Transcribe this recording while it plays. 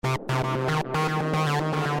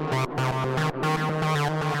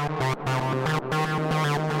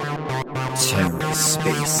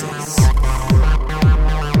TerraSpaces.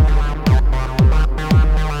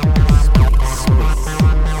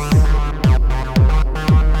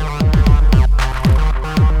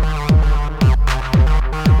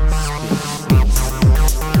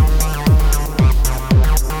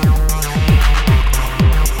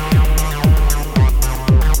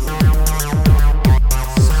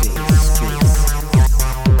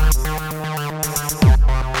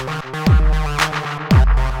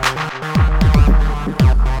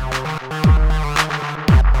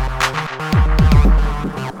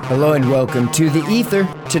 Hello and welcome to The Ether.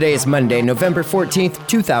 Today is Monday, November 14th,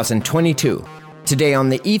 2022. Today on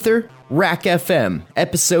The Ether, RAC FM,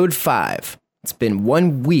 Episode 5. It's been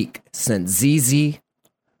 1 week since ZZ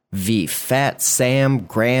v Fat Sam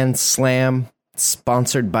Grand Slam,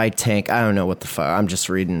 sponsored by Tank. I don't know what the fuck. I'm just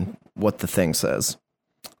reading what the thing says.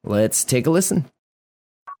 Let's take a listen.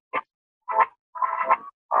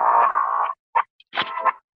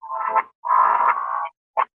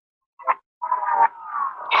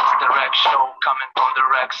 Show coming from the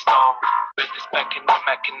rack stove with this back in the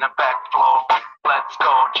Mac in the back flow. Let's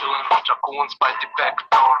go, chillin' with dragoons by the back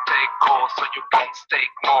door. Take calls so you can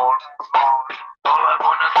stake more. All I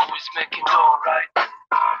wanna do is making dough, right?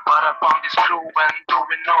 But I found this crew and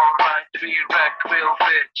doing alright. We rack real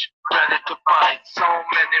bitch, ready to fight. So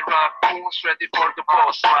many raccoons ready for the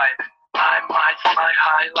boss fight. I might fly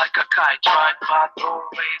high like a kite, right? But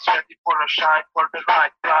always ready for a shine for the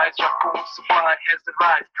right price. Raccoon supply has the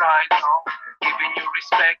right price, no? Giving you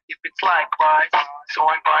respect if it's likewise. So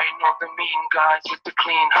I'm buying all the mean guys with the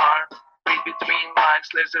clean heart. Read between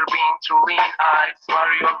lines, laser beam through lean eyes.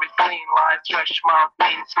 Warrior with clean lines, fresh mouth,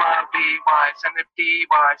 mean smile, be wise, NFT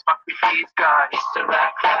wise. Fuck with these guys. It's the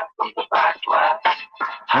rack rap from the back left.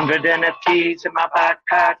 100 NFTs in my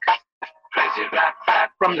backpack. Crazy rap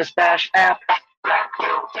from the Stash app. Rack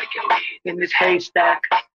will take a lead in this haystack.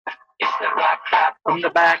 It's the rack rap from the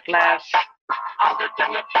backlash. 100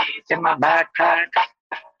 NFTs in my backpack.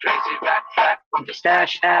 Crazy rap from the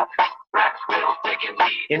Stash app. Rack will take a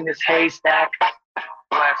lead in this haystack.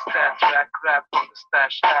 Blast that rack rap from the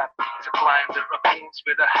Stash app. Supplying the raccoons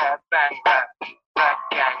with a headbang rap. Rap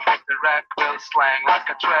gang with the rack will slang like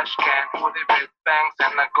a trash can. Hoodie with bangs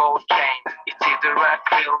and a gold chain. It's either rack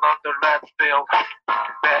wheel or the red bill.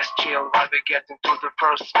 Best chill while we get into the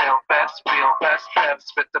first meal. Best feel, best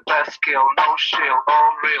steps with the best skill. No shield,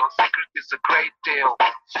 all real. Secret is a great deal.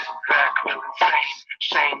 Rack will insane.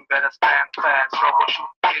 Shane better stand fast. Robo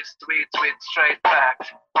shoot his tweets with straight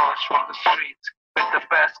facts. Knowledge from the streets. With the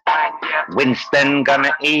best kind yet. Winston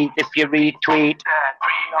gonna eat if you retweet.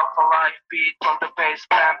 Free off a live beat from the bass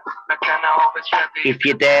camp. McKenna always ready. If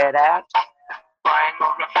you dare that. Buying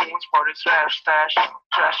more raccoons for his rare stash.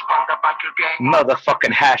 Trash panda biker gang.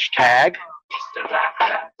 Motherfucking hashtag. It's the rack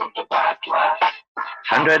rap from the backlash.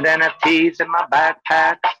 100 NFTs in my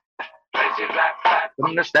backpack. Crazy rap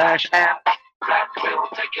From the Stash app. Rack will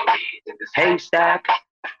take a lead in this Haystack.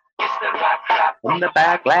 It's the rack rap From the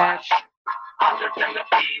backlash. 100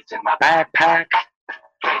 NFTs in my Backpack.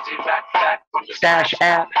 Crazy rap from the Stash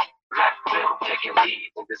app. Rack will take a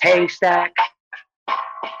lead in this Haystack.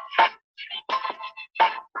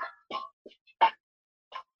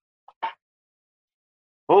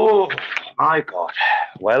 Oh my God.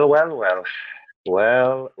 Well.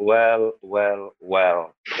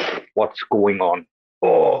 What's going on?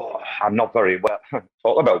 Oh, I'm not very well.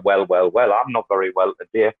 Talk about well. I'm not very well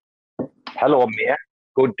today. Hello, Mia.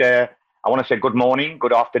 I want to say good morning,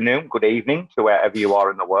 good afternoon, good evening to wherever you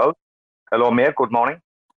are in the world. Hello, Mia. Good morning.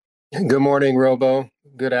 Good morning, Robo.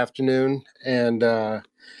 Good afternoon. And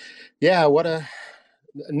what a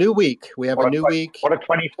new week. We have a new week. What a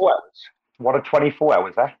 24 hours. What a 24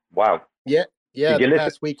 hours, huh? Wow. Yeah. The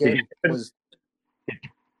past weekend was...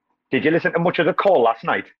 Did you listen to much of the call last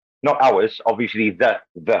night? Not ours, obviously the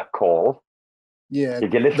call. Yeah.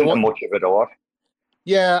 Did you listen to much of it or?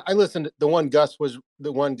 Yeah, I listened. The one Gus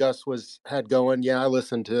had going. Yeah, I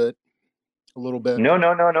listened to it a little bit. No.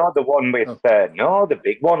 The one with the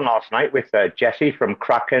big one last night with Jesse from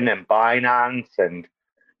Kraken and Binance and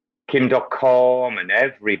Kim.com and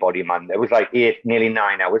everybody, man. It was like nearly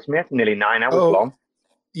 9 hours, mate. Nearly 9 hours long.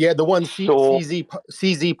 Yeah, the one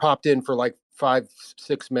CZ popped in for like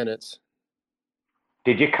 5-6 minutes.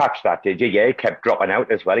 Did you catch that? Did you? Yeah, he kept dropping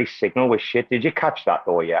out as well. His signal was shit. Did you catch that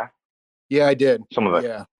though? Yeah. Yeah, I did. Some of it.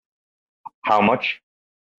 Yeah. How much?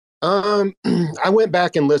 I went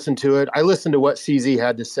back and listened to it. I listened to what CZ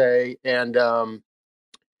had to say, and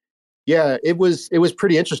it was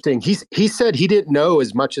pretty interesting. He said he didn't know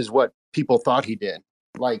as much as what people thought he did.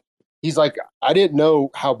 Like he's like, I didn't know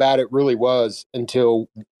how bad it really was until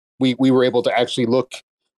we were able to actually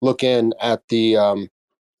look in at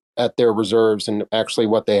their reserves and actually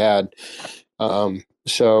what they had.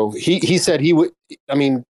 So he said he would. I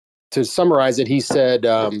mean, to summarize it, he said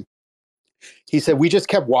we just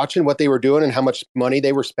kept watching what they were doing and how much money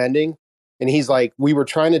they were spending. And he's like, we were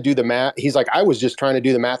trying to do the math. He's like, I was just trying to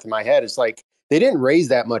do the math in my head. It's like they didn't raise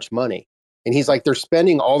that much money. And he's like, they're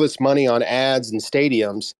spending all this money on ads and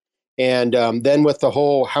stadiums. And then with the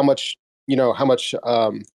whole how much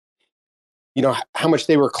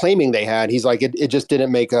they were claiming they had, he's like, it just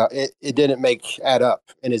didn't it didn't add up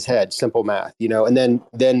in his head, simple math, and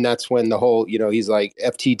then that's when the whole, he's like,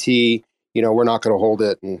 FTT, we're not going to hold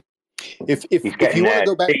it. And if you want to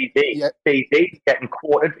go back, he's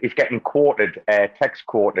getting quoted, text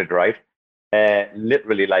quoted, right?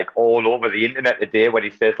 Literally like all over the internet today when he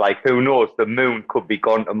says like, who knows, the moon could be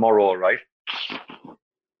gone tomorrow, right?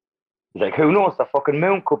 He's like, who knows, the fucking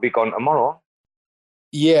moon could be gone tomorrow.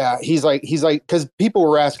 Yeah, he's like, because people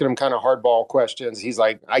were asking him kind of hardball questions. He's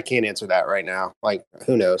like, I can't answer that right now. Like,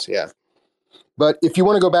 who knows? Yeah. But if you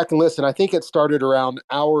want to go back and listen, I think it started around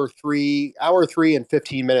hour three and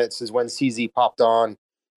 15 minutes is when CZ popped on.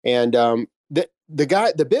 And the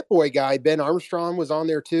guy, the BitBoy guy, Ben Armstrong, was on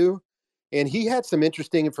there too. And he had some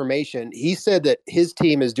interesting information. He said that his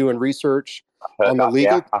team is doing research on the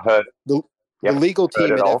legal, yeah, I heard. the legal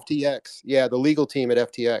team at FTX. Yeah, the legal team at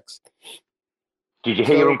FTX. Did you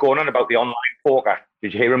hear him going on about the online poker?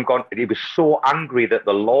 Did you hear him going? He was so angry that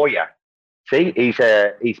the lawyer, see,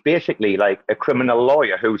 he's basically like a criminal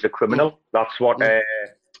lawyer who's a criminal. That's what,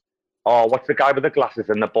 what's the guy with the glasses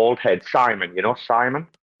and the bald head? Simon, Simon?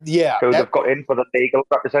 Yeah. Who they've got in for the legal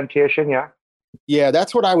representation, yeah? Yeah,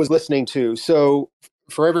 that's what I was listening to. So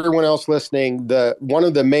for everyone else listening, one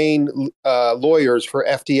of the main lawyers for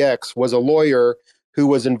FTX was a lawyer who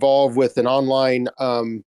was involved with an online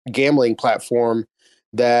gambling platform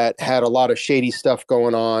that had a lot of shady stuff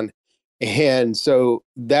going on. And so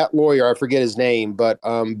that lawyer, I forget his name, but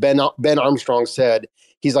Ben Armstrong said,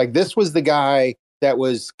 he's like, this was the guy that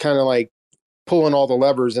was kind of like pulling all the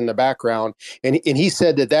levers in the background. And he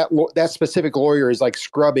said that specific lawyer is like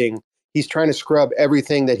scrubbing. He's trying to scrub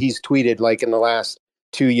everything that he's tweeted like in the last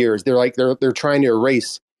 2 years. They're like, they're trying to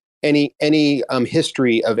erase any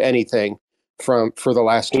history of anything for the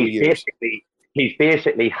last 2 years. He's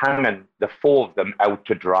basically hanging the four of them out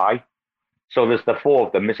to dry. So there's the four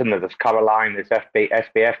of them, isn't there? There's Caroline, there's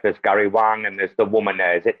SBF, there's Gary Wang, and there's the woman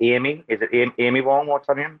there. Is it Amy? Is it Amy Wang? What's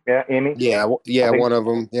her name? Yeah, Amy? Yeah, one of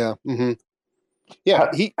them. Yeah. Mm-hmm. Yeah.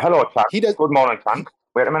 Hello, Tank. Good morning, Tank.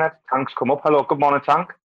 Wait a minute. Tank's come up. Hello, good morning, Tank.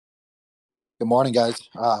 Good morning, guys.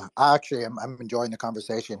 I'm enjoying the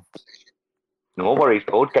conversation. No worries,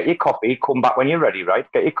 bud. Get your coffee. Come back when you're ready, right?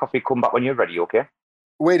 Get your coffee. Come back when you're ready, okay?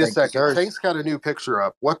 Wait a second. Tank's got a new picture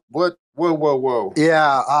up. What? Whoa.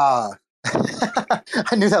 Yeah.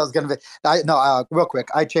 I knew that was going to be... real quick.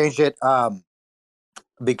 I changed it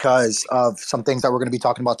because of some things that we're going to be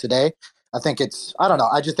talking about today. I think I don't know.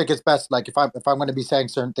 I just think it's best, like, if I'm going to be saying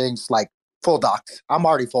certain things, like full docs. I'm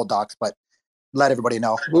already full docs, but let everybody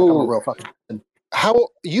know. Like, I'm a real fucking... How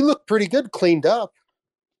you look pretty good, cleaned up.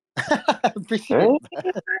 Appreciate it.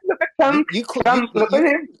 Look at Tank. Look at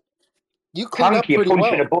him. You clean up pretty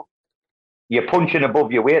well. You're punching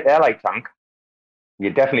above your weight there, like Tank.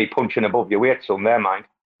 You're definitely punching above your weight, son. There, mind.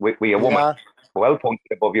 With your woman. Yeah. Well, punching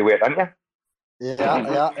above your weight, aren't you?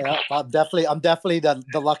 Yeah. I'm definitely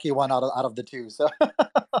the lucky one out of the two. So.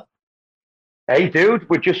 Hey, dude,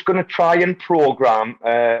 we're just going to try and program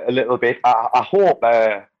a little bit. I hope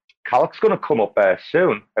Calc's going to come up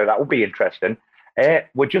soon. That will be interesting.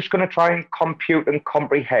 We're just going to try and compute and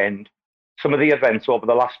comprehend some of the events over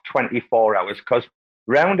the last 24 hours, because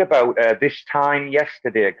round about this time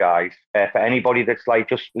yesterday, guys, for anybody that's like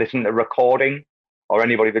just listening to recording or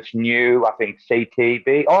anybody that's new, I think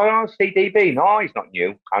CTB. Oh, no, CDB. No, he's not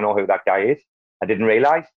new. I know who that guy is. I didn't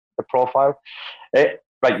realize the profile.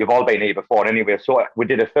 Right, you've all been here before anyway. So we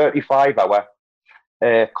did a 35-hour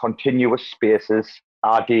continuous spaces.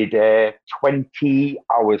 I did 20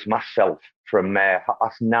 hours myself from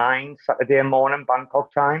 9:30 Saturday morning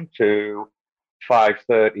Bangkok time to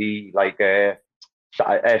 5:30 like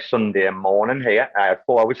Sunday morning here. I had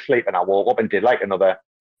 4 hours sleep and I woke up and did like another,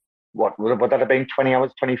 what would that have been, 20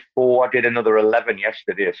 hours, 24? I did another 11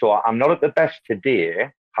 yesterday. So I'm not at the best today.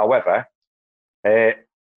 However,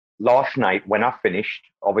 last night when I finished,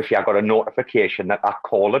 obviously I got a notification that that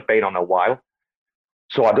call had been on a while.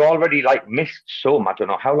 So I'd already like missed some, I don't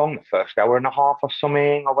know how long, the first hour and a half or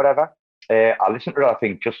something or whatever. I listened to it, I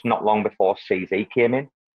think, just not long before CZ came in.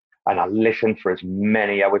 and I listened for as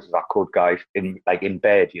many hours as I could, guys, in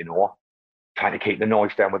bed, trying to keep the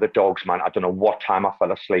noise down with the dogs, man. I don't know what time I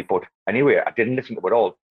fell asleep, but anyway, I didn't listen to it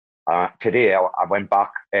all. Today, I went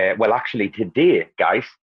back. Actually, today, guys,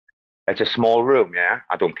 it's a small room, yeah?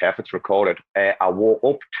 I don't care if it's recorded. I woke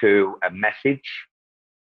up to a message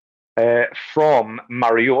from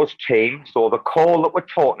Mario's team. So the call that we're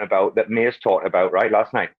talking about, that May's talking about, right,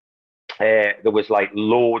 last night, there was like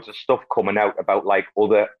loads of stuff coming out about like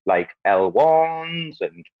other like L1s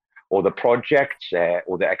and other projects,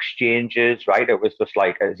 other exchanges, right? It was just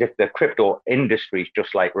like as if the crypto industry's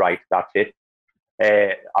just like, right, that's it.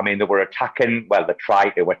 I mean, they were attacking, well, they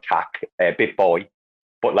tried to attack BitBoy,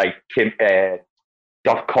 but like Kim.com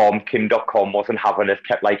wasn't having it,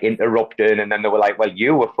 kept like interrupting, and then they were like, well,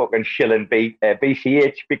 you were fucking shilling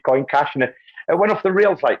BCH, Bitcoin Cash, and it went off the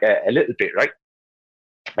rails like a little bit, right?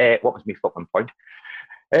 What was my fucking point?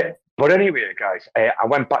 But anyway, guys, I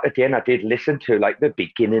went back again. I did listen to like the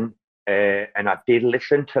beginning, and I did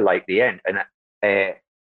listen to like the end, and the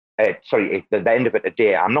end of it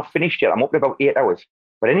today. I'm not finished yet. I'm up to about 8 hours.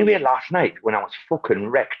 But anyway, last night when I was fucking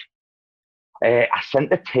wrecked, I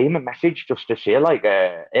sent the team a message just to say like,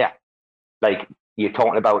 like you're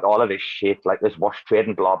talking about all of this shit, like this wash trade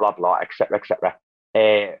and blah blah blah, etc. etc.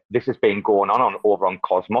 This has been going on over on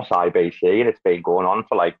Cosmos IBC, and it's been going on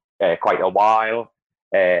for like quite a while.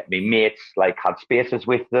 My mates like had spaces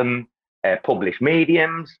with them, published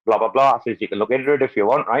mediums, blah blah blah. I says you can look into it if you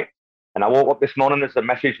want, right? And I woke up this morning, there's a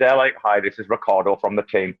message there like, hi, this is Ricardo from the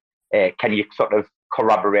team. Can you sort of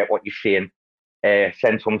corroborate what you're saying?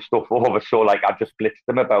 Send some stuff over. So like I just blitzed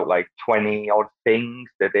them about like 20 odd things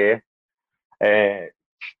today.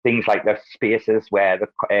 Things like the spaces where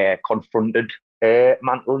they confronted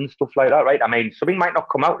Mantle and stuff like that, right? I mean, something might not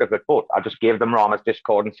come out of it, but I just gave them Rama's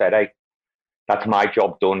Discord and said, hey, that's my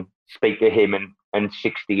job done. Speak to him and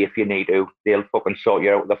 60 if you need to. They'll fucking sort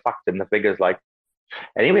you out the facts and the figures, like.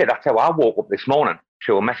 Anyway, that's how I woke up this morning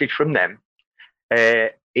to a message from them.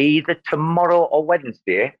 Either tomorrow or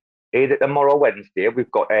Wednesday,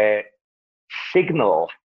 we've got a Signal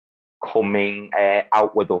coming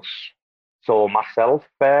out with us. So myself,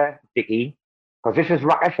 Dickie, because this is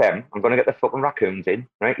RAC FM, I'm going to get the fucking raccoons in,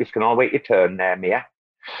 right? You can all wait your turn there, Mia.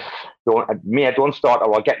 Mia, don't start,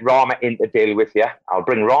 or I'll get Rama in to deal with you. I'll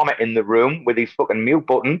bring Rama in the room with his fucking mute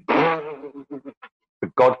button. The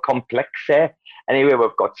God complex there. Anyway,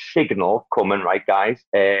 we've got Signal coming, right, guys,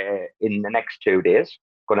 in the next 2 days.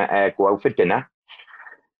 Gonna go out for dinner.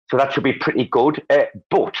 So that should be pretty good.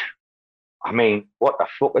 But, I mean, what the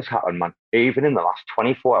fuck has happened, man? Even in the last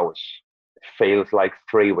 24 hours, it feels like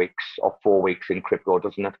 3 weeks or 4 weeks in crypto,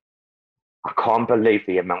 doesn't it? I can't believe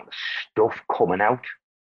the amount of stuff coming out.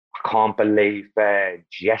 I can't believe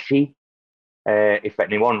Jesse, if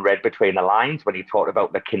anyone read between the lines when he talked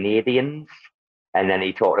about the Canadians, and then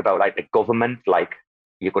he talked about like the government, like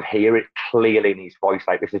you could hear it clearly in his voice.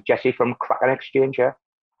 Like this is Jesse from Kraken Exchange here.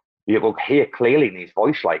 You could hear clearly in his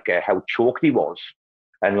voice like how choked he was,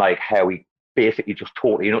 and like how he basically just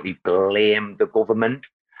totally, he blamed the government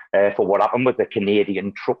for what happened with the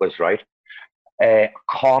Canadian truckers, right?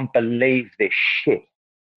 Can't believe this shit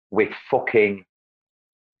with fucking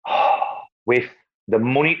with the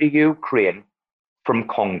money to Ukraine from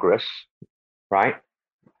Congress, right?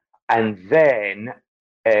 And then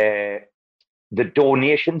the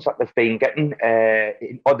donations that they've been getting,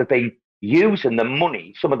 or they've been using the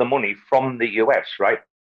money, some of the money from the US, right,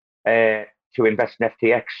 to invest in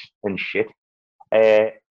FTX and shit,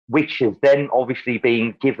 which is then obviously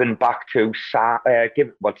being given back to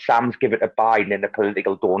Sam's given to Biden in a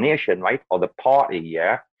political donation, right, or the party,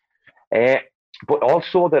 yeah. But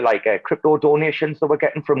also the like crypto donations that we're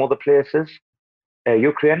getting from other places.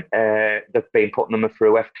 Ukraine, they've been putting them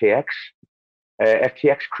through FTX.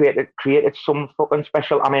 FTX created some fucking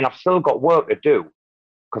special. I mean, I've still got work to do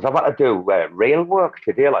because I've had to do rail work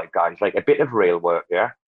today, like guys, like a bit of rail work,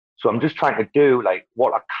 yeah. So I'm just trying to do like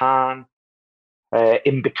what I can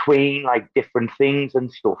in between, like different things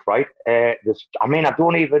and stuff, right? I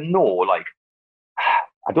don't even know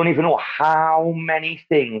how many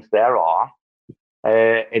things there are,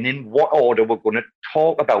 and in what order we're going to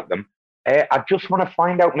talk about them. I just want to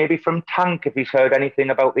find out maybe from Tank if he's heard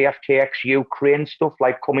anything about the FTX Ukraine stuff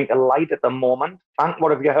like coming to light at the moment. Tank,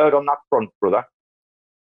 what have you heard on that front, brother?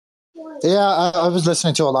 Yeah, I was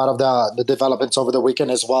listening to a lot of the developments over the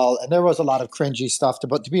weekend as well, and there was a lot of cringy stuff.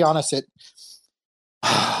 But to be honest, as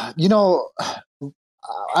I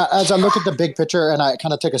look at the big picture and I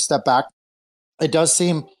kind of take a step back, it does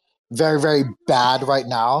seem very, very bad right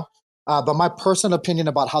now. But my personal opinion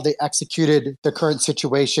about how they executed the current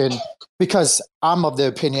situation, because I'm of the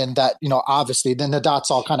opinion that, obviously then the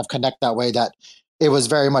dots all kind of connect that way, that it was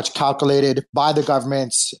very much calculated by the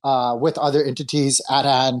governments with other entities at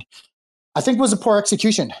hand. I think it was a poor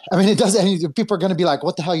execution. I mean, people are going to be like,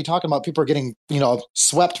 what the hell are you talking about? People are getting,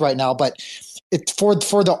 swept right now. But for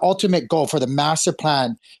the ultimate goal, for the master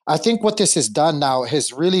plan, I think what this has done now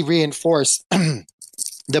has really reinforced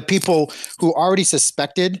the people who already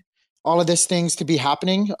suspected all of these things to be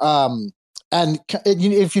happening. And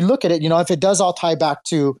if you look at it, if it does all tie back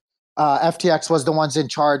to FTX was the ones in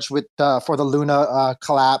charge for the Luna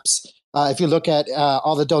collapse. If you look at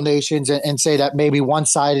all the donations and say that maybe one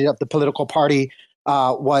side of the political party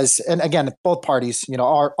was, and again, both parties,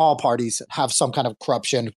 all parties have some kind of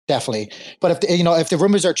corruption, definitely. But if the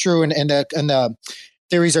rumors are true and the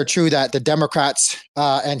theories are true that the Democrats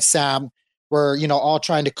and Sam were, all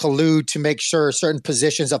trying to collude to make sure certain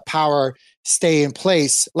positions of power stay in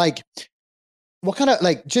place. Like, what kind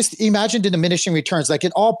of, just imagine the diminishing returns. Like,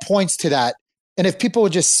 it all points to that. And if people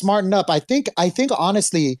would just smarten up, I think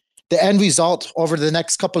honestly, the end result over the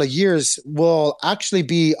next couple of years will actually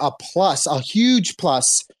be a plus, a huge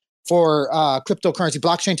plus for cryptocurrency,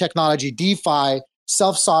 blockchain technology, DeFi,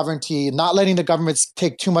 self-sovereignty, not letting the governments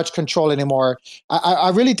take too much control anymore. I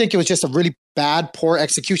really think it was just a really bad, poor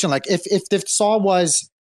execution. Like if Saul was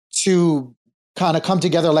to kind of come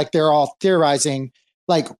together like they're all theorizing,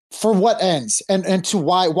 like for what ends and to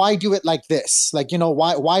why do it like this? Like,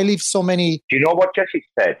 why leave so many? Do you know what Jesse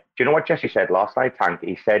said? Do you know what Jesse said last night, Tank?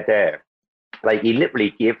 He said, he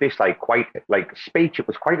literally gave this quite speech. It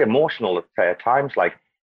was quite emotional at times,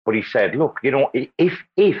 but he said, look,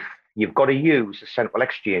 if you've got to use a central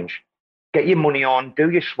exchange, get your money on, do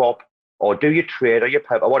your swap or do your trade or your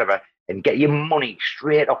pep or whatever, and get your money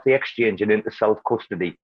straight off the exchange and into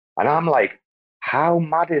self-custody. And I'm like, how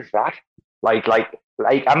mad is that?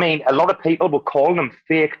 I mean, a lot of people will call them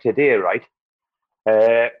fake today, right?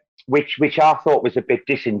 Which I thought was a bit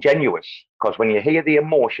disingenuous, because when you hear the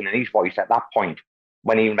emotion in his voice at that point,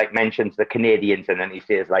 when he mentions the Canadians and then he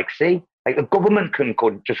says, see, the government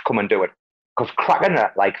could just come and do it. Because Kraken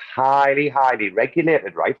are highly, highly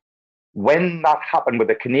regulated, right? When that happened with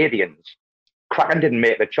the Canadians, Kraken didn't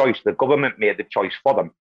make the choice. The government made the choice for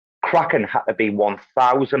them. Kraken had to be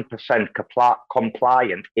 1,000%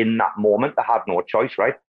 compliant in that moment. They had no choice,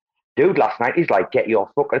 right? Dude, last night, he's like, get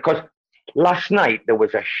your fuck. Because last night, there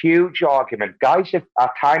was a huge argument. Guys, I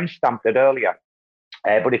time-stamped it earlier.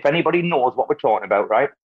 But if anybody knows what we're talking about,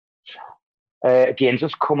 right? Gaines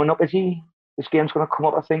is coming up, is he? This game's going to come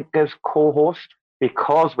up, I think, as co-host,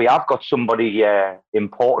 because we have got somebody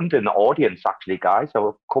important in the audience, actually, guys. So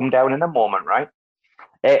we'll come down in a moment, right?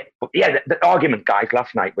 But yeah, the argument, guys,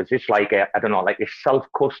 last night was this I don't know, this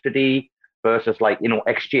self-custody versus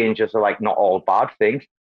exchanges are not all bad things.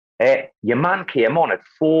 Your man came on at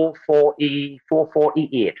 4:48, for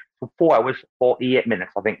 4 hours, 48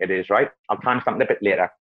 minutes, I think it is, right? I'll timestamp it a bit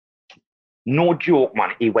later. No joke,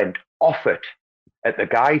 man. He went off it at the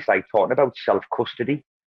guys talking about self-custody.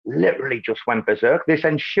 Literally just went berserk. This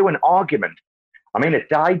ensuing argument, I mean, it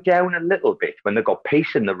died down a little bit when they got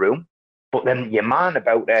peace in the room. But then your man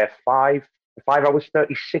about 5 hours,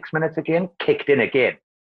 36 minutes again, kicked in again.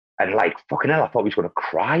 And fucking hell, I thought he was going to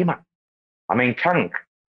cry, man. I mean, Tank,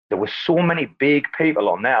 there were so many big people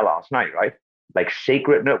on there last night, right?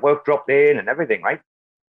 Secret Network dropped in and everything, right?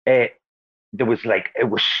 There was it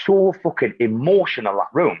was so fucking emotional,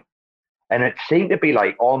 that room. And it seemed to be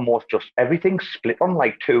almost just everything split on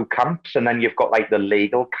two camps. And then you've got the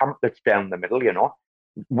legal camp that's down the middle,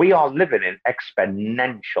 We are living in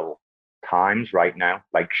exponential times right now,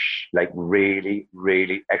 really,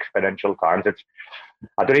 really exponential times.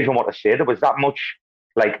 I don't even know what to say. There was that much,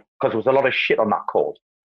 because there was a lot of shit on that call,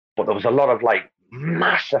 but there was a lot of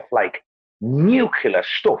massive, nuclear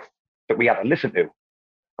stuff that we had to listen to.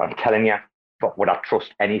 I'm telling you, but would I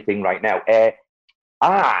trust anything right now?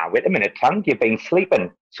 Wait a minute, Tank, you've been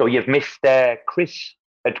sleeping. So you've missed Chris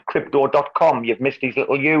at crypto.com. You've missed his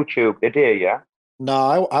little YouTube today, yeah?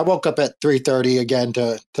 No, I woke up at 3:30 again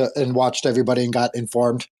and watched everybody and got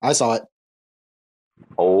informed. I saw it.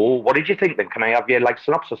 Oh, what did you think then? Can I have your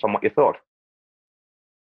synopsis on what you thought?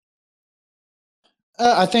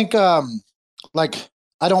 I think I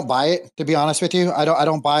don't buy it, to be honest with you. I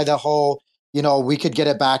don't buy the whole, we could get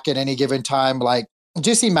it back at any given time.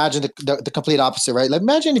 Just imagine the complete opposite, right?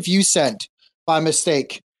 Imagine if you sent by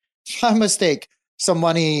mistake some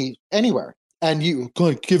money anywhere and you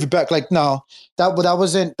go give it back. No, that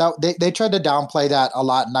wasn't that. They tried to downplay that a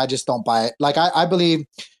lot, and I just don't buy it. I believe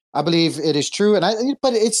it is true,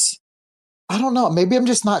 but it's, I don't know. Maybe I'm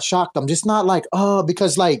just not shocked. I'm just not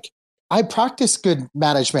because I practice good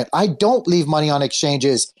management. I don't leave money on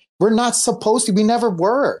exchanges. We're not supposed to. We never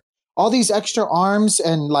were. All these extra arms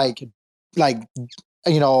and like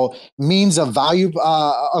means of value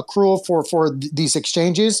accrual for these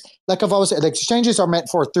exchanges. Like I've always said, the exchanges are meant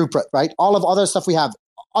for throughput, right? All of other stuff we have,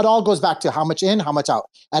 it all goes back to how much in, how much out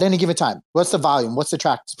at any given time. What's the volume? What's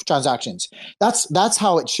the transactions? That's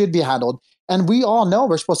how it should be handled. And we all know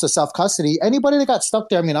we're supposed to self custody. Anybody that got stuck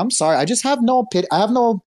there, I mean, I'm sorry, I just have no pity. I have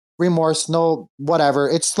no remorse, no whatever.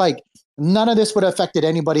 It's like none of this would have affected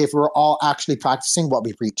anybody if we were all actually practicing what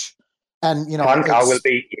we preach. And Tank,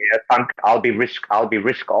 I'll be risk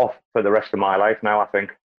off for the rest of my life now. I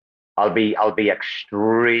think I'll be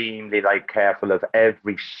extremely careful of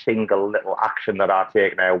every single little action that I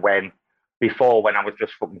take now. When I was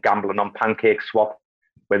just fucking gambling on Pancake Swap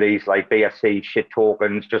with these BSC shit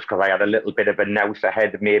tokens, just because I had a little bit of a nous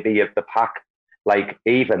ahead maybe of the pack.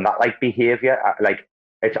 Even that behavior,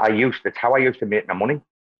 it's how I used to make my money.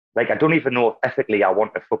 I don't even know if ethically I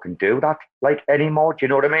want to fucking do that anymore. Do you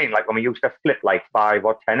know what I mean? When we used to flip 5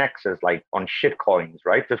 or 10x's on shit coins,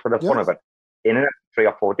 right? Just for the fun of it in 3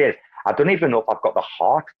 or 4 days. I don't even know if I've got the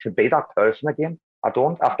heart to be that person again. I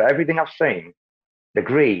don't. After everything I've seen, the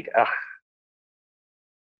greed.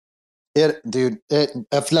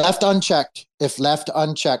 If left unchecked,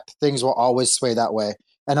 things will always sway that way.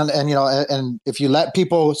 And if you let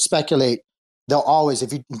people speculate, they'll always,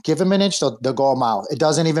 if you give them an inch, they'll go a mile. It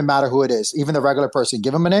doesn't even matter who it is. Even the regular person,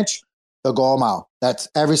 give them an inch, they'll go a mile. That's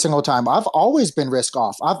every single time. I've always been risk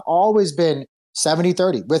off. I've always been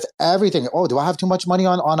 70-30 with everything. Oh, do I have too much money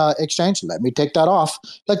on an exchange? Let me take that off.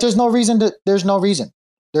 There's no reason. There's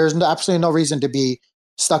absolutely no reason to be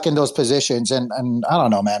stuck in those positions. And I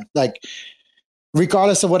don't know, man,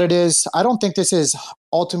 regardless of what it is, I don't think this is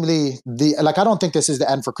ultimately I don't think this is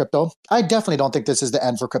the end for crypto. I definitely don't think this is the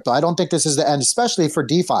end for crypto. I don't think this is the end, especially for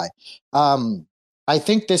DeFi. I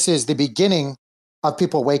think this is the beginning of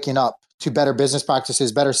people waking up to better business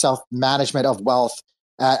practices, better self-management of wealth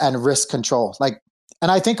and risk control.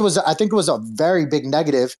 And I think it was a very big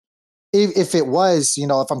negative if it was,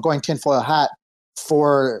 if I'm going tinfoil hat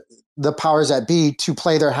for the powers that be to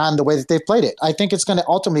play their hand the way that they've played it. I think it's going to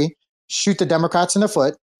ultimately shoot the Democrats in the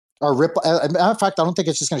foot or rip. In fact, I don't think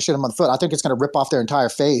it's just going to shoot them on the foot. I think it's going to rip off their entire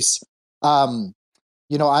face. I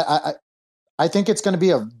think it's going to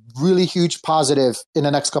be a really huge positive in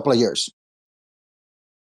the next couple of years.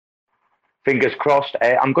 Fingers crossed.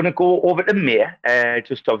 I'm going to go over to Mir,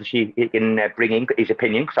 just obviously he can bring in his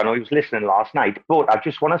opinion because I know he was listening last night. But I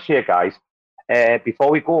just want to say, guys, before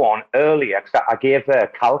we go on earlier, because I gave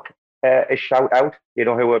Calc a shout out,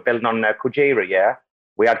 who were building on Kujira, yeah?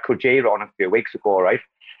 We had Kujira on a few weeks ago, right?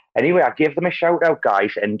 Anyway, I gave them a shout out,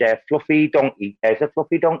 guys, and Fluffy Donkey,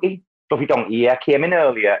 Fluffy Donkey, yeah, came in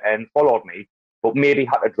earlier and followed me, but maybe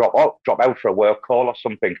had to drop out for a work call or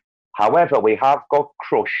something. However, we have got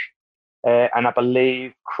Crush, and I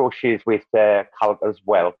believe Crush is with Calc as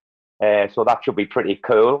well. So that should be pretty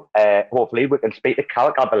cool. Hopefully we can speak to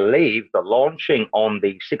Calc. I believe they're launching on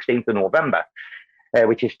the 16th of November.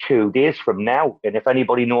 Which is 2 days from now. And if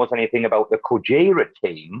anybody knows anything about the Kujira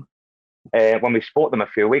team, when we spoke to them a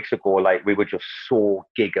few weeks ago, we were just so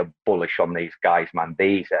giga bullish on these guys, man.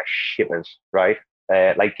 These are shippers, right?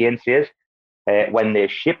 Like Ian says, when they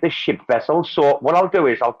ship the ship vessels. So what I'll do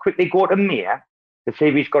is I'll quickly go to Mir to see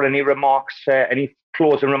if he's got any remarks, any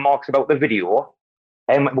closing remarks about the video.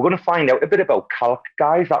 And we're going to find out a bit about Calc,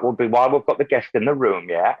 guys. That will be while we've got the guest in the room,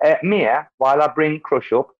 yeah? Mir, while I bring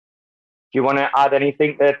Crush up, do you want to add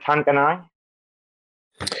anything to Tank and I?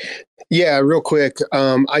 Yeah, real quick.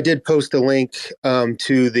 I did post a link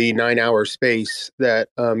to the 9-hour space that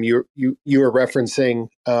you were referencing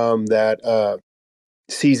that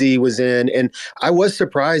CZ was in, and I was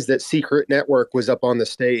surprised that Secret Network was up on the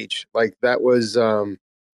stage. That was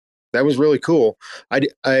really cool. I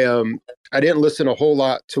didn't listen a whole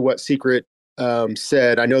lot to what Secret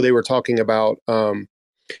said. I know they were talking about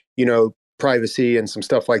privacy and some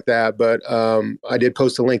stuff like that, but I did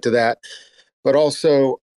post a link to that. But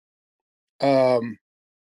also,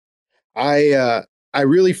 I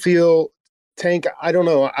really feel, Tank, I don't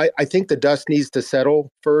know. I think the dust needs to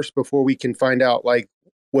settle first before we can find out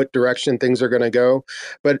what direction things are going to go.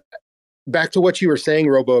 But back to what you were saying,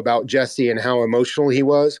 Robo, about Jesse and how emotional he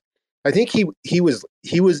was. I think he was.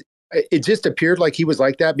 It just appeared like he was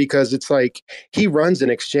like that because it's he runs an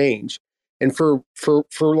exchange. And for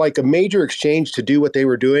a major exchange to do what they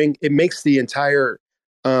were doing, it makes the entire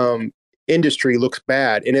industry looks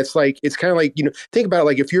bad. And it's kind of think about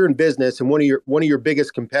it, if you're in business and one of your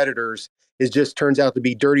biggest competitors turns out to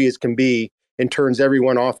be dirty as can be and turns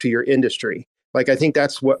everyone off to your industry. Like, I think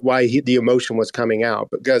that's why the emotion was coming out,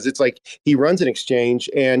 because it's like he runs an exchange,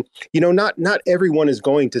 and not everyone is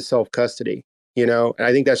going to self custody. And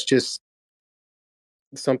I think that's just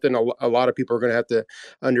something a lot of people are going to have to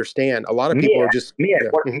understand. A lot of people are just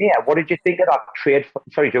What did you think of that trade?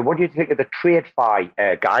 Sorry, Joe. What did you think of the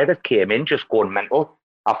TradeFi guy that came in just going mental?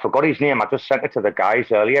 I forgot his name. I just sent it to the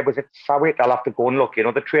guys earlier. Was it Sawit? I'll have to go and look. The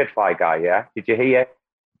TradeFi guy. Yeah. Did you hear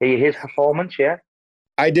his performance? Yeah.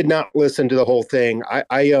 I did not listen to the whole thing.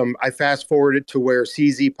 I fast forwarded to where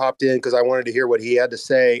CZ popped in because I wanted to hear what he had to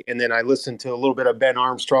say, and then I listened to a little bit of Ben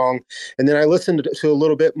Armstrong, and then I listened to a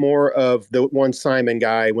little bit more of the one Simon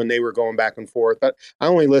guy when they were going back and forth. But I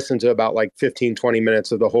only listened to about like 15, 20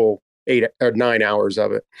 minutes of the whole 8 or 9 hours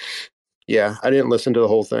of it. Yeah, I didn't listen to the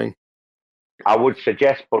whole thing. I would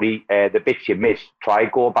suggest, buddy, the bits you missed, try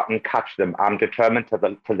go back and catch them. I'm determined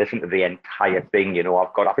to listen to the entire thing.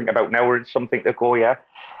 I've got, I think, about an hour and something to go, yeah.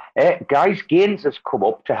 Guys, Gaines has come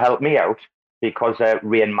up to help me out because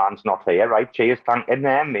Rain Man's not here, right? Cheers, thanking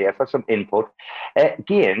Mia for some input.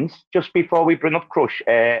 Gaines, just before we bring up Crush,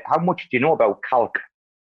 how much do you know about Calc?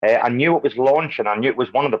 I knew it was launching. I knew it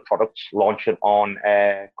was one of the products launching on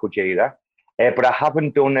Kujira, but I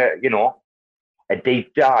haven't done a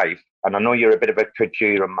deep dive. And I know you're a bit of a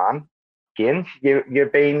Kujira man. Gaines,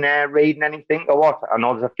 you've been reading anything or what? I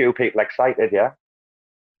know there's a few people excited, yeah?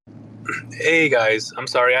 Hey guys, I'm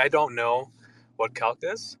sorry, I don't know what Calc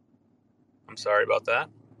is. I'm sorry about that.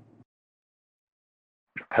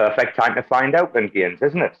 Perfect time to find out then, Gaines,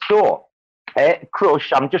 isn't it? So,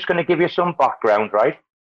 Crush, I'm just going to give you some background, right?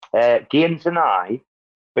 Gaines and I,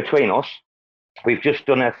 between us, we've just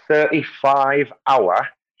done a 35-hour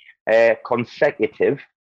consecutive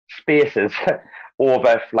spaces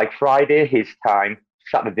over like Friday his time,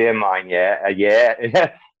 Saturday mine, yeah.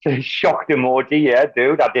 Shocked emoji, yeah,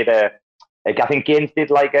 dude. I did I think Gaines did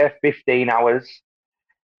like 15 hours,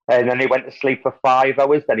 and then he went to sleep for 5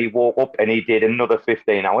 hours. Then he woke up and he did another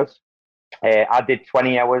 15 hours. I did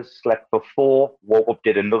 20 hours, slept for 4, woke up,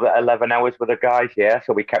 did another 11 hours with the guys, yeah.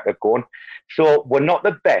 So we kept it going. So we're not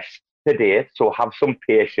the best today, so have some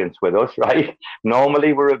patience with us, right?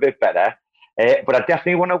 Normally we're a bit better, but I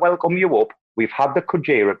definitely want to welcome you up. We've had the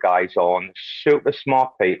Kujira guys on, super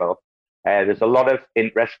smart people. There's a lot of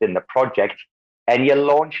interest in the project, and you're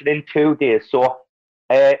launching in 2 days. So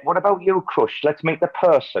what about you, Crush? Let's meet the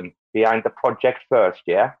person behind the project first,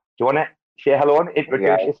 yeah? Do you want to say hello and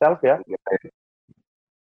introduce yourself, yeah?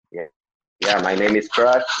 Yeah, my name is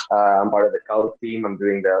Crush. I'm part of the Calc team. I'm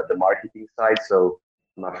doing the marketing side, so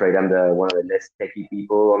I'm afraid I'm one of the less techie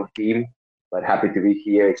people on the team, but happy to be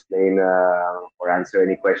here, explain or answer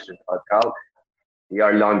any questions about Calc. We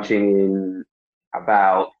are launching in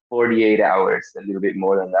about 48 hours, a little bit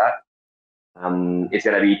more than that. It's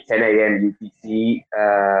going to be 10 a.m. UTC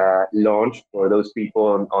launch for those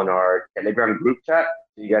people on our Telegram group chat.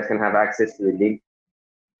 So you guys can have access to the link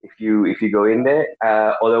if you go in there.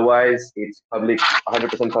 Otherwise, it's public,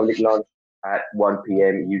 100% public launch at 1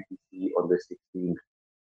 p.m. UTC on the 16th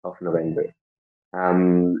of November.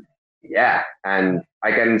 Yeah, and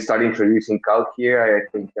I can start introducing Calc here. I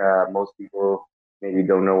think most people maybe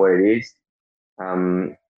don't know what it is.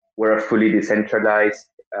 We're a fully decentralized,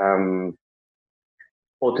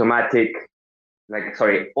 automated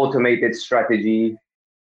strategy.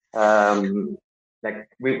 We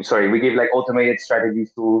give like automated strategy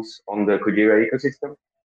tools on the Kujira ecosystem.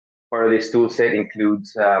 Part of this tool set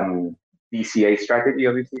includes DCA strategy.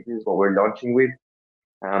 Obviously, this is what we're launching with.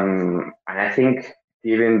 And I think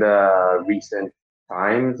given the recent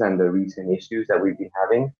times and the recent issues that we've been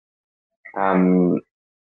having,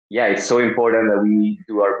 it's so important that we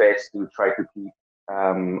do our best to try to keep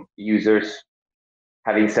users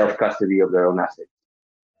having self-custody of their own assets.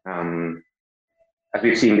 As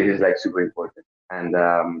we've seen, this is like super important. And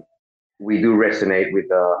we do resonate with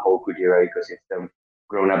the whole Kujira ecosystem,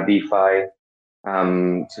 grown-up DeFi,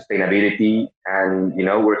 sustainability, and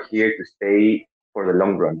we're here to stay for the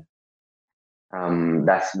long run.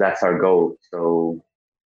 That's our goal. So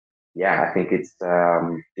yeah, I think it's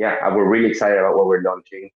we're really excited about what we're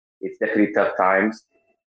launching. It's definitely tough times,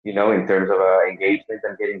 in terms of engagement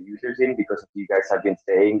and getting users in, because you guys have been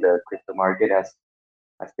saying the crypto market has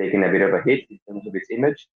taken a bit of a hit in terms of its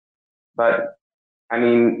image. But I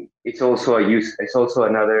mean, it's also it's also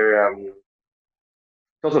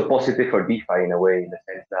positive for DeFi in a way, in the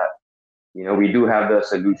sense that we do have the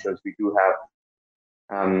solutions. We do have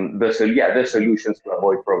the solutions to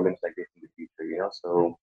avoid problems like this in the future.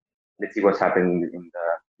 So let's see what's happening in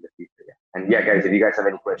the future. Yeah. And yeah, guys, if you guys have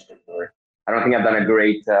any questions, or I don't think I've done a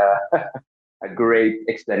great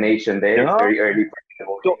explanation there. No. It's very early.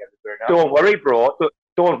 Don't worry, bro.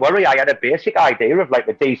 don't worry. I had a basic idea of like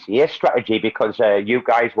the DCA strategy because you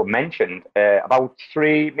guys were mentioned about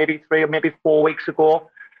maybe 4 weeks ago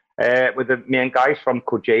with the main guys from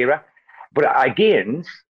Kujira. But again,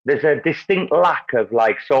 there's a distinct lack of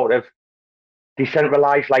like sort of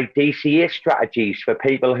decentralized like DCA strategies for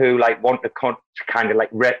people who like want to kind of like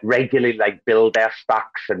regularly like build their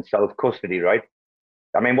stacks and self custody, right?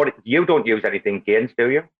 I mean, what you don't use anything, Gaines, do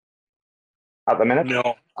you? At the minute?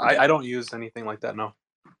 No, I don't use anything like that. No.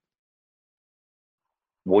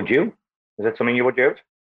 Would you? Is that something you would use?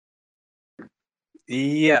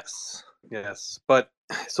 Yes. But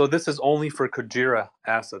so this is only for Kujira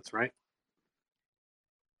assets, right?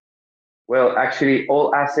 Well, actually,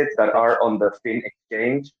 all assets that are on the Fin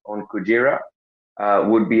exchange on Kujira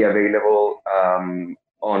would be available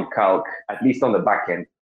on Calc, at least on the back end.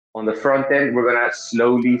 On the front end, we're gonna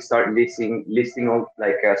slowly start listing on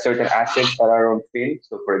like certain assets that are on Fin.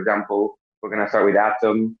 So, for example, we're gonna start with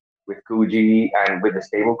Atom, with Kuji, and with the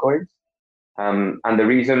stable coins. And the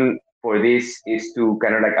reason for this is to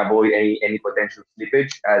kind of like avoid any potential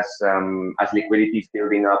slippage as liquidity is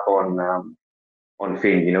building up on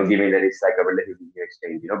Fin, given that it's like a relatively new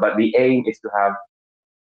exchange, But the aim is to have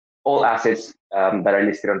all assets that are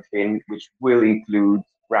listed on Fin, which will include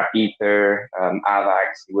RAC Ether,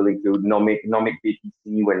 AVAX, it will include Nomic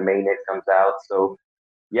BTC when mainnet comes out. So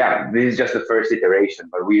yeah, this is just the first iteration,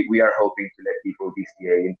 but we are hoping to let people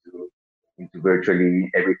DCA into virtually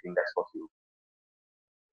everything that's possible.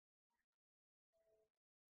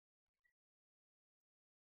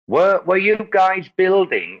 Were you guys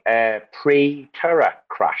building pre-Terra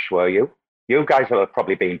crash, were you? You guys have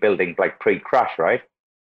probably been building like pre-crash, right?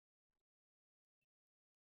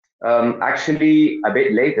 Actually, a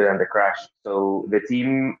bit later than the crash. So the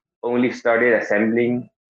team only started assembling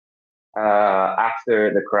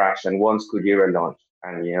after the crash and once Kujira launched.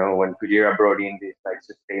 And, when Kujira brought in this like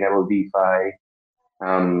sustainable DeFi,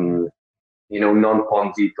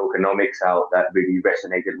 non-Ponzi tokenomics out, that really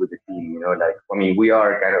resonated with the team. We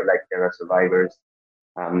are kind of like Terra survivors.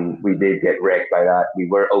 We did get wrecked by that. We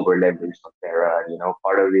were over leveraged on Terra. And,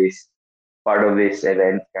 part of this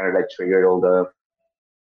event kind of like triggered all the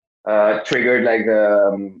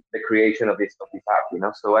the creation of this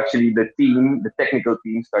app. So actually, the technical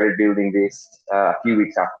team, started building this a few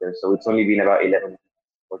weeks after. So it's only been about 11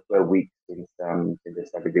 or 12 weeks since they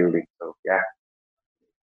started building. So yeah.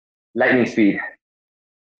 Lightning speed.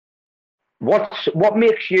 What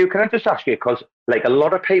makes you? Can I just ask you? Because like a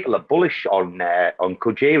lot of people are bullish on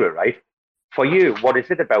Kujira, right? For you, what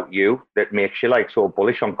is it about you that makes you like so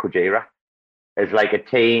bullish on Kujira? As like a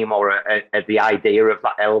team or the idea of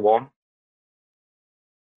that L1?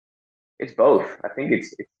 It's both. I think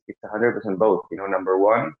it's 100% both. Number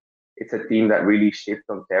one, it's a team that really shipped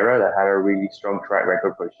on Terra, that had a really strong track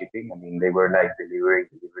record for shipping. I mean, they were like delivering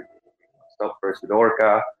stuff first with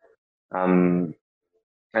Orca. And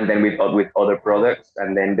then with other products,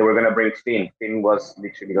 and then they were gonna bring Fin. Fin was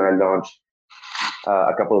literally gonna launch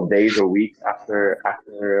a couple of days or weeks after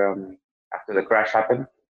the crash happened.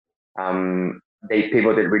 They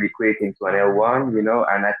pivoted really quick into an L1,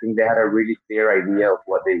 and I think they had a really clear idea of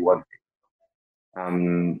what they wanted.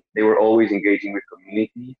 They were always engaging with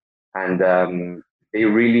community, and they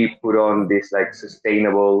really put on this like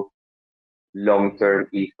sustainable, long-term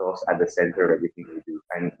ethos at the center of everything they do.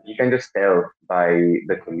 And you can just tell by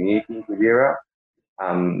the community in Kujira,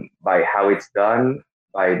 by how it's done,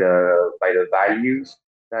 by the values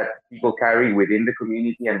that people carry within the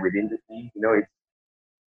community and within the team.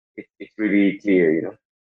 It's really clear.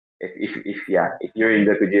 If you're in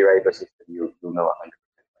the Kujira ecosystem, you'll know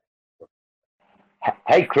 100%.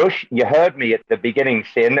 Hey, Crush, you heard me at the beginning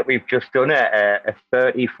saying that we've just done a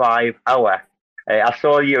 35-hour. I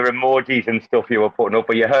saw your emojis and stuff you were putting up,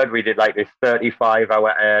 but you heard we did like this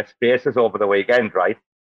 35-hour spaces over the weekend, right?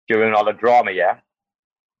 During all the drama, yeah?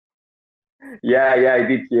 Yeah, I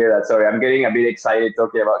did hear that. Sorry, I'm getting a bit excited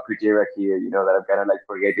talking about Kujira here, that I'm kind of like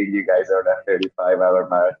forgetting you guys are that 35-hour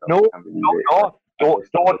marathon. No.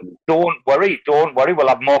 Don't worry. We'll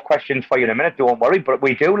have more questions for you in a minute. Don't worry. But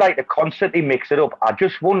we do like to constantly mix it up. I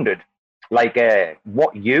just wondered, like,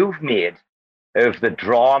 what you've made of the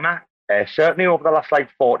drama, certainly over the last like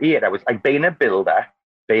 48 hours, like being a builder,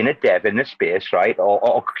 being a dev in the space, right,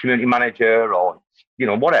 or community manager, or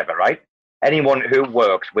whatever, right? Anyone who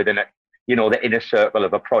works within it, the inner circle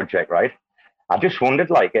of a project, right? I just wondered,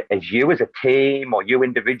 like, as you as a team or you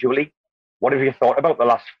individually, what have you thought about the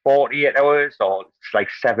last 48 hours or it's like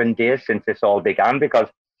 7 days since this all began? Because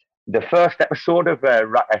the first episode of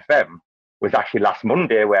RAC FM was actually last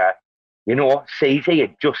Monday where, CZ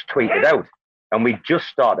had just tweeted out and we just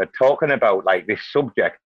started talking about like this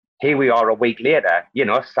subject. here we are a week later,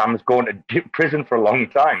 Sam's going to prison for a long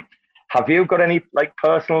time. Have you got any like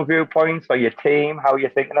personal viewpoints or your team? How are you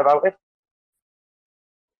thinking about it?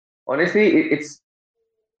 Honestly, it's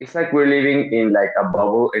like we're living in like a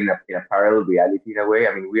bubble in a parallel reality in a way.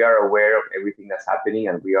 I mean, we are aware of everything that's happening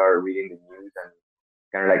and we are reading the news and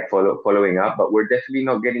kind of like following up, but we're definitely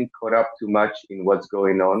not getting caught up too much in what's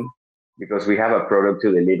going on because we have a product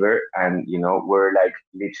to deliver and we're like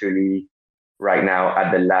literally right now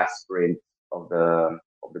at the last sprint of the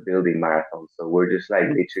building marathon. So we're just like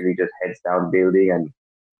literally just heads down building and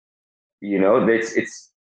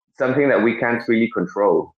it's something that we can't really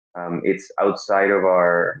control. It's outside of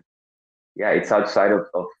it's outside of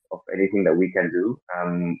anything that we can do.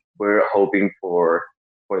 We're hoping for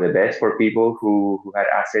the best for people who had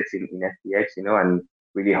assets in FTX, and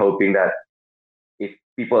really hoping that if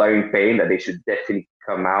people are in pain, that they should definitely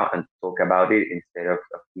come out and talk about it instead of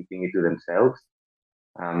keeping it to themselves.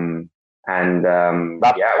 We're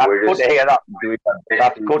just doing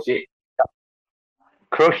that's good.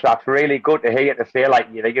 Crush, that's really good to hear to say, like,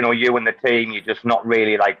 you and the team, you're just not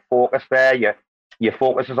really like focused there. Your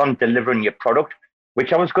focus is on delivering your product,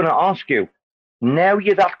 which I was going to ask you. Now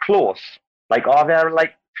you're that close. Like, are there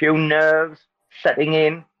like few nerves setting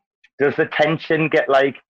in? Does the tension get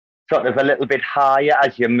like sort of a little bit higher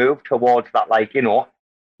as you move towards that, like,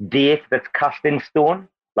 date that's cast in stone?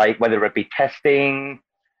 Like whether it be testing,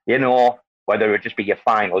 whether it just be your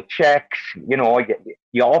final checks, your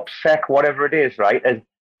OPSEC, whatever it is, right?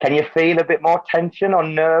 Can you feel a bit more tension or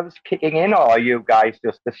nerves kicking in, or are you guys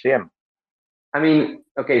just the same? I mean,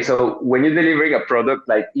 okay, so when you're delivering a product,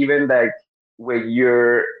 like even like when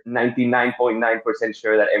you're 99.9%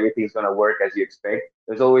 sure that everything's going to work as you expect,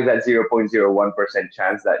 there's always that 0.01%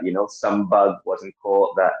 chance that, some bug wasn't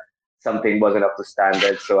caught, that something wasn't up to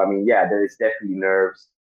standard. So, I mean, yeah, there is definitely nerves.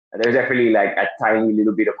 There's definitely like a tiny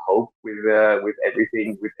little bit of hope with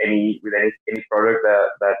everything, with any product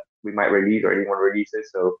that we might release or anyone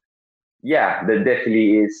releases. So yeah, there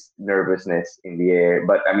definitely is nervousness in the air,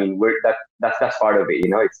 but I mean that's part of it.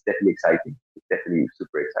 It's definitely exciting. It's definitely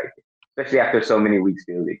super exciting, especially after so many weeks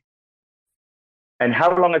building. And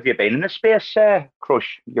how long have you been in the space,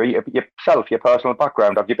 Crush? Yourself, your personal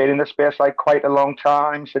background. Have you been in the space like quite a long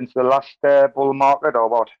time since the last bull market, or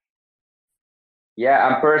what? Yeah,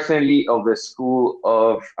 I'm personally of the school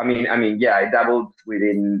of, I dabbled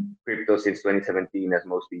within crypto since 2017, as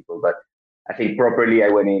most people, but I think properly I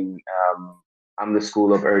went in, I'm the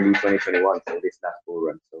school of early 2021, so this last bull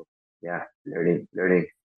run. So yeah, learning.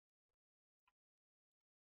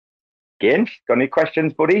 Again, got any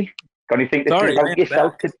questions, buddy? Got anything to say about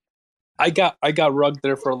yourself? I got rugged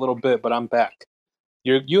there for a little bit, but I'm back.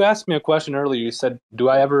 You asked me a question earlier. You said, do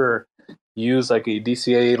I ever use like a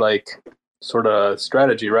DCA like sort of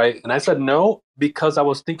strategy, right? And I said no, because I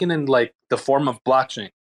was thinking in like the form of blockchain,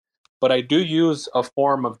 but I do use a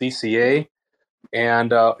form of DCA,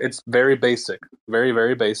 and it's very basic, very,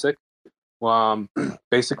 very basic.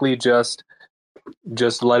 Basically just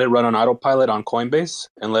let it run on autopilot on Coinbase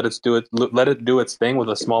and let it do its thing with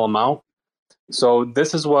a small amount. So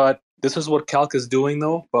this is what Calc is doing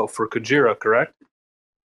though, but for Kujira, correct?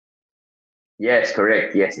 Yes,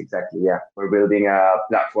 correct. Yes, exactly. Yeah, we're building a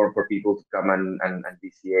platform for people to come and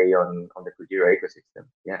DCA on the Kujira ecosystem.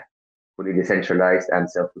 Yeah, fully decentralized and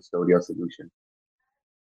self-custodial solution.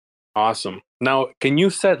 Awesome. Now, can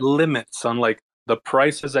you set limits on like the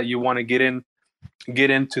prices that you want to get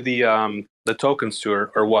into the tokens to,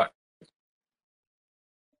 or what?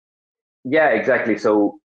 Yeah, exactly.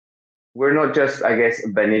 So we're not just, I guess,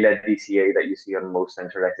 vanilla DCA that you see on most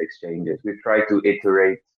centralized exchanges. We try to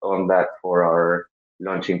iterate on that for our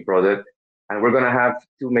launching product, and we're gonna have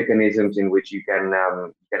two mechanisms in which you can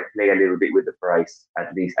play a little bit with the price,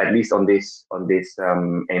 at least on this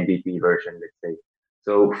MVP version, let's say.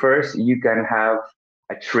 So first, you can have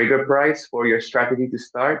a trigger price for your strategy to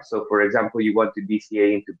start. So, for example, you want to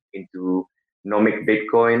DCA into Nomic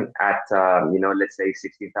Bitcoin at let's say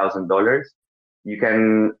 $16,000. You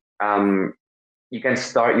can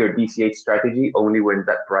start your DCA strategy only when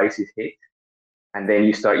that price is hit, and then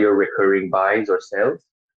you start your recurring buys or sells.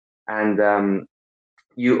 And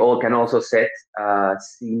you can also set a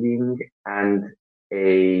ceiling and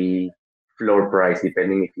a floor price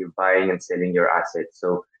depending if you're buying and selling your assets.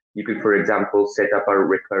 So you could, for example, set up a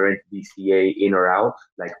recurrent DCA in or out,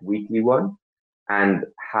 like weekly one, and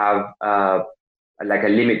have like a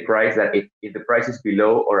limit price that if the price is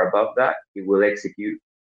below or above that, it will execute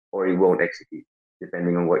or it won't execute,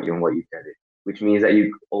 depending on what you tell it. Which means that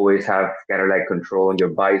you always have kind of like control on your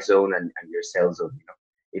buy zone and your sell zone.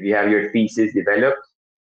 If you have your thesis developed,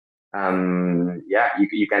 yeah,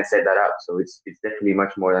 you can set that up. So it's definitely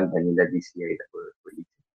much more than in the DCA that we're using.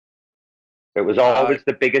 It was always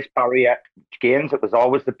the biggest barrier, Gaines. It was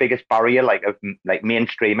always the biggest barrier, like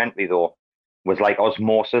mainstream entry though, was like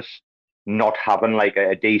osmosis, not having like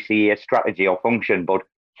a DCA strategy or function. But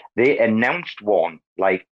they announced one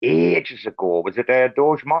like ages ago. Was it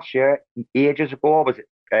Doge Moss? Yeah, ages ago. Or was it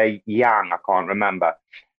Yang? I can't remember.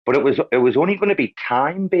 But it was only going to be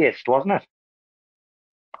time based, wasn't it?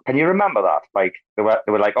 Can you remember that? Like they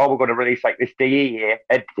were like, oh, we're going to release like this DCA,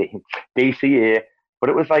 but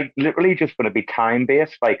it was like literally just going to be time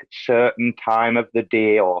based, like certain time of the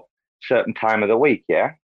day or certain time of the week.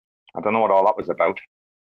 Yeah, I don't know what all that was about.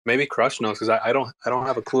 Maybe Crush knows because I don't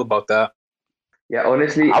have a clue about that. Yeah,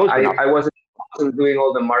 honestly, I I wasn't doing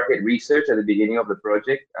all the market research at the beginning of the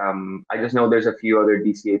project. I just know there's a few other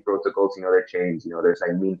DCA protocols in other chains. There's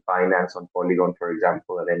like Mean Finance on Polygon, for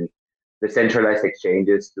example, and then the centralized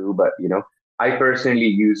exchanges too. But I personally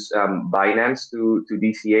use Binance to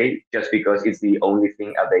DCA just because it's the only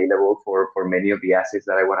thing available for many of the assets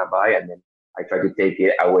that I want to buy, and then I try to take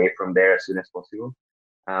it away from there as soon as possible.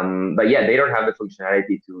 But yeah, they don't have the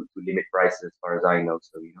functionality to limit prices as far as I know.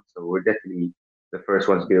 So we're definitely the first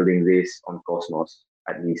ones building this on Cosmos,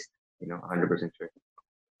 at least, 100% sure.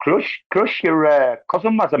 Crush, your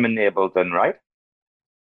Cosmosm enabled then, right?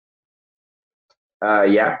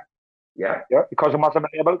 Yeah. Cosmosm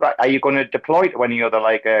enabled, right? Are you going to deploy to any other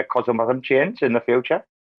like Cosmosm chains in the future?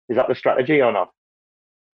 Is that the strategy or not?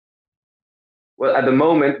 Well, at the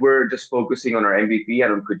moment, we're just focusing on our MVP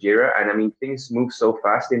and on Kujira. And I mean, things move so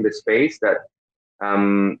fast in the space that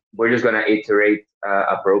we're just going to iterate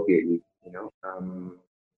appropriately,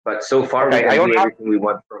 but so far, we can do everything we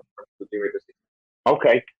want from Kujira.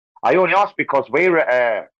 Okay. I only ask because we're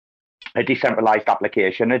a decentralized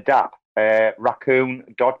application, a DApp,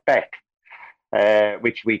 raccoon.bec,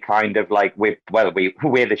 which we kind of like, we're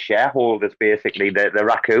the shareholders, basically, the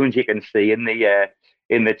raccoons you can see in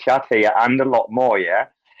the chat here, and a lot more, yeah.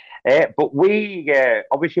 But we,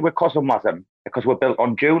 obviously, we're Cosmosm because we're built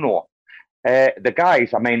on Juno. The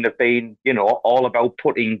guys, I mean, they've been, all about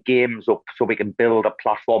putting games up so we can build a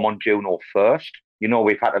platform on Juno first.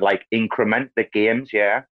 We've had to like increment the games,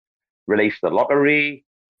 yeah. Release the lottery,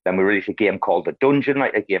 then we released a game called The Dungeon,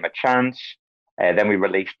 like a game of chance. Then we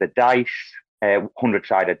released the dice,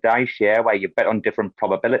 100-sided dice, yeah, where you bet on different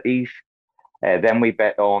probabilities. Then we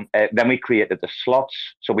created the slots.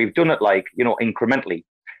 So we've done it like, incrementally.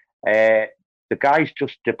 The guys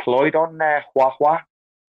just deployed on Huahua.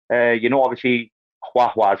 Obviously,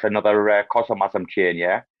 Huahua is another Cosmosm chain,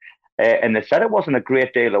 yeah. And they said it wasn't a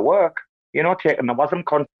great deal of work, taking the WASM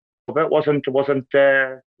control of it wasn't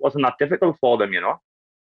that difficult for them,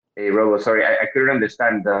 Hey, Robo, sorry, I couldn't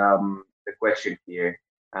understand the question here.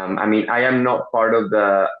 I mean, I am not part of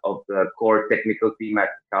the core technical team at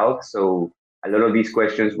Calc, so a lot of these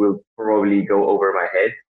questions will probably go over my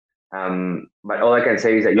head. But all I can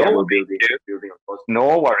say is that we're building on Cosmos.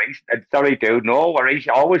 No worries. Sorry, dude. No worries.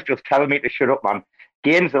 You always just tell me to shut up, man.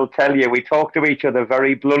 Gaines will tell you. We talk to each other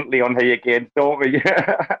very bluntly on here, Gaines, don't we?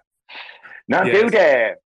 Now, yes. Dude,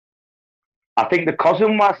 I think the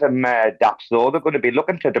Cosmosm dApps, though, they're going to be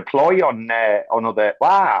looking to deploy on other.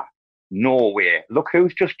 Wow, no way. Look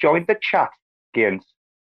who's just joined the chat, Gaines.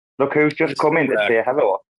 Look who's just come in to say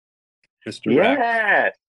hello. Mr. Rack.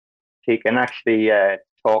 Yes. He can actually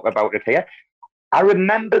talk about it here. I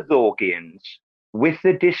remember, though, Gaines, with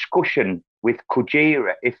the discussion with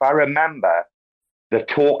Kujira, if I remember, the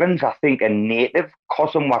tokens, I think, are native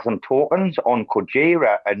Cosmosm tokens on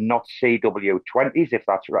Kujira and not CW20s, if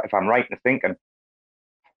that's right, if I'm right in thinking.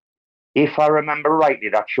 If I remember rightly,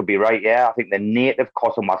 that should be right, yeah. I think the native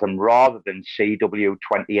Cosmosm rather than CW20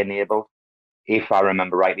 enabled, if I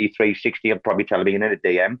remember rightly. 360 will probably tell me in a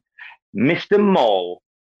DM. Mr. Mole,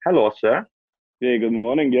 hello, sir. Hey, good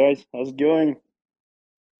morning, guys. How's it going?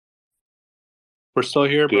 We're still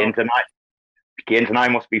here, bro. Gaines and I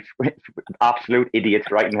must be absolute idiots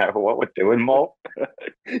right now for what we're doing, Mo.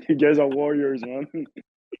 You guys are warriors, man.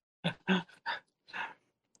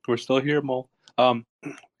 We're still here, Mo. Can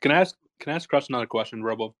I ask Crush another question,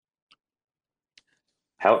 Robo?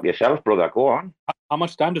 Help yourself, brother. Go on. How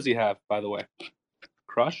much time does he have, by the way?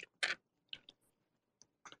 Crush?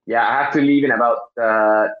 Yeah, I have to leave in about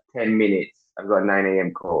 10 minutes. I've got a 9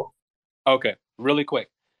 a.m. call. Okay, really quick.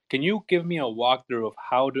 Can you give me a walkthrough of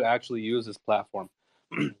how to actually use this platform?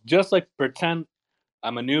 Just like pretend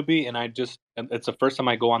I'm a newbie and it's the first time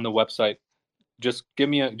I go on the website. Just give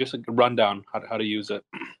me a rundown how to use it.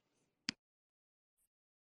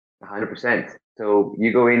 100%. So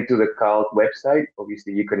you go into the Cult website.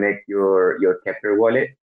 Obviously, you connect your Kepler wallet.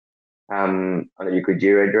 under your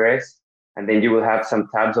Kujira address, and then you will have some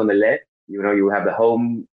tabs on the left. You know, you will have the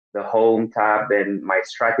home tab, then my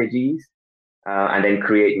strategies, and then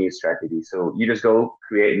create new strategy. So you just go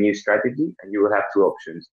create new strategy, and you will have two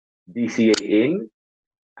options: DCA in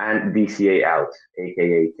and DCA out,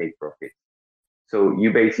 aka take profit. So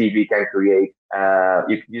you basically can create,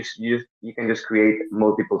 you can just create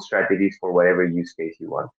multiple strategies for whatever use case you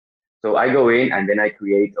want. So I go in and then I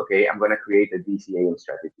create, okay, I'm going to create a DCA in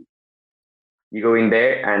strategy. You go in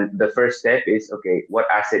there and the first step is, okay, what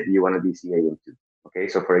asset do you want to DCA into? Okay,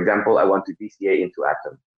 so for example, I want to DCA into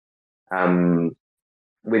Atom.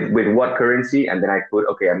 With what currency? And then I put,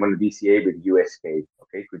 okay, I'm going to DCA with USK,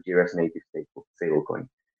 okay, Kujira's native stablecoin.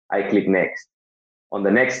 I click next. On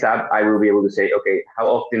the next tab, I will be able to say, okay, how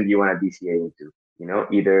often do you want to DCA into? You know,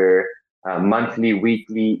 either monthly,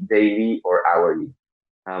 weekly, daily, or hourly.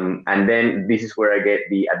 And then this is where I get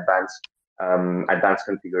the advanced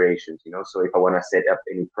configurations. You know, so if I want to set up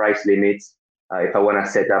any price limits, if I want to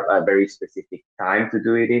set up a very specific time to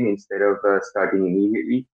do it in instead of starting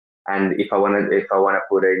immediately, and if I want to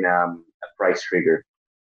put in a price trigger,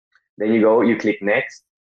 then you click next.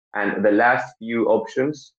 And the last few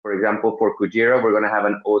options, for example, for Kujira, we're going to have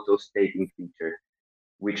an auto staking feature,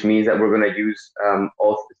 which means that we're going to use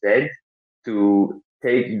auth-Z to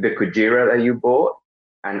take the Kujira that you bought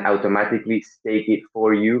and automatically stake it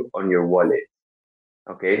for you on your wallet.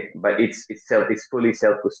 Okay, but it's fully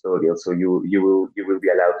self-custodial, so you will be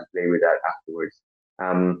allowed to play with that afterwards.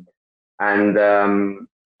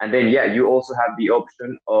 And then you also have the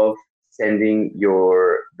option of sending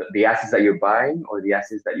the assets that you're buying or the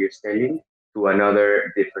assets that you're selling to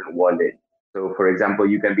another different wallet. So for example,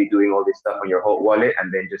 you can be doing all this stuff on your hot wallet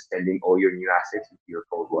and then just sending all your new assets into your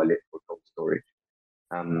cold wallet for cold storage.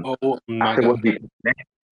 Oh my Afterwards,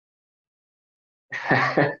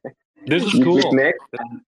 God. This is cool.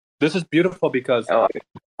 This is beautiful because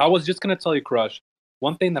I was just gonna tell you, Crush,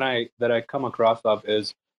 one thing that I come across of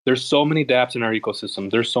is there's so many dApps in our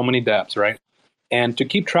ecosystem. There's so many dApps, right? And to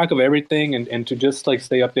keep track of everything and to just like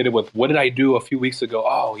stay updated with what did I do a few weeks ago?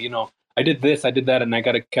 Oh, you know, I did this, I did that, and I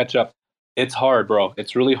got to catch up. It's hard, bro.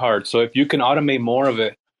 It's really hard. So if you can automate more of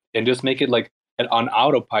it and just make it like on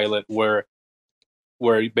autopilot where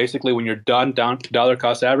basically when you're done down dollar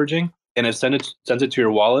cost averaging and it sends it to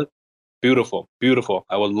your wallet, beautiful, beautiful.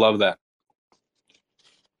 I would love that.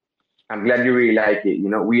 I'm glad you really like it. You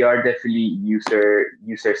know, we are definitely user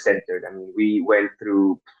centered. I mean, we went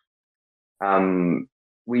through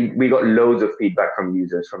we got loads of feedback from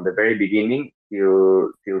users from the very beginning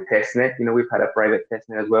till testnet. You know, we've had a private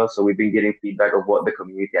testnet as well, so we've been getting feedback of what the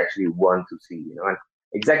community actually want to see. You know, and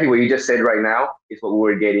exactly what you just said right now is what we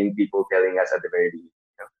were getting people telling us at the very beginning.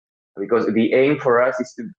 You know? Because the aim for us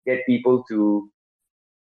is to get people to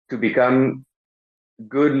become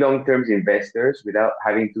good long-term investors without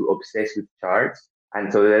having to obsess with charts,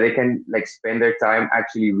 and so that they can like spend their time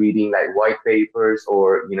actually reading like white papers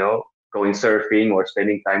or, you know, going surfing or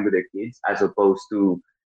spending time with their kids, as opposed to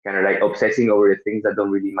kind of like obsessing over the things that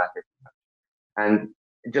don't really matter. And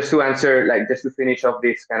just to finish off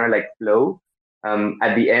this kind of like flow,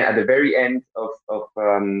 at the very end of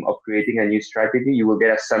creating a new strategy, you will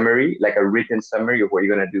get a summary, like a written summary of what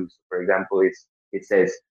you're gonna do. So for example, it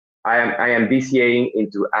says, I am DCAing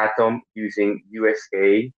into Atom using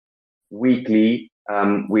USK weekly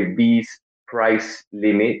with these price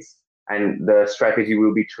limits, and the strategy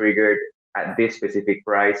will be triggered at this specific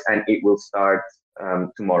price, and it will start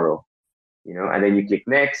tomorrow. You know, and then you click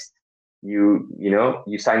next. You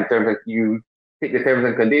sign terms. You pick the terms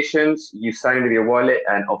and conditions. You sign with your wallet,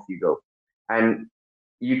 and off you go. And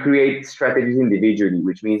you create strategies individually,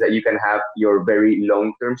 which means that you can have your very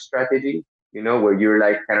long-term strategy. You know, where you're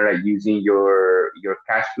like kind of like using your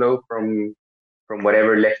cash flow from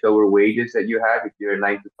whatever leftover wages that you have, if you're a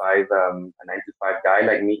 9 to 5 guy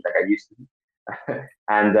like me, like I used to be.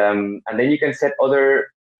 and then you can set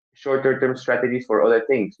other shorter term strategies for other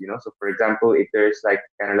things, you know. So for example, if there's like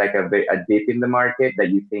kind of like a dip in the market that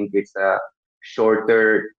you think it's a short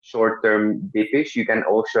term dipish, you can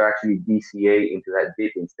also actually DCA into that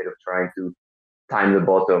dip instead of trying to time the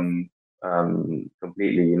bottom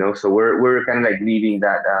completely, you know. So we're kind of like leaving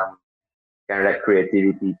that kind of like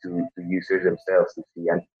creativity to users themselves to see.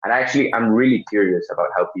 And actually, I'm really curious about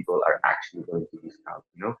how people are actually going to use it.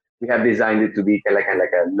 You know, we have designed it to be kind of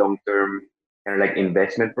like a long-term kind of like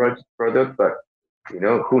investment product, but you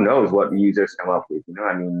know, who knows what users come up with? You know,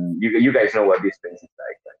 I mean, you guys know what this space is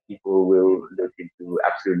like. People will look into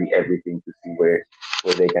absolutely everything to see where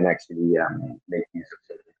they can actually make use of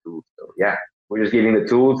certain tools. So yeah, we're just giving the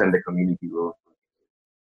tools, and the community will.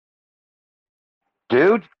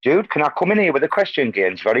 Dude, can I come in here with a question,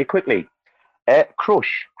 Gaines, very quickly?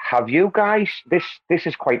 Crush, have you guys, this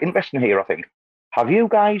is quite interesting here, I think. Have you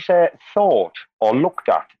guys thought or looked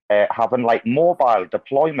at having like mobile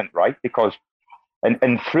deployment, right? Because,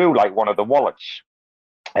 and through like one of the wallets,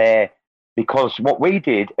 uh, because what we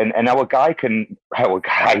did, and our dev can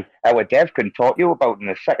talk to you about in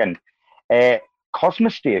a second, uh,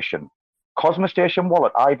 Cosmos Station, Cosmos Station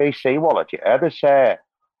wallet, IBC wallet, yeah,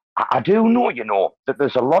 I do know, that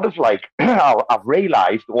there's a lot of like, I've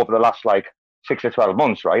realized over the last like 6 to 12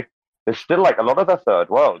 months, right? There's still like a lot of the third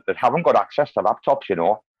world that haven't got access to laptops,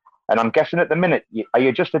 And I'm guessing at the minute, are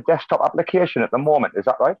you just a desktop application at the moment? Is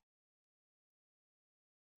that right?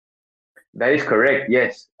 That is correct.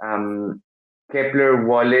 Yes. Kepler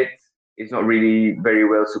Wallet is not really very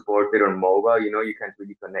well supported on mobile. You can't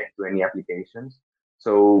really connect to any applications.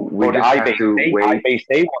 So we But just have to wait.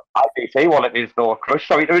 IBC wallet is though, Crush.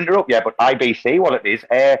 Sorry to interrupt you, but IBC wallet is.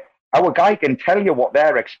 Our guy can tell you what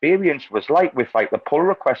their experience was like with like the pull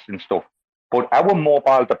requests and stuff. But our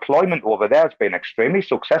mobile deployment over there has been extremely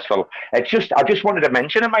successful. I just wanted to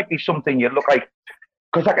mention it might be something you look like,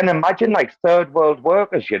 because I can imagine like third world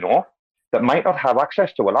workers, that might not have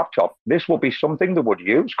access to a laptop. This will be something they would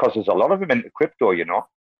use because there's a lot of them into crypto.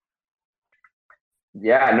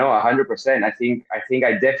 Yeah, no, 100%. I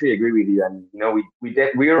definitely agree with you. And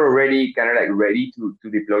we are already kind of like ready to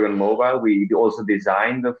deploy on mobile. We also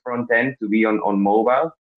designed the front end to be on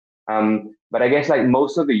mobile. But I guess like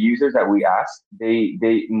most of the users that we asked,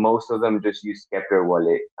 most of them just use Kepler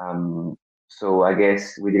Wallet. So I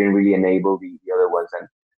guess we didn't really enable the other ones. And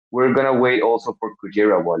we're gonna wait also for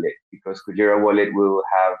Kujira Wallet, because Kujira Wallet will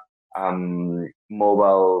have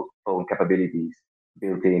mobile phone capabilities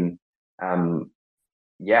built in.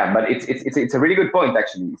 Yeah, but it's a really good point,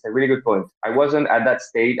 actually. It's a really good point. I wasn't at that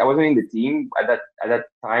stage. I wasn't in the team at that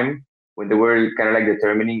time when they were kind of like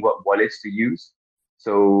determining what wallets to use.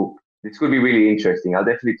 So this could be really interesting. I'll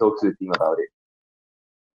definitely talk to the team about it.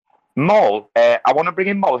 Mol, I want to bring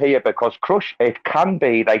in Mol here because Crush, it can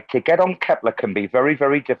be like to get on Kepler can be very,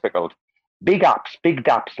 very difficult. Big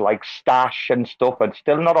dApps like Stash and stuff, and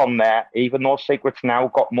still not on there, even though Secrets now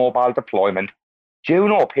got mobile deployment.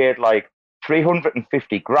 Juno paid like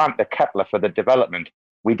 350 grand to Kepler for the development.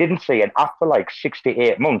 We didn't see an app for like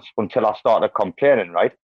 68 months until I started complaining,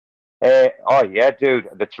 right? Oh yeah, dude,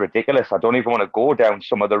 that's ridiculous. I don't even want to go down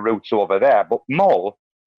some of the routes over there. But Mol,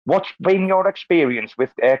 what's been your experience with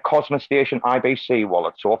Cosmos Station IBC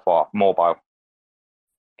wallet so far, mobile?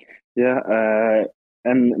 Yeah,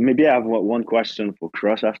 and maybe I have one question for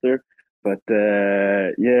Crush after, but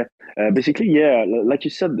basically, yeah, like you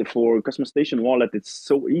said, for Cosmos Station wallet, it's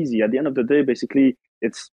so easy. At the end of the day, basically,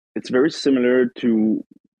 it's very similar to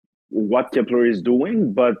what Kepler is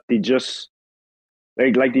doing, but they just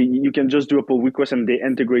you can just do a pull request and they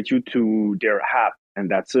integrate you to their app, and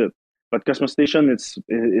that's it. But Cosmos Station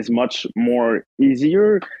is much more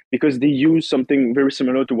easier because they use something very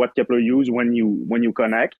similar to what Kepler use when you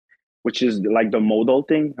connect, which is like the modal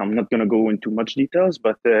thing. I'm not gonna go into much details,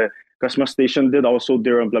 but Cosmos Station did also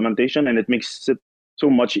their implementation, and it makes it so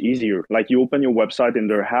much easier. Like you open your website in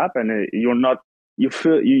their app, and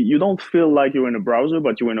you don't feel like you're in a browser,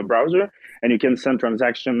 but you're in a browser, and you can send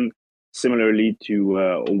transaction similarly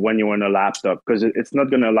to when you're on a laptop, because it's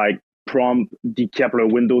not gonna like prompt the Kepler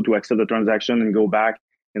window to accept the transaction and go back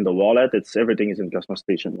in the wallet. Everything is in Cosmos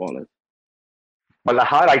Station wallet. Well, I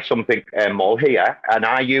highlight something more here, and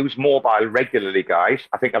I use mobile regularly, guys.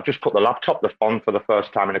 I think I've just put the laptop on for the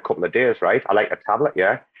first time in a couple of days, right? I like a tablet,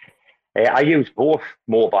 yeah. I use both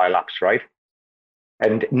mobile apps, right?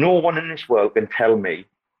 And no one in this world can tell me,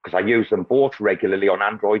 because I use them both regularly on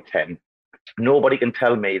Android 10, nobody can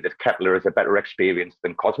tell me that Kepler is a better experience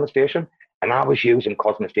than Cosmos Station. And I was using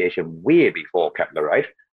Cosmos Station way before Kepler, right?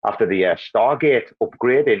 After the Stargate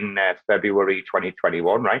upgrade in February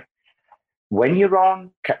 2021, right? When you're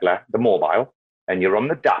on Kepler, the mobile, and you're on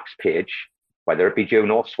the dApps page, whether it be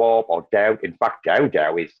Juno, Swap, or DAO, in fact,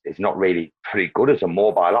 DAO is not really very good as a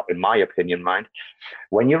mobile app, in my opinion, mind.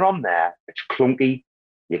 When you're on there, it's clunky.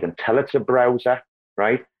 You can tell it's a browser,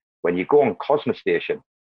 right? When you go on Cosmos Station,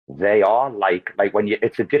 they are like when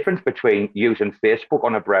it's a difference between using Facebook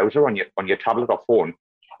on a browser on your tablet or phone,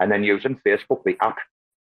 and then using Facebook, the app.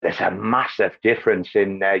 There's a massive difference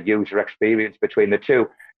in user experience between the two.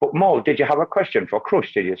 But Mo, did you have a question for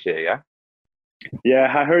Crush, did you say, yeah?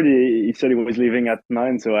 Yeah, I heard he said he was leaving at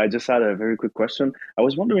 9, so I just had a very quick question. I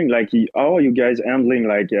was wondering, like, how are you guys handling,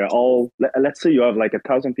 like, let's say you have, like,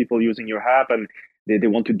 1,000 people using your app and they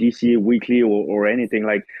want to DCA weekly or anything,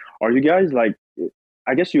 like, are you guys, like,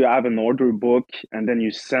 I guess you have an order book and then you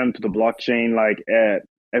send to the blockchain, like,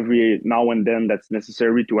 every now and then that's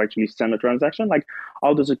necessary to actually send a transaction? Like,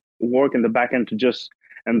 how does it work in the back end to just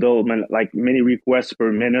handle like many requests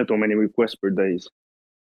per minute or many requests per days?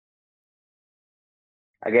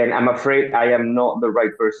 Again, I'm afraid I am not the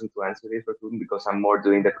right person to answer this, Raccoon, because I'm more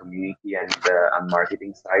doing the community and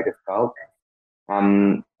marketing side of Calc.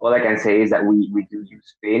 All I can say is that we do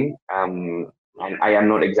use Spin, and I am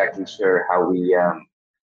not exactly sure how we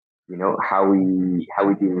how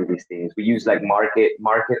we deal with these things. We use like market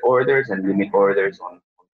orders and limit orders on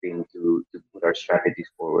Spin to put our strategies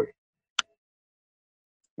forward.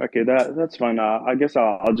 Okay, that's fine. I guess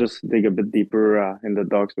I'll just dig a bit deeper in the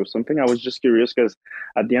docs or something. I was just curious because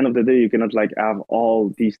at the end of the day, you cannot like have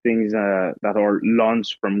all these things that are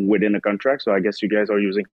launched from within a contract. So I guess you guys are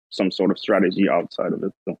using some sort of strategy outside of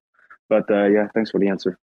it. So, but yeah, thanks for the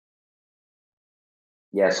answer.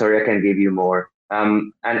 Yeah, sorry, I can give you more.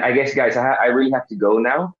 And I guess, guys, I really have to go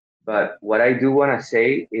now. But what I do want to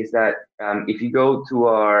say is that if you go to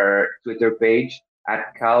our Twitter page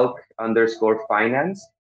at calc_finance,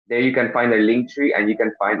 there you can find a link tree and you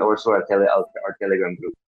can find also our Telegram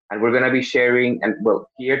group. And we're going to be sharing, and well,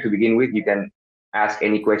 here to begin with, you can ask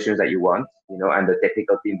any questions that you want, and the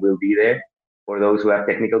technical team will be there for those who have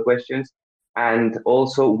technical questions. And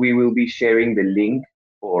also we will be sharing the link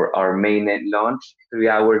for our mainnet launch 3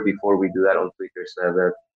 hours before we do that on Twitter, so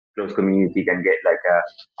the close community can get like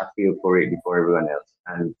a feel for it before everyone else.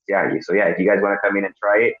 And so if you guys want to come in and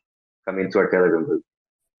try it, come into our Telegram group.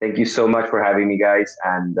 Thank you so much for having me, guys.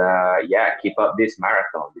 And keep up this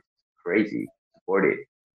marathon. This is crazy. Support it.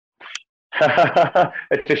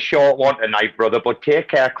 It's a short one tonight, brother, but take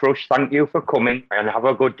care, Crush. Thank you for coming and have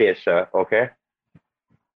a good day, sir. Okay?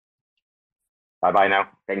 Bye-bye now.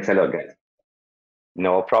 Thanks a lot, guys.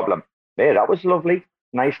 No problem. Hey, that was lovely.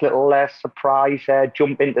 Nice little surprise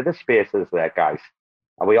jump into the spaces there, guys.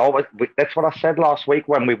 And that's what I said last week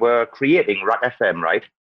when we were creating RAC FM, right?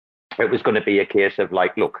 It was going to be a case of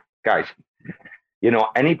like, look, guys,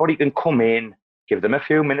 anybody can come in, give them a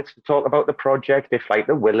few minutes to talk about the project if like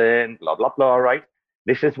they're willing, blah, blah, blah, right?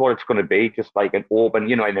 This is what it's going to be, just like an open,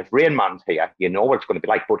 and if Rain Man's here, you know what it's going to be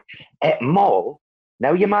like. But at Mall,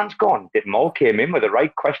 now your man's gone. Mall came in with the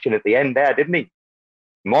right question at the end there, didn't he?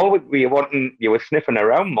 Mall, you were sniffing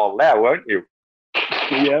around Mall there, weren't you?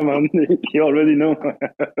 Yeah, man, you already know.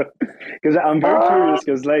 Because I'm very curious,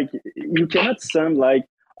 because like you cannot send like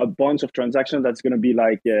a bunch of transactions that's going to be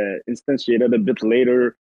like instantiated a bit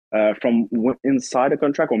later from inside a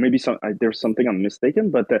contract, or maybe there's something I'm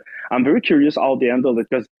mistaken, but I'm very curious how they handle it,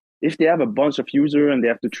 because if they have a bunch of users and they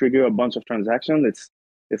have to trigger a bunch of transactions,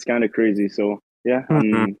 it's kind of crazy. So yeah,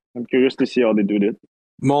 I'm curious to see how they do it.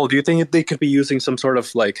 Mole, do you think they could be using some sort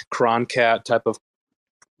of like croncat type of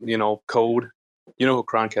code? You know who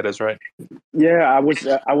croncat is, right? Yeah, I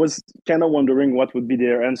was kind of wondering what would be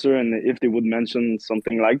their answer, and if they would mention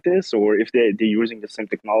something like this, or if they're using the same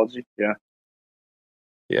technology.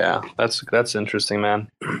 Yeah, that's interesting,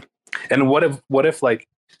 man. And what if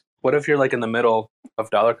you're like in the middle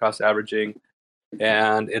of dollar cost averaging,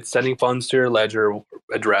 and it's sending funds to your ledger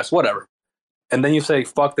address, whatever, and then you say,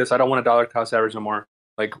 "Fuck this! I don't want a dollar cost average no more."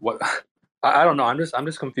 Like what? I don't know. I'm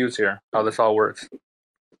just confused here how this all works.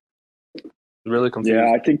 Really confused.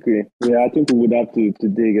 Yeah, I think we would have to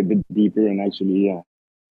dig a bit deeper and actually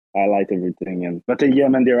highlight everything. But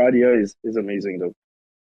man, their idea is amazing though.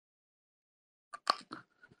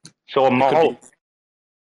 So Mol. No,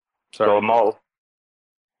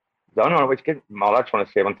 it's good. Mol, I just want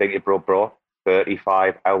to say one thing, bro.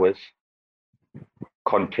 35 hours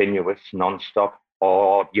continuous, non-stop.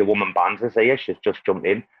 Or your woman Bands is here. She's just jumped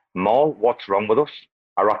in. Mol, what's wrong with us?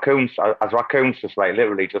 Are raccoons just like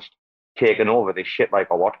literally just taking over this shit,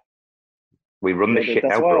 like, or what? We run this shit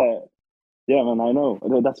now, bro. Yeah, man, I know.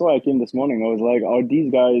 That's why I came this morning. I was like, are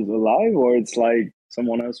these guys alive, or it's like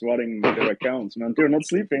someone else running their accounts? Man, they're not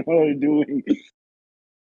sleeping. What are they doing?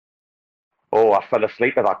 Oh, I fell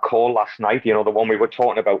asleep at that call last night. The one we were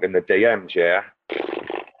talking about in the DMs, yeah?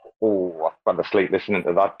 Oh, I fell asleep listening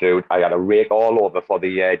to that, dude. I had a rake all over for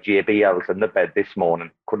the JBLs in the bed this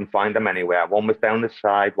morning. Couldn't find them anywhere. One was down the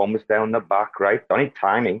side, one was down the back, right? Only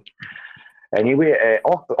timing. Anyway,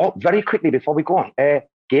 very quickly before we go on,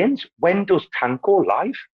 Gaines, when does Tank go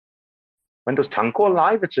live?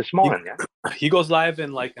 It's this morning, yeah? He goes live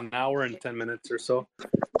in like an hour and 10 minutes or so.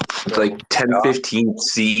 It's like 10:15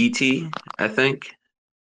 CET, I think.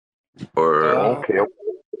 Or okay.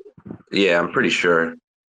 Yeah, I'm pretty sure.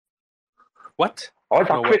 What? Oh, is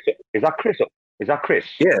that Chris? Is that Chris?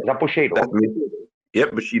 Yeah. Is that Bushido?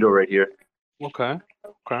 Yep, Bushido right here. Okay.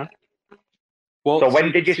 Well, so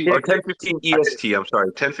when did you see? Or 10:15 EST. I'm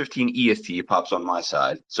sorry, 10:15 EST pops on my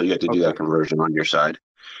side. So you have to do that conversion on your side.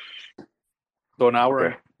 So an hour,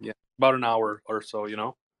 Okay. yeah, about an hour or so,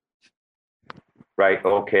 Right,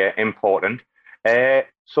 okay, important.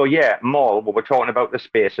 So yeah, Maul, we were talking about the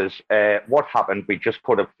spaces. What happened? We just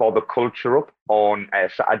put a For the Culture up on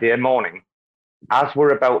Saturday morning. As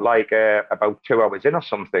we're about 2 hours in or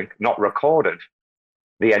something, not recorded.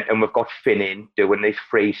 And we've got Finn in doing this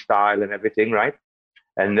freestyle and everything, right?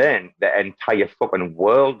 And then the entire fucking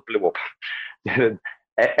world blew up.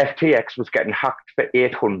 FTX was getting hacked for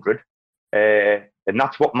 800. And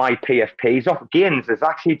that's what my PFP's off. Gaines has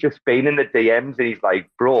actually just been in the DMs and he's like,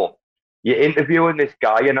 bro, you're interviewing this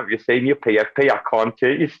guy and have you seen your PFP? I can't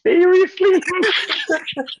take you seriously.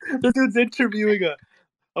 This dude's interviewing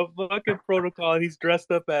a fucking protocol. He's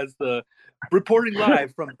dressed up as the reporting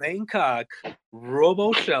live from Bangkok,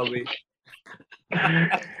 Robo Shelby.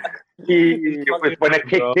 It was when it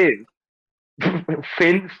kicked in.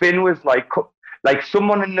 Finn was like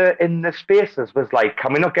someone in the spaces was like,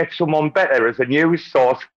 can we not get someone better as a news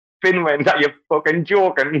source? Finn went, are you fucking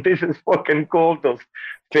joking? This is fucking gold dust.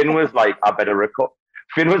 Finn was like, I better record.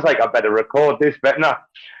 Finn was like, I better record this. But no,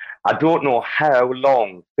 I don't know how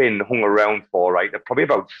long Finn hung around for, right? Probably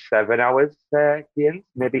about 7 hours, Gaines,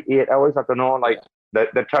 maybe 8 hours. I don't know. Like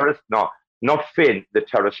the terrorist, no, not Finn, the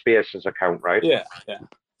Terror Spaces account, right? Yeah.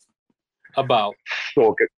 About.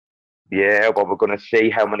 So good. Yeah, well, we're going to see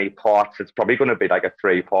how many parts. It's probably going to be like a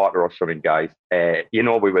 3-parter or something, guys. We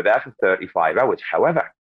were there for 35 hours.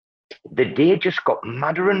 However, the day just got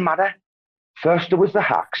madder and madder. First, there was the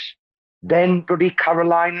hacks. Then, bloody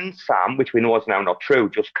Caroline and Sam, which we know is now not true,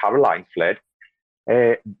 just Caroline fled,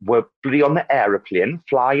 were bloody on the aeroplane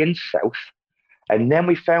flying south. And then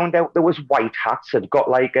we found out there was white hats had got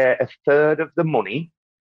like a third of the money.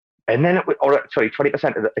 And then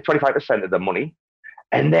 25% of the money.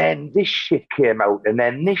 And then this shit came out, and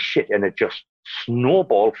then this shit, and it just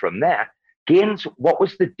snowballed from there. Gaines, what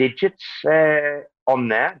was the digits on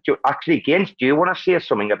there? Gaines, do you want to say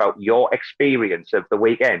something about your experience of the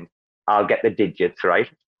weekend? I'll get the digits, right?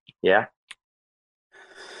 Yeah.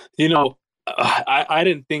 I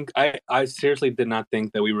didn't think, I seriously did not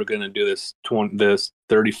think that we were going to do this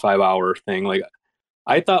 35-hour thing. Like,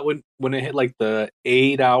 I thought when it hit like the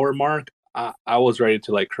 8-hour mark, I was ready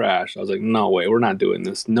to like crash. I was like, no way, we're not doing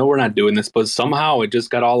this. No, we're not doing this. But somehow it just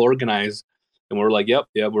got all organized and we're like, yep,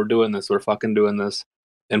 we're doing this. We're fucking doing this.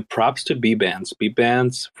 And props to B-Bands.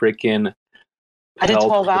 B-Bands freaking I did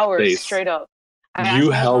 12 hours straight up.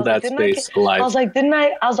 You held that space alive. I was like,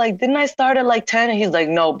 didn't I start at like 10? And he's like,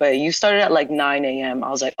 no, babe, you started at like 9 a.m. I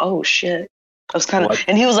was like, oh shit. I was kind of,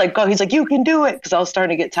 and he was like, go. He's like, you can do it. Because I was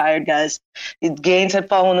starting to get tired, guys. Gaines had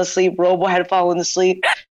fallen asleep. Robo had fallen asleep.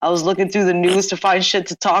 I was looking through the news to find shit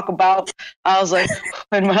to talk about. I was like,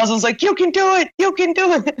 and my husband's like, you can do it. You can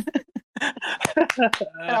do it.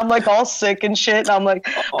 And I'm like all sick and shit. And I'm like,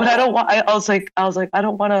 but I don't want, I was like, I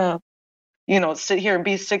don't want to, sit here and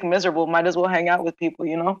be sick, miserable. Might as well hang out with people,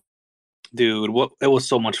 Dude, it was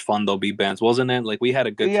so much fun though, B-Bands, wasn't it? Like we had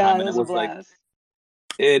a good time. And it was like,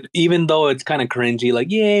 even though it's kind of cringy, like,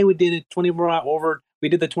 yay, we did it 24 hour we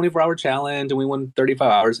did the 24-hour challenge and we won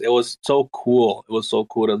 35 hours. It was so cool. It was so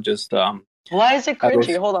cool to just why is it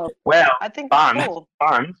cringy? Hold on. Well, I think it's cool.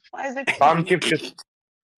 Barnes, why is it cringy?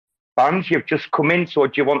 You've just come in, so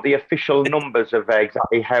do you want the official numbers of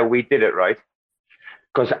exactly how we did it, right?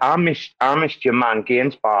 Because I missed your man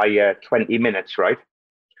Gaines by 20 minutes, right?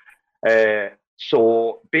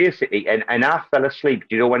 So basically, and I fell asleep.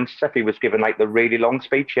 Do you know when Seppi was giving like the really long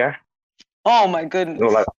speech, yeah? Oh my goodness.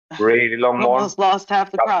 Like really long one. Almost lost half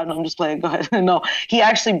the crowd. No, I'm just playing. Go ahead. No, he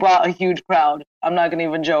actually brought a huge crowd. I'm not gonna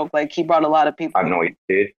even joke. Like he brought a lot of people. I know he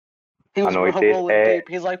did. He was rolling deep.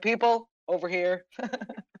 He's like, people over here.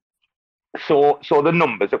 So the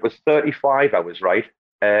numbers, it was 35 hours, right?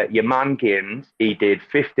 Your man Gaines, he did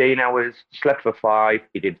 15 hours, slept for 5,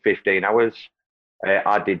 he did 15 hours.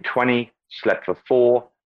 I did 20, slept for 4.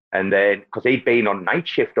 And then, because he'd been on night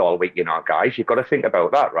shift all week, guys, you've got to think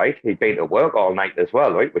about that, right? He'd been to work all night as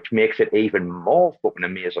well, right? Which makes it even more fucking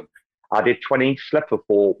amazing. I did 20, slept for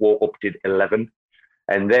 4, woke up, did 11.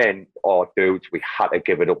 And then, dudes, we had to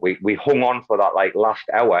give it up. We hung on for that like last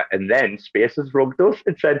hour, and then Spaces rugged us.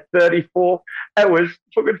 It said 34 hours,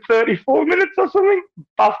 fucking 34 minutes or something.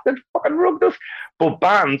 Bastard fucking rugged us. But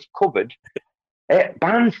Bands covered.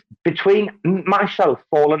 Bands between myself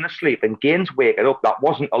falling asleep and Gaines waking up, that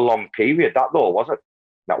wasn't a long period, that though, was it?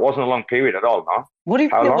 That wasn't a long period at all, no? What do you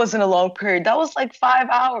mean it wasn't a long period? That was like 5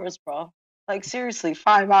 hours, bro. Like seriously,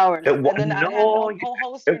 5 hours. It wasn't. It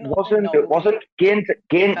wasn't. Gaines.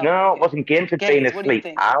 No, it wasn't. Gaines had been asleep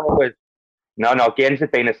hours. No, Gaines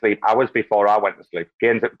had been asleep hours before I went to sleep.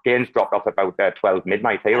 Gaines dropped off about 12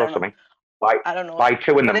 midnight here or something. I don't know. By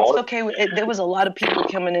 2 in the But it's morning. okay. There was a lot of people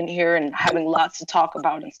coming in here and having lots to talk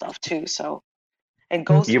about and stuff too. So, and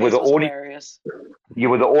Ghostface was hilarious. You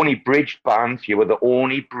were the only bridge bands. You were the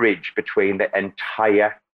only bridge between the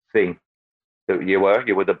entire thing. You were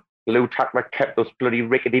the blue tack that kept those bloody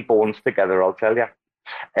rickety bones together, I'll tell you.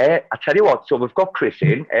 I tell you what, so we've got Chris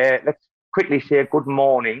in. Let's quickly say good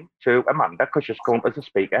morning to Amanda, because she's come as a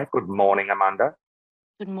speaker. Good morning, Amanda.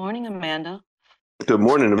 Good morning, Amanda. Good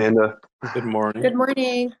morning, Amanda. Good morning. Good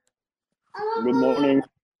morning. Good morning.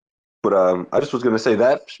 But I just was going to say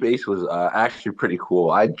that space was actually pretty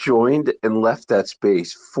cool. I joined and left that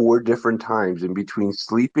space 4 different times in between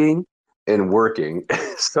sleeping and working.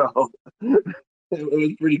 So it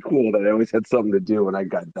was pretty cool that I always had something to do when I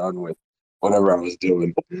got done with whatever I was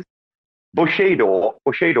doing. Bushido,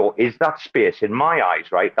 is that space, in my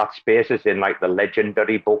eyes, right? That space is in like the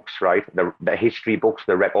legendary books, right? The history books,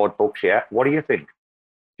 the record books, yeah? What do you think?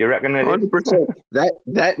 Do you reckon it 100%.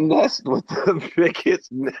 That nest with the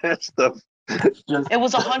biggest nest of It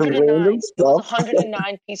was 109. It was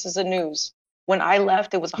 109 pieces of news. When I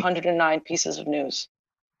left, it was 109 pieces of news.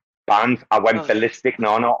 Bands, I went ballistic.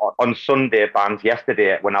 No, on Sunday, bands,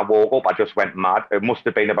 yesterday, when I woke up, I just went mad. It must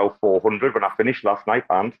have been about 400 when I finished last night,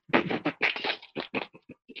 bands.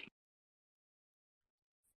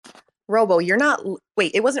 Robo, you're not.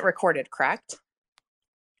 Wait, it wasn't recorded, correct?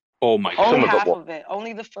 Oh my God. Only half of it.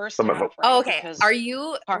 Only the first half. Right? Oh, okay. Are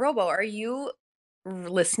you, Robo, are you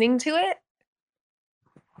listening to it?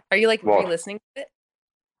 Are you like re-listening to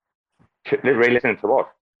it? Re-listening to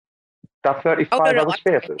what? That 35 hour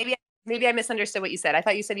spaces? Maybe I misunderstood what you said. I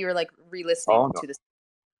thought you said you were like re-listening to this.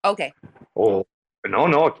 Okay. Oh,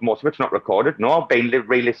 no, most of it's not recorded. No, I've been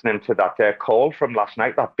re-listening to that call from last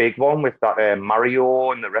night, that big one with that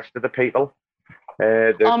Mario and the rest of the people.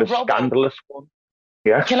 The scandalous one.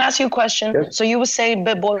 Yeah. Can I ask you a question? Yes. So you were saying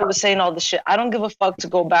Big Boy was saying all this shit. I don't give a fuck to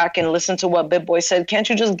go back and listen to what Big Boy said. Can't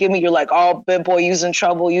you just give me your like, oh, Big Boy using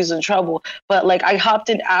trouble? But like I hopped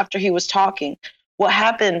in after he was talking. What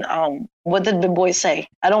happened? What did Big Boy say?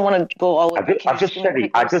 I don't want to go all the way back. I just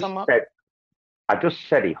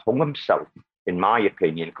said he hung himself, in my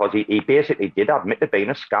opinion, because he basically did admit to being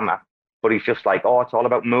a scammer. But he's just like, oh, it's all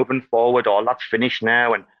about moving forward. All that's finished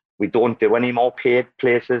now, and we don't do any more paid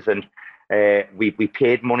places. And we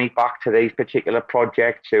paid money back to these particular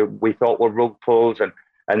projects who we thought were rug pulls,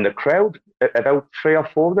 and the crowd, about 3 or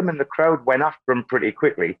 4 of them in the crowd went after him pretty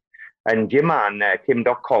quickly. And your man,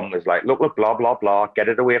 Kim.com, was like, look, blah, blah, blah, get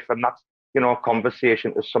it away from that,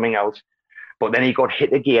 conversation to something else. But then he got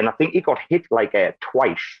hit again. I think he got hit like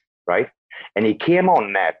twice, right? And he came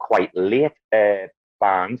on quite late,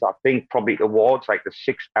 bands, I think probably towards like the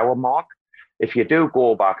 6-hour mark. If you do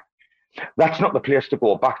go back, that's not the place to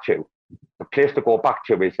go back to. The place to go back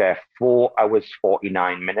to is 4 hours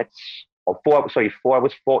 49 minutes, or 4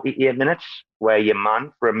 hours 48 minutes, where your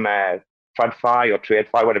man from TradFi or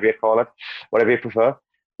TradeFi, whatever you call it, whatever you prefer,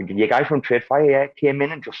 your guy from TradeFi came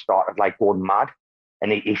in and just started like going mad.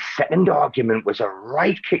 And his second argument was a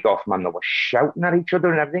right kick-off, man. They were shouting at each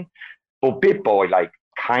other and everything. But Big Boy, like,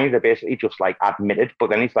 kind of basically just like admitted, but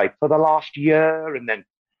then he's like, for the last year,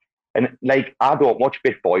 and like, I don't watch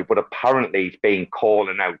Big Boy, but apparently he's been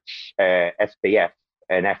calling out SBF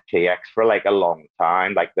and FTX for like a long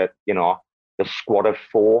time, like the squad of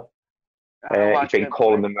 4. He's been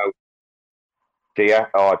calling them out. Do you?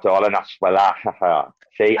 Oh, darling, that's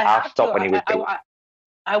see, I stopped when he was doing.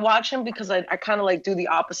 I watch him because I kind of like do the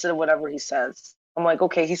opposite of whatever he says. I'm like,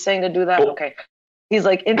 okay, he's saying to do that. Okay. He's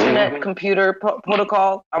like internet computer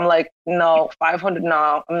protocol. I'm like, no, 500,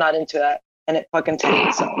 no, I'm not into that. And it fucking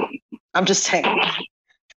takes. So I'm just saying.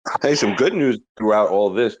 Hey, some good news throughout all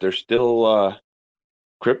this. There's still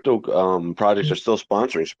crypto projects are still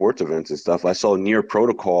sponsoring sports events and stuff. I saw Near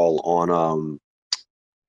Protocol on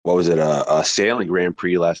what was it, a sailing Grand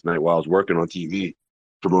Prix last night while I was working on TV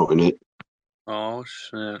promoting it. Oh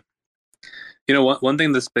shit! One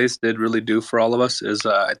thing the space did really do for all of us is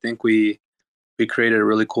I think we created a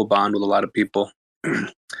really cool bond with a lot of people.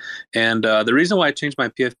 And the reason why I changed my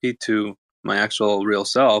PFP to my actual real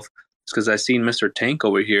self is because I seen Mr. Tank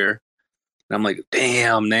over here, and I'm like,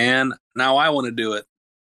 damn, man, now I want to do it.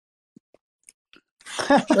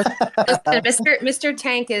 Listen, Mr.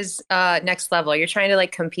 Tank is next level. You're trying to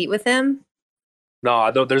like compete with him?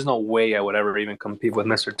 No, there's no way I would ever even compete with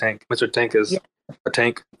Mr. Tank. Mr. Tank is a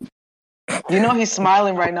tank. He's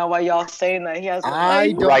smiling right now while y'all saying that. He has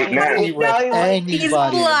I don't right now. He's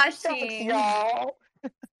blushing.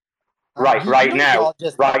 Right now.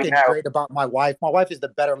 Just right now. Great about my wife. My wife is the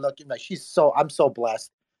better looking. Like I'm so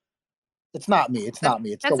blessed. It's not me. It's not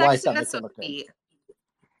me. It's the wife that makes it look good.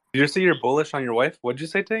 Did you say you're bullish on your wife? What'd you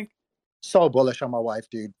say, Tank? So bullish on my wife,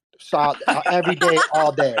 dude. So every day,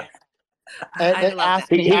 all day. And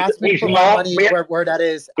ask me to put my money where that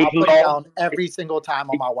is. I'll put it down every single time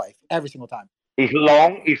on my wife. Every single time. He's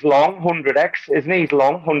long 100x, isn't he? He's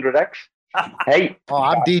long 100x. Hey. Oh,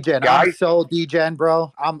 I'm DGen. I'm so DGen,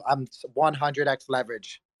 bro. I'm 100x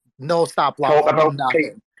leverage. No stop loss. No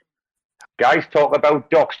nothing. Guys, talk about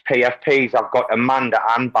docs, PFPs. I've got Amanda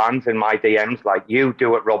and Bands in my DMs. Like, you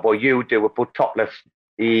do it, Robbo. You do it, but topless.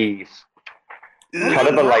 Ease.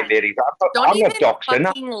 Terrible, like, ladies. Don't even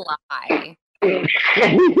fucking lie.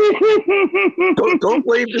 don't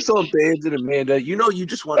blame this on Bands and Amanda. You know you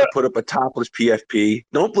just want to put up a topless PFP.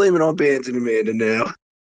 Don't blame it on Bands and Amanda now.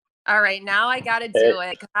 All right, now I gotta do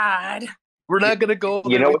it. God. We're not gonna go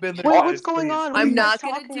there. You know, Wait, what's going on? I'm not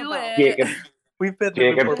gonna do it. We've been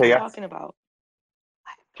there. Jacob, what are you talking about?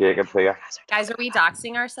 Jacob, here. Guys, are we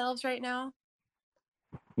doxing ourselves right now?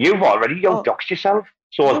 You've already doxed yourself.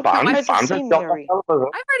 So has Bands. Bands has doxed herself.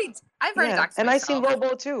 I've already doxed and myself. I seen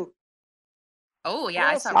Robo too. Oh yeah,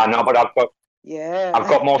 I saw. I know, but I've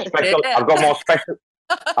got more special. I've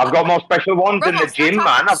got more special ones in the gym,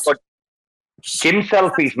 man. I've got gym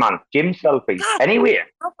selfies, man. Gym selfies. God, anyway,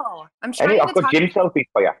 I'm trying I've got gym selfies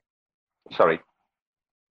for you. Sorry.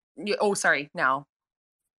 Sorry. No,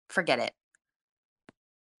 forget it.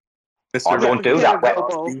 Oh, don't do that.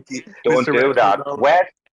 Don't do that.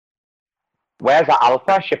 Where's that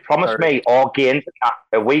Alpha? She promised me, or Gaines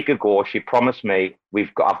a week ago, she promised me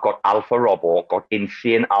I've got Alpha Robo, got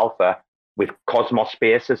insane Alpha with Cosmos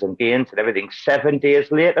Spaces and Gaines and everything. 7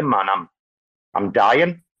 days later, man, I'm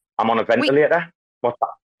dying. I'm on a ventilator. What's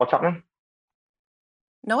happening?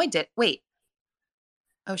 No, I did. Wait.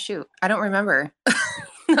 Oh shoot. I don't remember.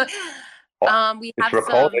 We have it's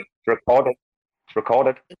recorded. It's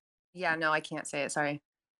recorded. Yeah, no, I can't say it. Sorry.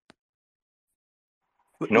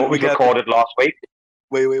 No, we recorded last week.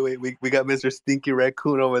 Wait. We got Mr. Stinky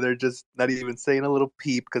Raccoon over there just not even saying a little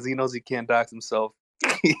peep because he knows he can't dox himself.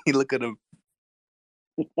 Look at him.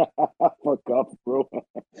 Fuck off, bro.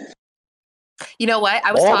 You know what?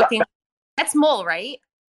 I was talking. That's Mole, right?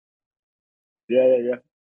 Yeah.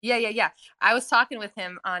 Yeah. I was talking with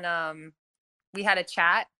him on we had a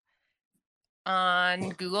chat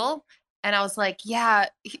on Google, and I was like, yeah,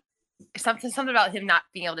 something about him not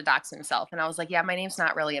being able to dox himself, and I was like, yeah, my name's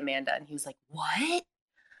not really Amanda, and he was like, what? I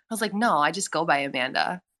was like, no, I just go by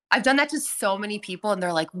Amanda. I've done that to so many people, and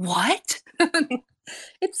they're like, what?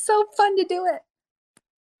 It's so fun to do it.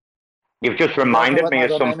 You've just reminded me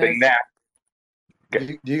of something there.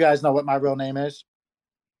 Do you guys know what my real name is?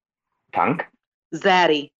 Tank?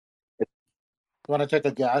 Zaddy. Want to take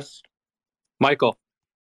a guess? Michael.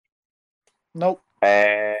 Nope.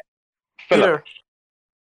 Philip.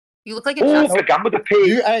 You look like a Justin. Began with a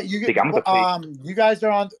P. You guys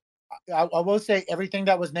are on. I will say everything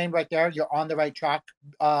that was named right there. You're on the right track.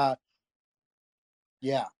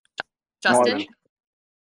 Yeah. Justin.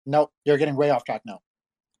 Nope. You're getting way off track now.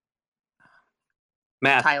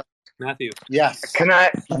 Matthew. Yes. Can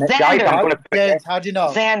I? Xander. How'd you know?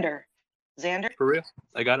 Xander. For real?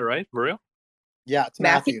 I got it right? For real? Yeah, it's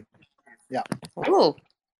Matthew. Yeah. Ooh.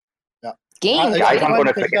 Yeah. Game.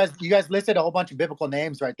 You guys listed a whole bunch of biblical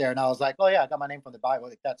names right there, and I was like, oh yeah, I got my name from the Bible.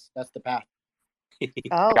 Like, that's the path.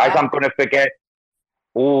 Guys, I'm going to forget.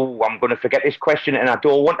 Oh, I'm going to forget this question, and I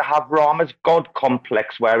don't want to have Rama's God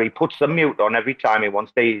complex where he puts the mute on every time he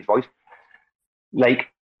wants to hear his voice. Like,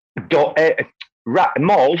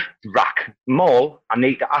 Mole, I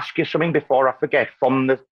need to ask you something before I forget. From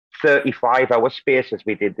the 35-hour spaces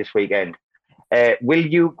we did this weekend, will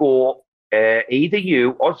you go, either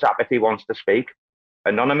you or Zap, if he wants to speak,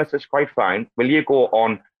 anonymous is quite fine, will you go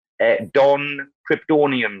on Don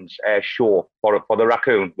Kryptonium's show for the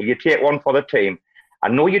Raccoon? Will you take one for the team? I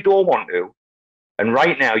know you don't want to, and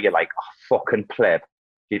right now you're like, oh, fucking pleb.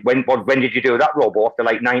 When did you do that, Robo? After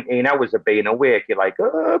like 19 hours of being awake, you're like,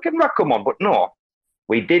 oh, can Rack come on? But no,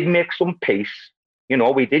 we did make some peace. You know,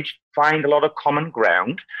 we did find a lot of common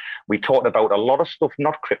ground. We talked about a lot of stuff,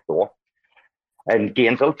 not crypto. And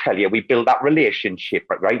Gaines will tell you, we built that relationship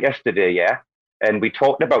right yesterday, yeah? And we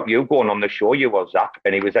talked about you going on the show, you were Zap,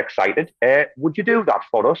 and he was excited. Would you do that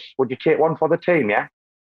for us? Would you take one for the team, yeah?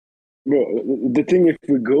 Bro, the thing, if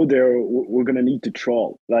we go there, we're going to need to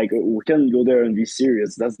troll. Like, we can't go there and be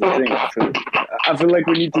serious. That's the thing. I feel like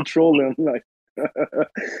we need to troll them. Like,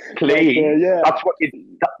 please. Yeah.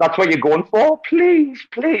 That's what you're going for? Please.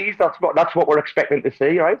 That's what we're expecting to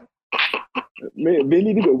see, right?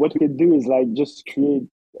 Maybe what we can do is, like, just create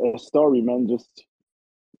a story, man. Just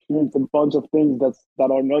create a bunch of things that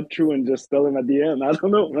are not true and just tell them at the end. I don't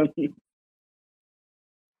know, man.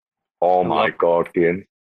 Oh, my God, Ian.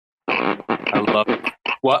 I love it.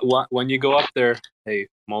 What? When you go up there, hey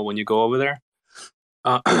Mo, when you go over there,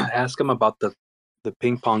 ask him about the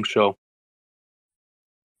ping pong show.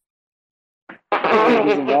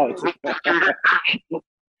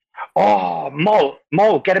 Oh,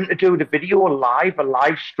 Mo, get him to do the video a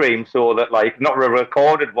live stream, so that like not a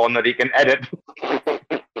recorded one that he can edit,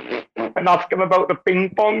 and ask him about the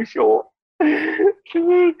ping pong show.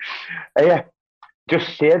 Yeah,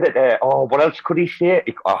 just say that. What else could he say?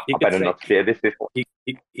 I better not say this. He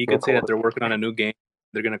could say that they're working on a new game.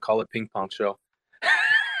 They're gonna call it ping pong show.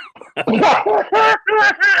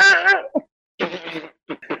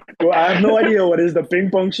 Well, I have no idea what is the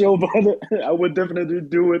ping pong show, but I would definitely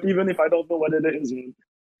do it, even if I don't know what it is. Man.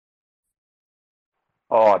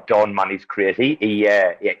 Oh, Don, man, he's crazy.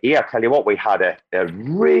 I tell you what, we had a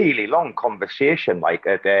really long conversation, like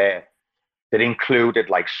that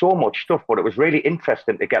included like so much stuff, but it was really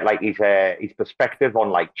interesting to get like his perspective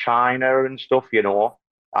on like China and stuff, you know,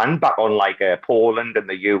 and back on like Poland and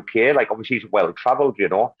the UK. Like obviously he's well travelled, you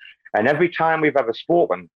know, and every time we've ever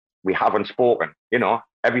spoken, we haven't spoken, you know.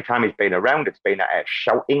 Every time he's been around, it's been a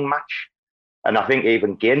shouting match. And I think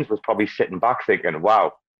even Gaines was probably sitting back thinking,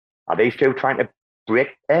 wow, are these two trying to break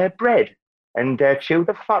bread and chew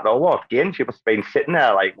the fat or what? Gaines, you must have been sitting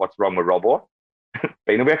there like, what's wrong with Robbo?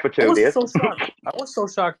 Been away for 2 days. I was so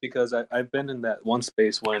shocked because I've been in that one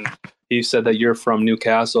space when he said that you're from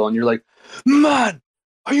Newcastle and you're like, man,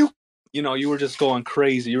 are you, you know, you were just going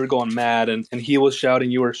crazy. You were going mad and he was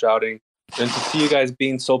shouting, you were shouting. And to see you guys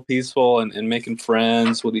being so peaceful and making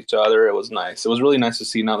friends with each other, it was nice. It was really nice to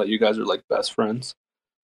see now that you guys are like best friends.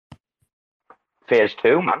 Phase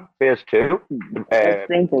 2, man. Phase 2. Best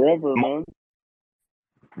friend forever, man.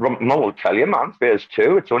 No, will tell you, man. Phase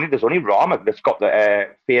 2. There's only Rama that's got the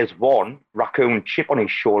Phase 1 raccoon chip on his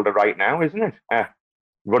shoulder right now, isn't it?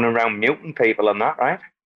 Running around muting people and that, right?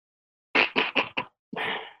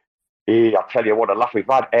 Hey, I'll tell you what a laugh we've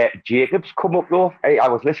had. Jacob's come up though. Hey, I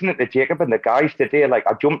was listening to Jacob and the guys today. Like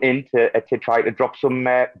I jumped in to try to drop some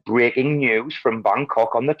breaking news from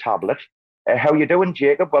Bangkok on the tablet. How you doing,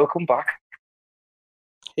 Jacob? Welcome back.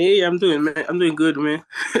 Hey, I'm doing good, man.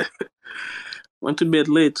 Went to bed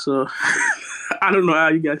late, so I don't know how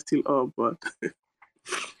you guys still up, but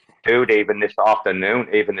dude, even this afternoon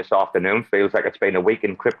feels like it's been a week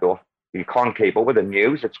in crypto. You can't keep up with the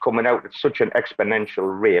news. It's coming out at such an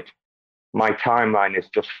exponential rate. My timeline is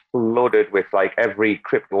just flooded with like every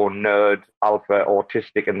crypto nerd, alpha,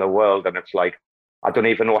 autistic in the world, and it's like I don't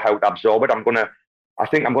even know how to absorb it. I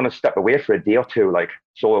think I'm gonna step away for a day or two, like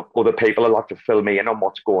so other people will have to fill me in on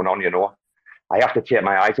what's going on. You know, I have to take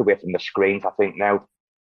my eyes away from the screens. I think now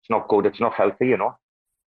it's not good. It's not healthy. You know.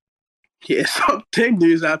 Yeah, something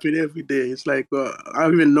news happen every day. It's like I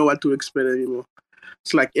don't even know what to expect anymore.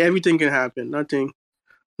 It's like everything can happen. Nothing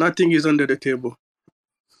is under the table.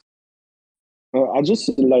 I just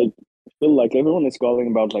like feel like everyone is calling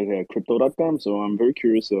about like crypto.com, so I'm very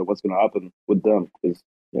curious what's gonna happen with them. Because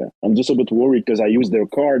I'm just a bit worried because I use their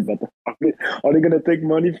card, but are they gonna take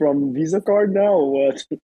money from Visa card now or what?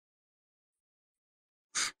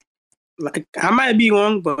 Like I might be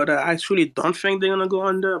wrong, but I actually don't think they're gonna go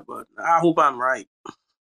under. But I hope I'm right.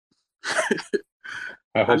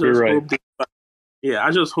 I hope you're right.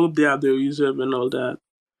 I just hope they have their reserve and all that.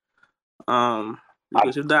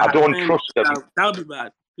 Because if that I don't trust them. That would be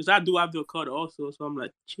bad. Because I do have their card also, so I'm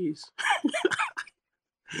like, jeez.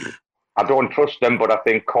 I don't trust them, but I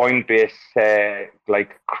think Coinbase,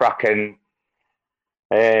 like Kraken,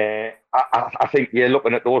 I think you're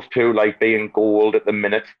looking at those two like being gold at the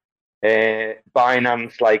minute.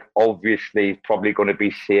 Binance, like obviously, is probably going to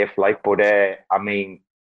be safe. Like, but I mean,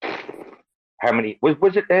 how many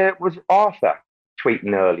was it? Was Arthur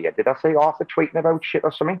tweeting earlier? Did I say Arthur tweeting about shit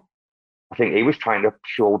or something? I think he was trying to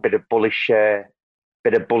show a bit of bullishness.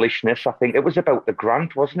 I think it was about the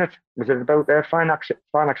grant, wasn't it? Was it about Finax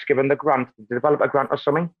giving the grant, the developer grant or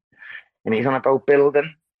something? And he's on about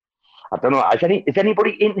building. I don't know. Is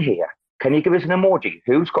anybody in here? Can you give us an emoji?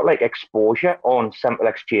 Who's got like exposure on central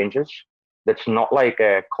exchanges that's not like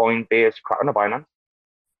Coinbase, Kraken, or Binance?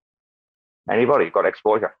 Anybody got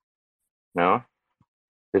exposure? No?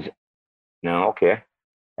 No, okay.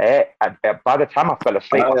 By the time I fell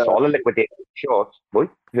asleep, I saw the liquidated shorts. Wait,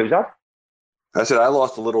 who's that? I said I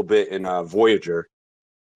lost a little bit in Voyager.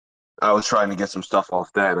 I was trying to get some stuff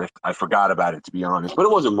off that. I forgot about it, to be honest. But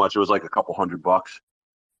it wasn't much. It was like a couple $100.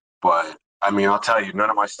 But, I mean, I'll tell you, none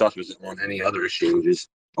of my stuff is on any other exchanges.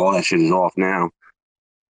 All that shit is off now.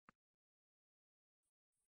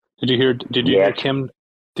 Did you hear Kim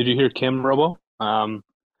Robo?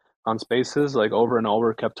 On Spaces, like over and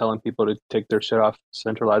over, kept telling people to take their shit off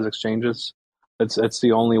centralized exchanges. It's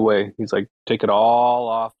the only way. He's like, take it all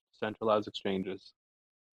off centralized exchanges.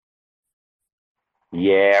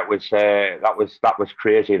 Yeah, it was that was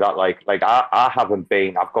crazy. That I haven't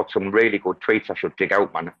been. I've got some really good tweets I should dig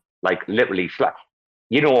out, man. Like literally,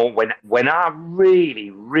 when I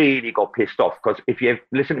really got pissed off, because if you've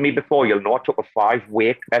listened to me before, you'll know I took a 5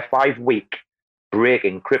 week break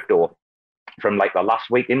in crypto from like the last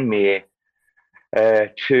week in May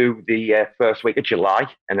to the first week of July,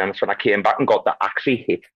 and then that's when I came back and got the Axie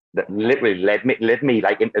hit that literally led me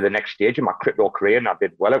like into the next stage of my crypto career, and I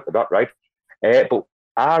did well out of that, right? But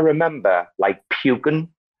I remember like puking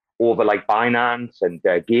over like Binance and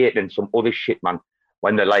Gate and some other shit, man,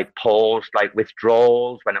 when they like paused like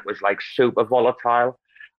withdrawals, when it was like super volatile.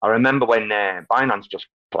 I remember when Binance just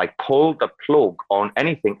like pulled the plug on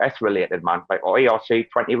anything S related, man, like or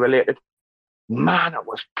ERC20 related. Man, it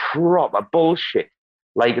was proper bullshit.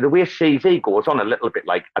 Like the way CZ goes on a little bit,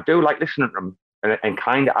 like I do like listening to him and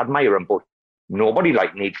kind of admire him, but nobody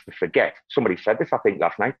like needs to forget. Somebody said this, I think,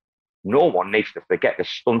 last night. No one needs to forget the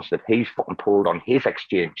stunts that he's fucking pulled on his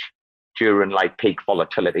exchange during like peak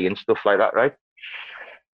volatility and stuff like that, right?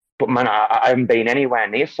 But man, I haven't been anywhere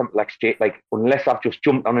near something like unless I've just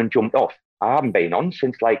jumped on and jumped off. I haven't been on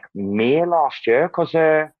since like May last year, because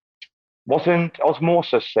wasn't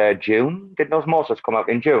Osmosis June? Didn't Osmosis come out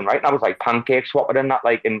in June, right? And I was like pancake swapping in that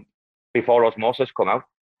like in before Osmosis come out.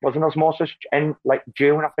 Wasn't Osmosis in like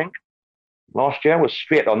June, I think? Last year was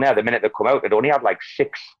straight on there. The minute they come out, it only had like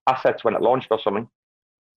 6 assets when it launched or something.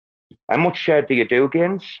 How much do you do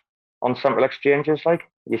gains on central exchanges? Like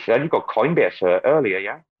you said, you got Coinbase earlier,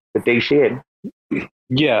 yeah? The DCN.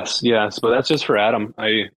 Yes, but that's just for Atom.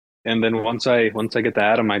 And then once I get the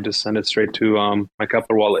Atom, I just send it straight to my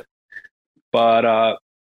Kepler wallet. But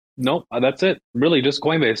nope, that's it. Really, just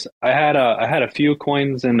Coinbase. I had a few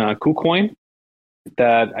coins in KuCoin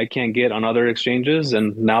that I can't get on other exchanges,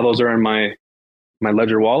 and now those are in my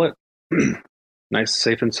Ledger wallet. Nice,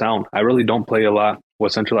 safe, and sound. I really don't play a lot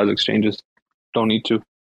with centralized exchanges. Don't need to.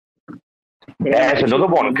 There's another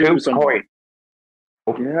one, KuCoin.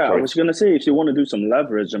 I was gonna say, if you want to do some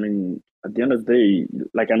leverage, I mean, at the end of the day,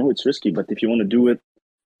 like I know it's risky, but if you want to do it,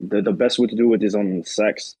 the best way to do it is on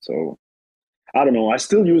SEX. So I don't know. I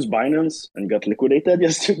still use Binance and got liquidated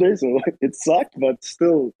yesterday, so it sucked, but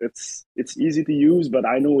still, it's easy to use. But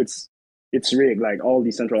I know it's rigged. Like all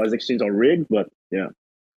these centralized exchanges are rigged, but yeah.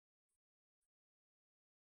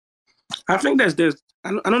 I think there's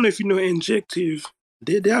I don't know if you know Injective.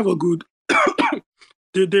 They have a good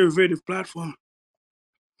derivative platform.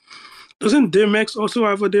 Doesn't DMX also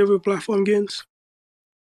have a derivative platform, Gains?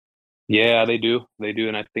 Yeah, they do,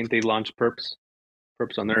 and I think they launched Perps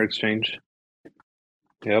on their exchange.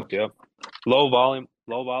 Yep. Low volume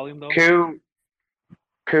though.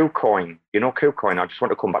 KuCoin. You know KuCoin. I just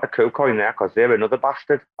want to come back to KuCoin there because they're another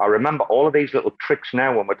bastard. I remember all of these little tricks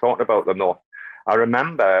now when we're talking about them though. I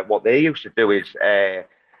remember what they used to do is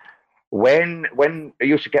when it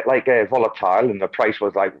used to get like volatile and the price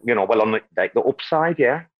was like, well on the upside,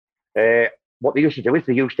 yeah. What they used to do is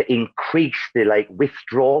they used to increase the like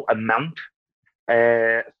withdrawal amount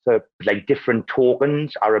for like different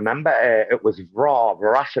tokens. I remember it was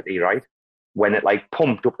Veracity, right? When it like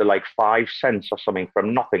pumped up to like 5 cents or something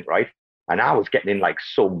from nothing, right? And I was getting in like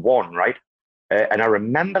sub 1, right? And I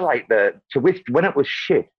remember like when it was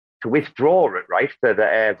shit to withdraw it, right? To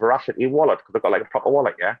the Veracity wallet, because I've got like a proper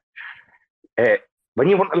wallet, yeah. When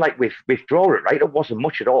you want to like withdraw it, right? It wasn't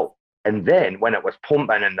much at all. And then when it was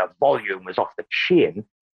pumping and the volume was off the chain,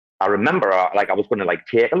 I remember I was going to like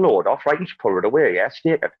take a load off, right, and just put it away, yeah,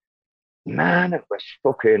 stake it. Man, it was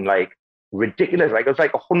fucking like ridiculous. Like it was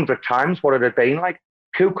like 100 times what it had been. Like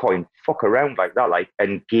KuCoin fuck around like that, like,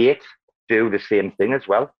 and Gate do the same thing as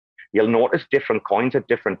well. You'll notice different coins at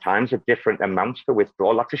different times at different amounts to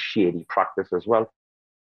withdraw. That's a shady practice as well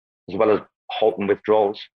as halting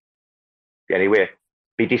withdrawals. Anyway,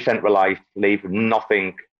 be decentralized, leave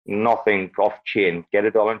nothing off chain. Get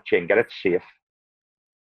it all on chain, get it safe.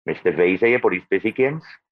 Mr. V's here, but he's busy, Games.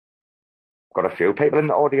 Got a few people in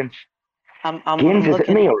the audience. I'm Games, is it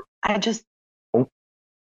looking. me or...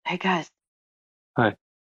 Hey guys. Hi.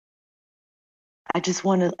 I just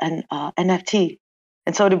wanted an NFT,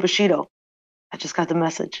 and so did Bushido. I just got the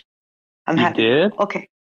message. I'm happy. You did? Okay.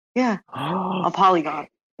 Yeah. On Polygon.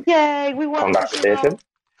 Yay! We won. Congratulations.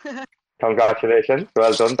 Congratulations.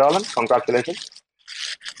 Well done, darling. Congratulations.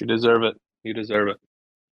 You deserve it.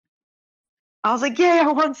 I was like, yay,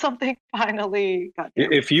 I won something finally.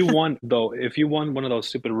 If you won one of those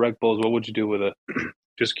stupid reg bowls, what would you do with it?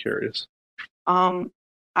 Just curious. I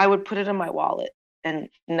would put it in my wallet and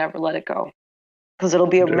never let it go because it'll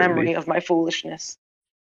be a memory of my foolishness.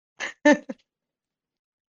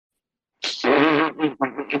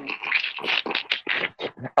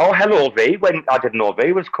 Oh, hello, V. When I didn't know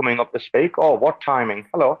V was coming up to speak. Oh, what timing?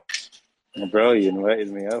 Hello. Bro, you invited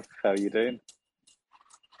me up. How you doing?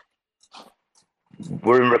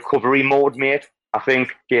 We're in recovery mode, mate. I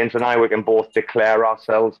think James and I, we can both declare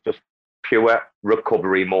ourselves just pure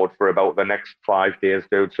recovery mode for about the next 5 days,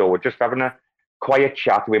 dude. So we're just having a quiet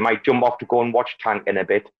chat. We might jump off to go and watch Tank in a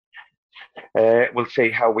bit. We'll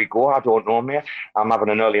see how we go. I don't know, mate. I'm having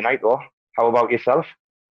an early night, though. How about yourself?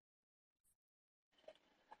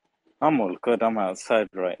 I'm all good. I'm outside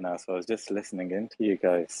right now, so I was just listening in to you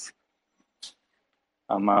guys.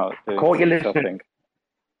 I'm out doing shopping.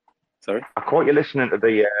 Sorry? I caught you listening to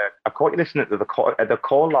the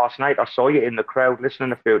call last night. I saw you in the crowd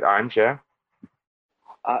listening a few times, yeah?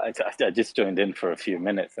 I just joined in for a few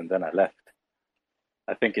minutes and then I left.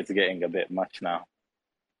 I think it's getting a bit much now.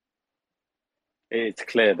 It's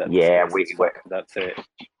clear that that's it.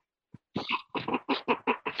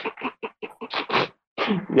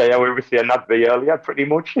 Yeah, we were saying that very earlier, pretty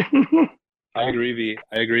much. I agree, V.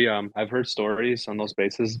 I agree. I've heard stories on those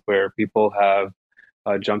spaces where people have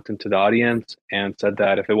jumped into the audience and said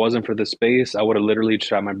that if it wasn't for the space, I would have literally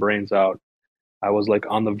shot my brains out. I was like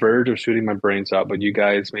on the verge of shooting my brains out, but you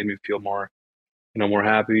guys made me feel more, more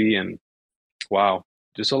happy. And wow,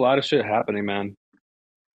 just a lot of shit happening, man.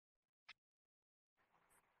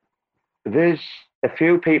 There's a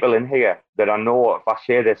few people in here that I know if I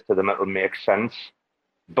say this to them, it'll make sense.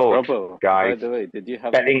 But, Robo, guys, by the way, did you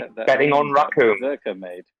have betting on Raccoon? Zerka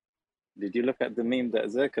made? Did you look at the meme that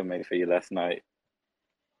Zerka made for you last night?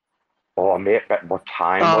 Oh, mate, what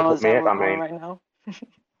time was it, mate? I mean, right now?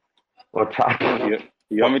 what time?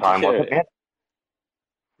 You want me to share it?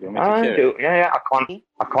 You want me to share it? Yeah,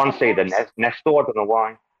 I can't say the nest though. I don't know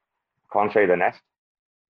why. I can't say the nest.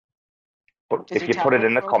 But if you put it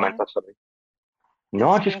in the comments or something. No,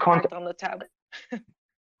 I just can't. On the tablet.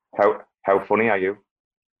 How funny are you?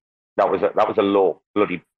 That was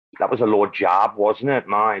a low jab, wasn't it?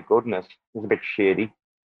 My goodness, it was a bit shady.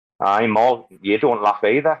 Mol, you don't laugh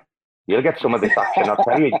either. You'll get some of this action, I'll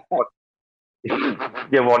tell you.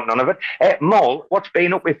 You want none of it. Mol, what's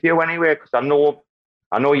been up with you anyway? Because I know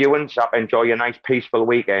you and Zap enjoy a nice peaceful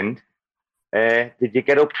weekend. Did you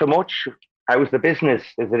get up too much? How's the business?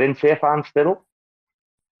 Is it in safe hands still?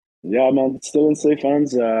 Yeah, man, it's still in safe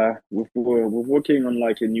hands. We're working on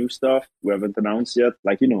like a new stuff we haven't announced yet.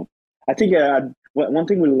 I think one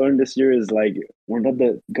thing we learned this year is like we're not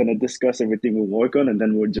gonna discuss everything we work on and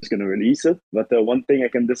then we're just gonna release it. But one thing I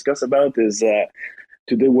can discuss about is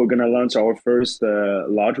today we're gonna launch our first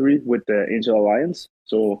lottery with the Angel Alliance.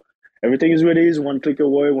 So everything is ready. Is one click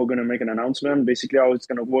away. We're gonna make an announcement. Basically, how it's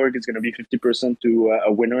gonna work is gonna be 50% to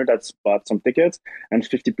a winner that's bought some tickets, and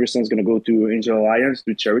 50% is gonna go to Angel Alliance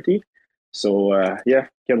to charity. So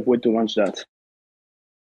can't wait to launch that.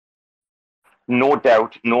 No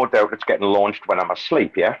doubt, it's getting launched when I'm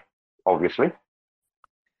asleep. Yeah, obviously.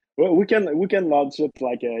 Well, we can launch it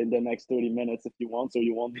like in the next 30 minutes if you want, so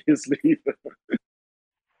you won't be asleep.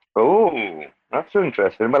 Oh, that's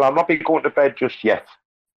interesting. Well, I'll not be going to bed just yet.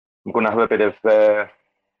 I'm going to have a bit of,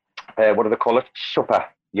 what do they call it? Supper.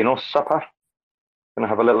 You know, supper? I'm going to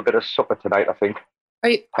have a little bit of supper tonight, I think. Are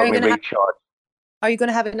you going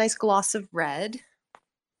to have a nice gloss of red?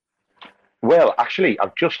 Well, actually,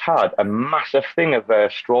 I've just had a massive thing of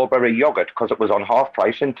strawberry yogurt because it was on half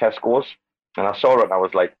price in Tesco's. And I saw it and I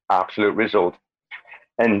was like, absolute result.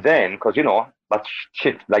 And then, because, that's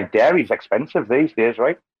shit, like dairy's expensive these days,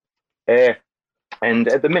 right? And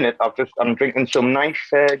at the minute, I'm drinking some nice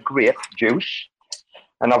grape juice,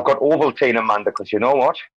 and I've got Ovaltine, Amanda, because you know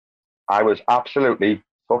what? I was absolutely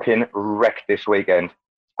fucking wrecked this weekend.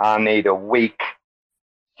 I need a week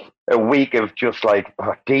of just like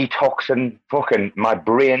detoxing fucking my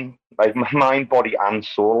brain, like my mind, body, and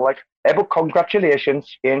soul. But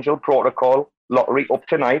congratulations, Angel Protocol lottery up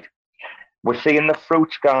tonight. We're seeing the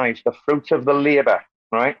fruits, guys, the fruits of the labor,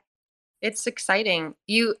 right? It's exciting.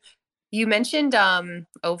 You mentioned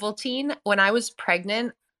Ovaltine. When I was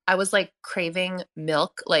pregnant, I was like craving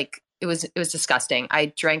milk. Like it was disgusting.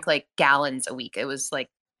 I drank like gallons a week. It was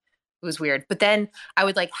weird. But then I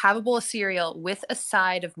would like have a bowl of cereal with a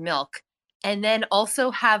side of milk and then also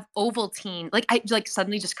have Ovaltine. Like I like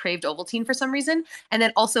suddenly just craved Ovaltine for some reason and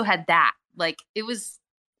then also had that. Like it was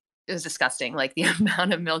disgusting, like the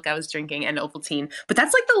amount of milk I was drinking and Ovaltine. But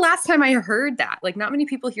that's like the last time I heard that. Like not many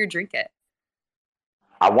people here drink it.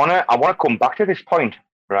 I wanna come back to this point,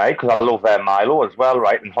 right? Because I love Milo as well,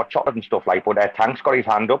 right? And hot chocolate and stuff like. But Tank's got his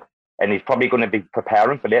hand up, and he's probably going to be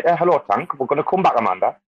preparing for later. Hello, Tank. We're going to come back,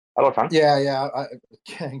 Amanda. Hello, Tank. Yeah.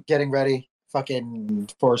 Getting ready fucking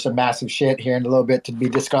for some massive shit here in a little bit to be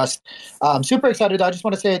discussed. Super excited. I just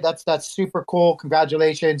want to say that's super cool.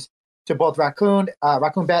 Congratulations to both Raccoon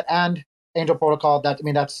Bet and Angel Protocol.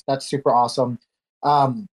 That's super awesome.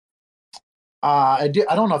 I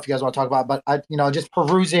don't know if you guys want to talk about, but just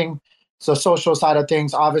perusing the social side of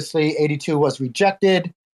things. Obviously, 82 was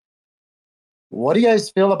rejected. What do you guys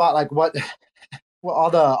feel about like what all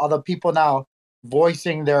the people now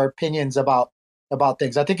voicing their opinions about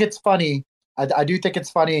things? I think it's funny. I do think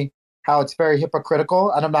it's funny how it's very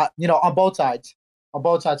hypocritical, and I'm not, on both sides,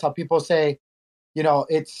 how people say,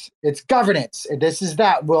 it's governance, and this is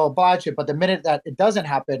that, we'll oblige it, but the minute that it doesn't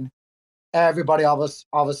happen, everybody all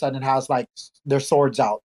of a sudden has like their swords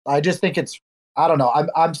out. I just think it's, I don't know.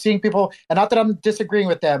 I'm seeing people, and not that I'm disagreeing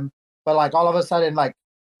with them, but like all of a sudden, like,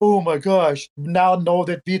 oh my gosh, now know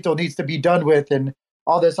that veto needs to be done with, and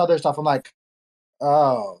all this other stuff. I'm like,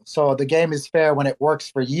 oh, so the game is fair when it works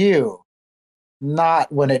for you,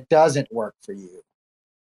 not when it doesn't work for you.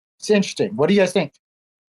 It's interesting. What do you guys think?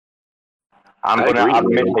 I'm going to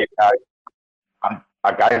admit it,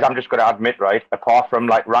 guys. I'm just going to admit, right, apart from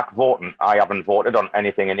like RAC voting, I haven't voted on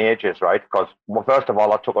anything in ages, right? Because, well, first of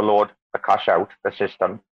all, I took a load of cash out the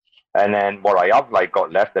system. And then what I have like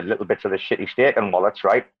got left, a little bits of the shitty staking wallets,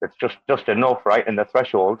 right? It's just enough, right? And the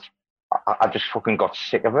thresholds, I just fucking got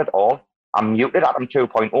sick of it all. I'm muted at them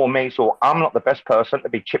 2.0 me, so I'm not the best person to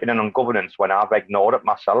be chipping in on governance when I've ignored it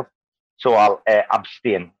myself. So I'll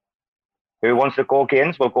abstain. Who wants to go,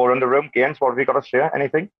 Gaines? We'll go around the room. Gaines, what have you got to say?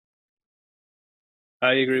 Anything?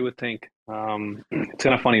 I agree with Tank. It's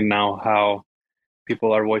kind of funny now how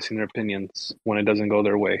people are voicing their opinions when it doesn't go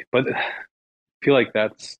their way. But I feel like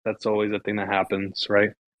that's always a thing that happens,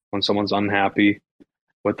 right? When someone's unhappy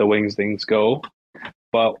with the way things go.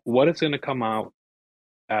 But what is going to come out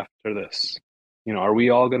after this? Are we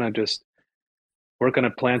all going to just work on a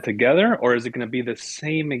plan together, or is it going to be the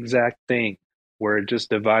same exact thing where it just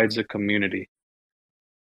divides the community?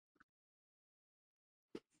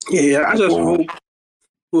 Yeah, I just hope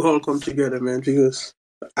we all come together, man, because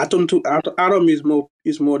Atom is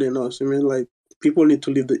more than us. I mean, like, people need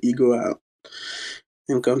to leave the ego out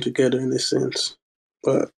and come together in a sense.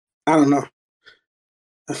 But I don't know.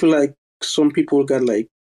 I feel like some people got like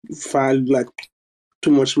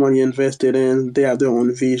too much money invested in. They have their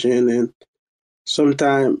own vision, and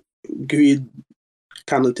sometimes greed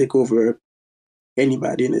kind of take over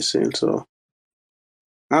anybody in a sense. So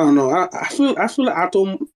I don't know. I feel like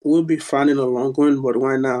Atom will be fine in the long run, but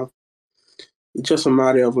right now it's just a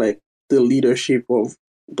matter of like the leadership of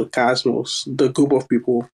the Cosmos, the group of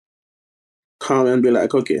people come and be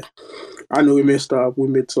like, okay, I know we messed up, we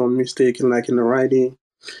made some mistake in the writing.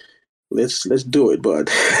 Let's do it, but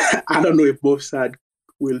I don't know if both sides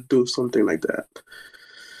will do something like that.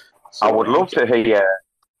 So, I would love to hear.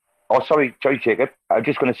 Oh, sorry, Jacob. I was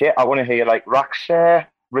just going to say, I want to hear like Rac's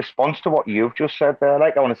response to what you've just said there.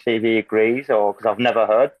 Like, I want to see if he agrees, or because I've never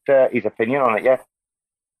heard his opinion on it yet.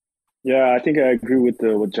 Yeah, I think I agree with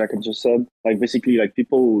what Jacob just said. Like, basically, like,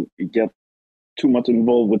 people get too much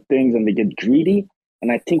involved with things and they get greedy.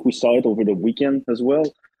 And I think we saw it over the weekend as well.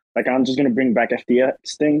 Like, I'm just going to bring back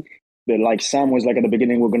FTX thing. But like Sam was like at the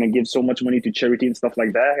beginning, we're going to give so much money to charity and stuff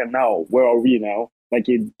like that. And now, where are we now? Like,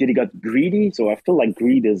 did he got greedy? So I feel like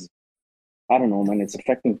greed is, I don't know, man, it's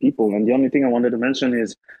affecting people. And the only thing I wanted to mention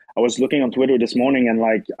is I was looking on Twitter this morning, and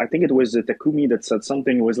like, I think it was Takumi that said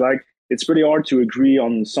something. It was like, it's pretty hard to agree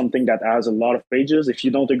on something that has a lot of pages. If you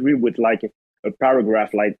don't agree with like a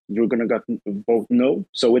paragraph, like, you're going to vote no.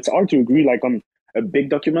 So it's hard to agree like on a big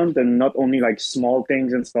document and not only like small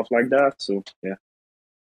things and stuff like that. So yeah.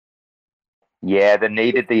 Yeah, they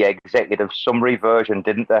needed the executive summary version,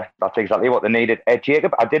 didn't they? That's exactly what they needed.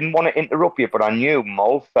 Jacob, I didn't want to interrupt you, but I knew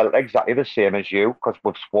Mo felt exactly the same as you because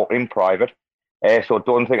we've spoken in private. So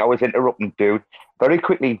don't think I was interrupting, dude. Very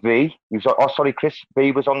quickly, V. Chris.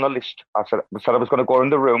 V was on the list. I said I was going to go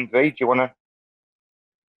in the room. V, do you want to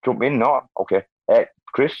jump in? No? Okay.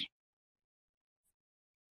 Chris?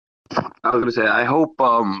 I was going to say, I hope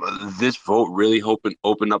this vote really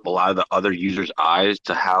open up a lot of the other users' eyes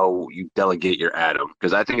to how you delegate your atom.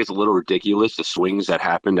 Because I think it's a little ridiculous, the swings that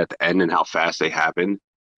happened at the end and how fast they happened.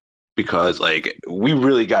 Because, like, we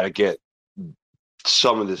really got to get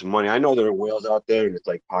some of this money. I know there are whales out there and it's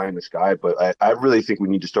like pie in the sky, but I really think we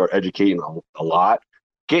need to start educating a lot.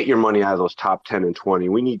 Get your money out of those top 10 and 20.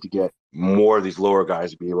 We need to get more of these lower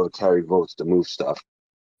guys to be able to carry votes to move stuff.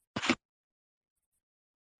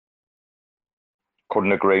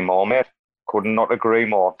 Couldn't agree more, mate. Could not agree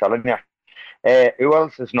more, I'm telling you. Who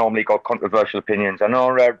else has normally got controversial opinions? I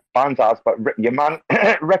know Bands has, but your man,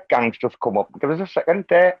 Rec Gang's just come up. Give us a second.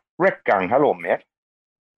 Rec Gang, hello, mate.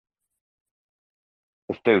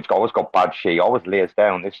 This dude's always got bad shit. He always lays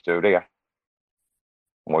down, this dude here.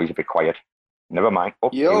 Oh, he's a bit quiet. Never mind. Oh,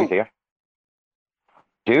 he's here.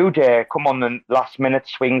 Dude, come on, the last minute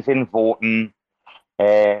swings in voting.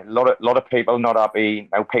 Lot of people not happy.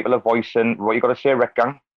 Now people are voicing. What you got to say, RAC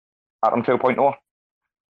Gang? Atom 2.0?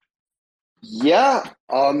 Yeah.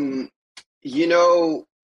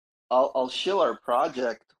 I'll shill our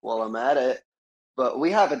project while I'm at it, but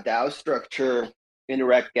we have a DAO structure in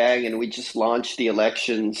RAC Gang, and we just launched the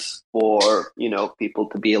elections for, people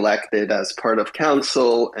to be elected as part of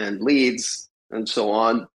council and leads and so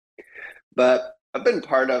on. But I've been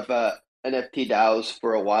part of NFT DAOs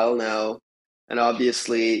for a while now, and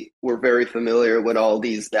obviously we're very familiar with all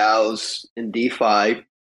these DAOs in DeFi.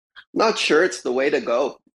 Not sure it's the way to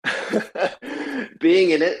go.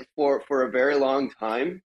 Being in it for a very long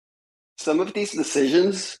time, some of these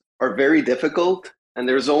decisions are very difficult, and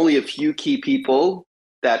there's only a few key people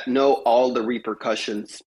that know all the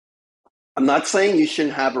repercussions. I'm not saying you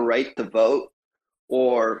shouldn't have a right to vote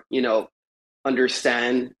or,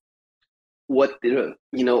 understand what the,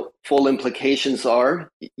 full implications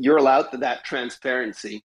are. You're allowed to that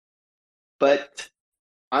transparency. But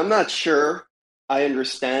I'm not sure I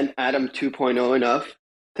understand Atom 2.0 enough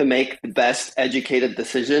to make the best educated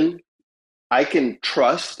decision. I can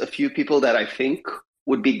trust a few people that I think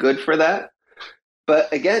would be good for that.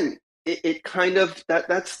 But again, it kind of,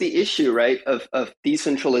 that's the issue, right, of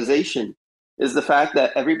decentralization, is the fact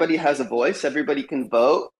that everybody has a voice, everybody can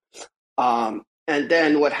vote. And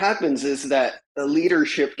then what happens is that the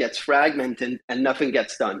leadership gets fragmented and nothing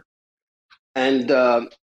gets done. And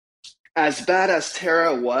as bad as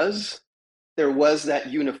Terra was, there was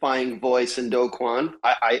that unifying voice in Do Kwon.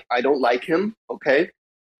 I don't like him, okay?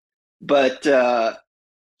 But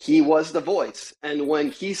he was the voice. And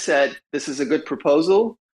when he said, this is a good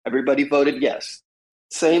proposal, everybody voted yes.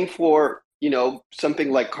 Same for,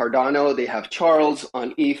 something like Cardano. They have Charles.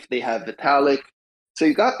 On ETH, they have Vitalik. So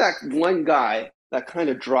you got that one guy that kind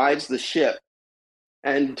of drives the ship.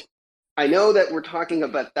 And I know that we're talking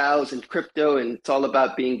about DAOs and crypto, and it's all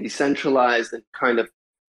about being decentralized and kind of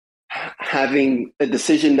having a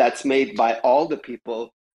decision that's made by all the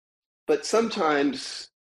people. But sometimes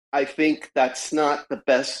I think that's not the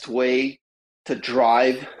best way to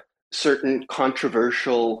drive certain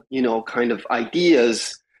controversial, kind of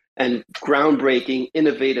ideas, and groundbreaking,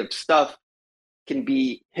 innovative stuff can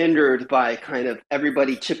be hindered by kind of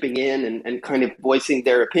everybody chipping in and kind of voicing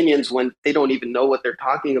their opinions when they don't even know what they're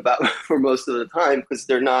talking about for most of the time, because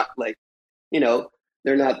they're not like,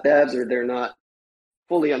 they're not devs, or they're not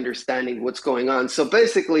fully understanding what's going on. So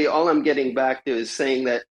basically all I'm getting back to is saying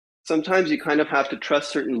that sometimes you kind of have to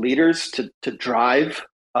trust certain leaders to drive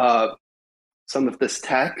some of this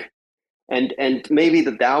tech. And maybe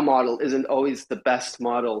the DAO model isn't always the best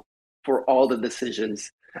model for all the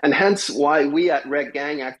decisions. And hence why we at RAC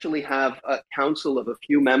Gang actually have a council of a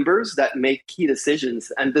few members that make key decisions.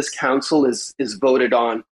 And this council is voted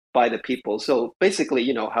on by the people. So basically,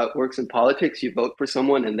 how it works in politics, you vote for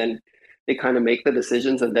someone and then they kind of make the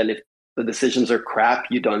decisions. And then if the decisions are crap,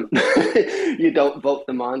 you don't you don't vote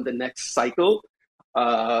them on the next cycle.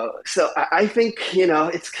 So I think,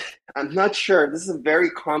 I'm not sure. This is a very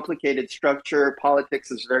complicated structure. Politics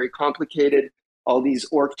is very complicated. All these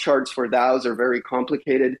org charts for DAOs are very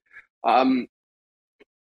complicated. I'm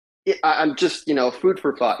just, food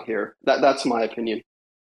for thought here. That's my opinion.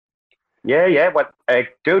 Yeah. Well,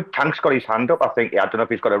 dude, Tank's got his hand up. I think, I don't know if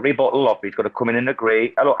he's got a rebuttal or if he's got to come in and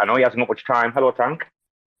agree. Hello, I know he hasn't got much time. Hello, Tank.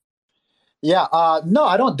 Yeah, no,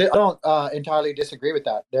 I don't entirely disagree with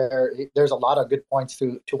that. There's a lot of good points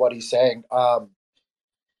to what he's saying.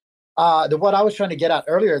 What I was trying to get at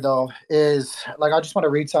earlier, though, is like I just want to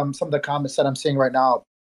read some of the comments that I'm seeing right now,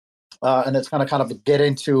 and it's going to kind of get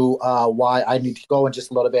into why I need to go in just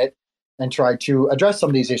a little bit and try to address some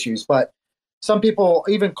of these issues. But some people,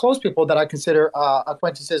 even close people that I consider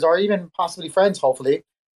acquaintances or even possibly friends, hopefully,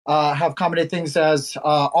 have commented things as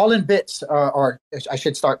all in bits, or I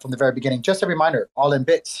should start from the very beginning. Just a reminder, all in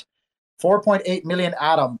bits, 4.8 million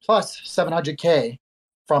Atom plus 700K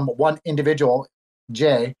from one individual,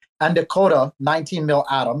 J, and Dakota, 19 mil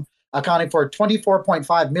Atom, accounting for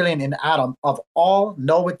 24.5 million in Atom of all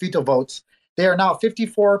no with veto votes. They are now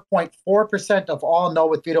 54.4% of all no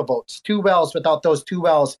with veto votes. Two wells. Without those two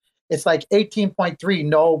wells, it's like 18.3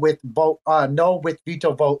 no with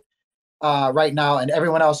veto vote right now, and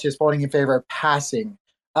everyone else is voting in favor of passing.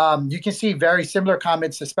 You can see very similar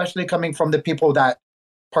comments, especially coming from the people that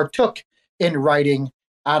partook in writing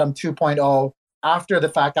Atom 2.0 after the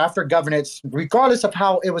fact, after governance, regardless of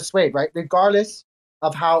how it was swayed, right? Regardless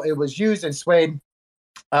of how it was used and swayed,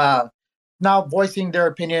 now voicing their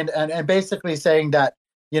opinion and basically saying that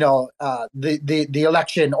the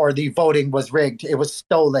election or the voting was rigged. It was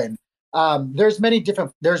stolen. There's many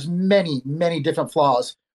different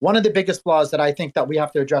flaws. One of the biggest flaws that I think that we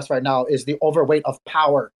have to address right now is the overweight of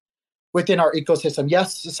power within our ecosystem.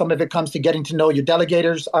 Yes, some of it comes to getting to know your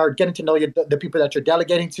delegators, or getting to know the people that you're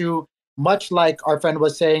delegating to. Much like our friend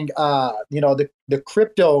was saying, the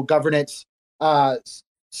crypto governance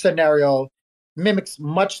scenario mimics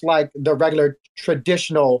much like the regular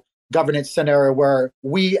traditional governance scenario, where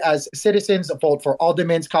we as citizens vote for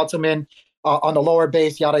aldermen, councilmen, on the lower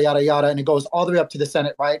base, yada yada yada, and it goes all the way up to the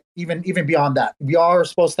Senate, right? Even beyond that, we are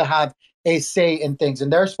supposed to have a say in things,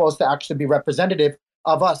 and they're supposed to actually be representative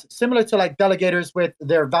of us, similar to like delegators with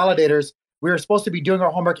their validators. We're supposed to be doing our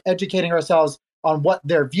homework, educating ourselves on what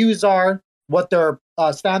their views are, what their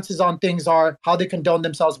stances on things are, how they condone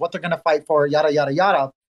themselves, what they're going to fight for, yada yada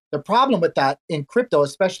yada. The problem with that in crypto,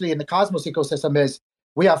 especially in the Cosmos ecosystem, is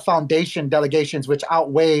we have foundation delegations which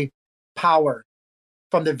outweigh power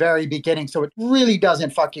from the very beginning. So it really doesn't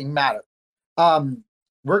fucking matter. We're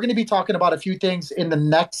going to be talking about a few things in the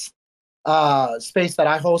next space that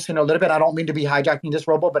I host in a little bit. I don't mean to be hijacking this,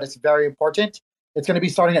 Robo, but it's very important. It's going to be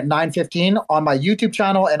starting at 9:15 on my YouTube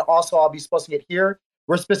channel, and also I'll be posting it here.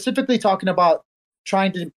 We're specifically talking about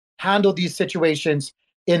trying to handle these situations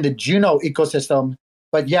in the Juno ecosystem.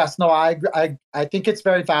 But yes, no, I think it's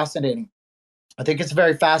very fascinating. I think it's a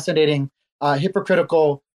very fascinating,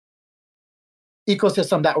 hypocritical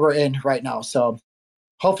ecosystem that we're in right now. So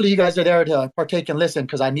hopefully you guys are there to partake and listen,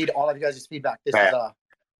 because I need all of you guys' feedback. This is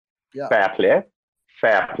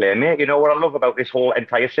fair play, mate. You know what I love about this whole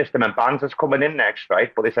entire system, and Bands is coming in next,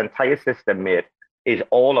 right? But this entire system, mate, is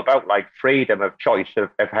all about like freedom of choice of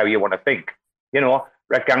how you want to think. You know,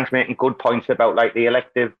 Red Gang's making good points about like the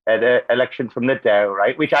election from the DAO,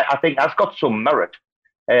 right? Which I think has got some merit.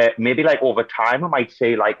 Maybe like over time, I might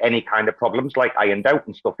say like any kind of problems like ironed out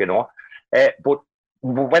and stuff, you know. But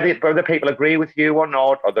whether people agree with you or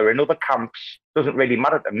not, or they're in other camps, doesn't really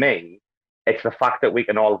matter to me. It's the fact that we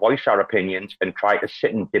can all voice our opinions and try to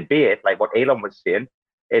sit and debate, like what Elon was saying,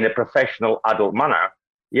 in a professional, adult manner,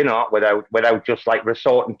 you know, without just like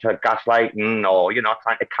resorting to gaslighting or, you know,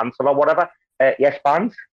 trying to cancel or whatever. Yes,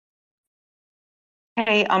 Bands?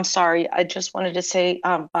 Hey, I'm sorry. I just wanted to say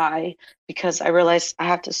bye, because I realized I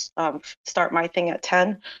have to start my thing at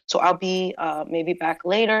 10. So I'll be maybe back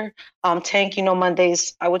later. Tank,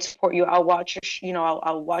 Mondays I would support you. I'll watch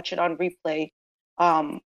I'll watch it on replay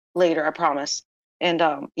later, I promise. And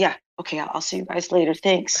okay, I'll see you guys later.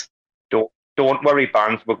 Thanks. Don't worry,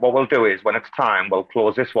 Bands. But what we'll do is when it's time, we'll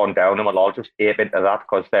close this one down and we'll all just ape into that,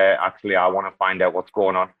 because actually I want to find out what's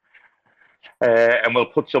going on. And we'll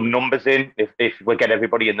put some numbers in. If we get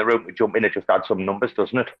everybody in the room to jump in, it just adds some numbers,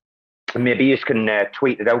 doesn't it? And maybe you can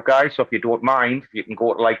tweet it out, guys. So if you don't mind, you can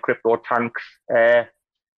go to like Crypto Tank's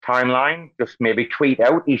timeline. Just maybe tweet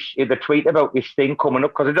out the tweet about this thing coming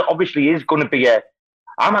up, because it obviously is going to be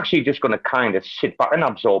I'm actually just going to kind of sit back and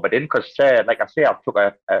absorb it in, because like I say,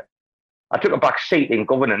 I took a back seat in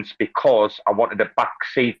governance because I wanted a back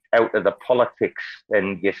seat out of the politics,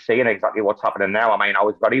 and you're seeing exactly what's happening now. I mean, I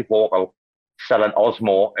was very vocal selling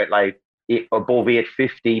Osmo at like above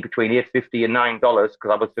 $8.50, between $8.50 and $9,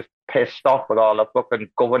 because I was just pissed off with all the fucking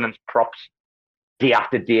governance props day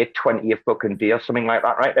after day, 20 a fucking day or something like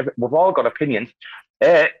that, right? We've all got opinions.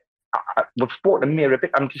 We've spoken to Mir a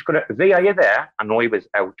bit. I'm just going to... V, are you there? I know he was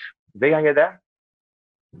out. V, are you there?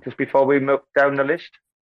 Just before we move down the list?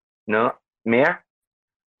 No? Mir?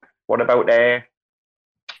 What about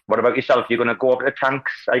yourself? You're going to go over to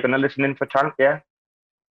Tanks? Are you going to listen in for Tank, yeah?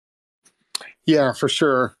 Yeah, for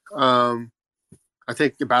sure. I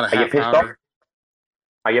think about a half hour.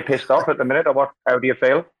 Are you pissed off at the minute, or what? How do you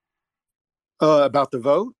feel? About the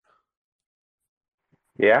vote?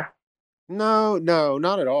 Yeah. No,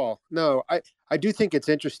 not at all. No, I do think it's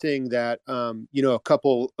interesting that a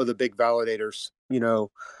couple of the big validators,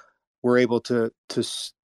 were able to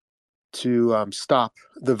stop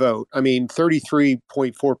the vote. I mean,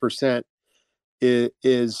 33.4%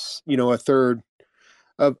 is a third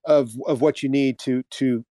of what you need to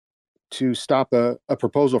stop a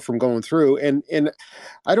proposal from going through. And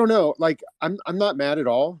I don't know, like I'm not mad at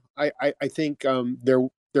all. I think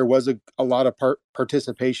there was a lot of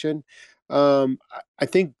participation. I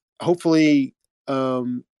think hopefully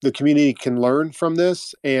the community can learn from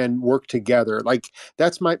this and work together. Like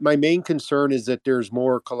that's my main concern, is that there's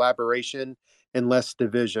more collaboration and less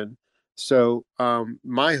division. So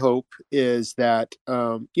my hope is that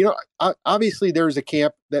obviously there's a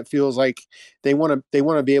camp that feels like they want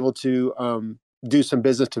to be able to do some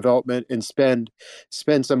business development and spend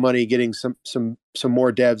some money getting some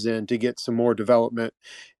more devs in to get some more development.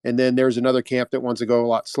 And then there's another camp that wants to go a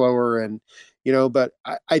lot slower. And but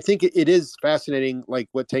I think it is fascinating, like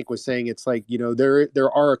what Tank was saying. It's like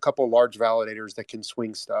there are a couple large validators that can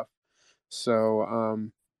swing stuff. So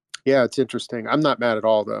yeah, it's interesting. I'm not mad at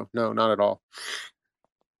all, though. No, not at all.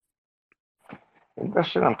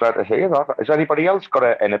 Interesting. I'm glad to hear that. Has anybody else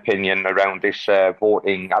got an opinion around this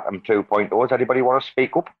voting Atom 2.0? Does anybody want to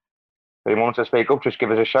speak up? If anyone wants to speak up, just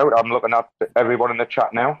give us a shout. I'm looking at everyone in the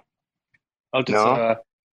chat now. I'll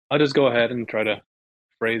just go ahead and try to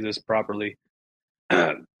phrase this properly.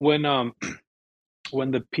 When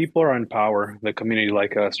the people are in power, the community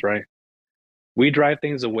like us, right? We drive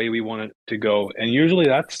things the way we want it to go, and usually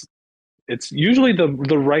it's usually the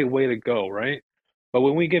right way to go, right? But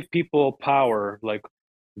when we give people power, like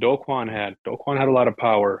Do Kwon had a lot of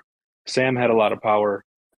power, Sam had a lot of power.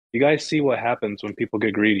 You guys see what happens when people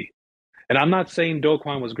get greedy. And I'm not saying Do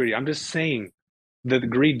Kwon was greedy. I'm just saying that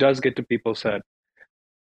greed does get to people's head.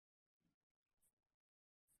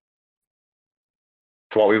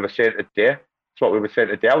 It's what we were saying today. Well,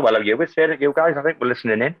 you were saying it, you guys. I think we're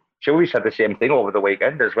listening in. Sure, we said the same thing over the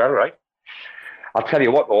weekend as well, right? I'll tell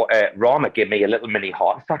you what, though, Rama gave me a little mini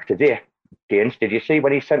heart attack today. James, did you see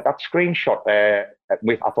when he sent that screenshot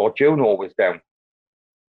with, I thought Juno was down.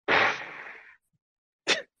 I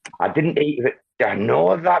didn't even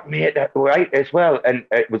know that, mate, right, as well. And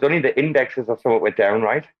it was only the indexes or something were down,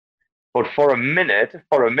 right? But for a minute,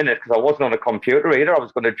 because I wasn't on a computer either, I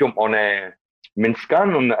was going to jump on a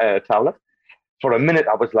Minscan on a tablet. For a minute,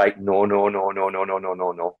 I was like, no, don't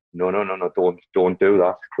do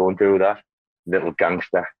that, little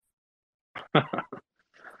gangster.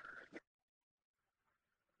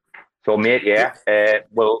 So, mate, yeah,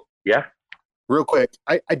 yeah. Real quick,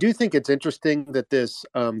 I do think it's interesting that this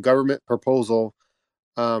government proposal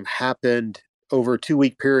happened over a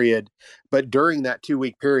 2-week period, but during that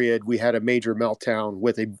 2-week period, we had a major meltdown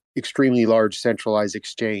with an extremely large centralized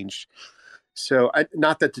exchange. So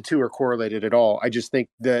not that the two are correlated at all. I just think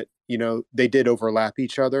that, they did overlap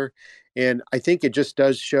each other. And I think it just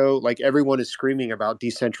does show, like, everyone is screaming about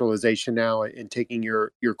decentralization now and taking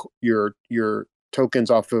your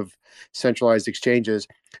tokens off of centralized exchanges.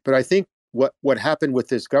 But I think what happened with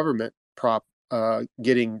this government prop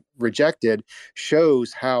getting rejected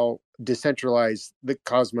shows how decentralized the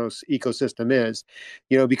Cosmos ecosystem is,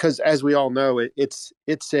 because as we all know, it's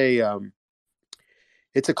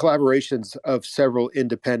a collaboration of several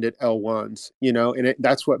independent L1s, and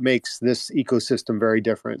that's what makes this ecosystem very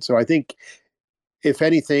different. So I think, if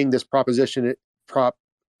anything, this prop has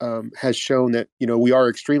shown that, we are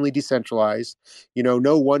extremely decentralized.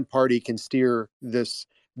 No one party can steer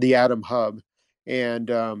the Atom hub. And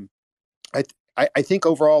I think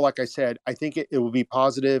overall, like I said, I think it will be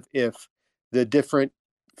positive if the different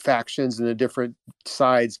factions and the different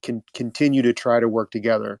sides can continue to try to work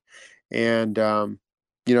together. And, I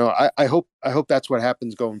hope that's what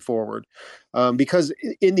happens going forward, because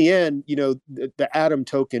in the end, the Atom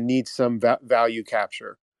token needs some value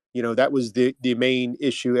capture. That was the main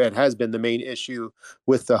issue. It has been the main issue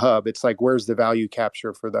with the hub. It's like, where's the value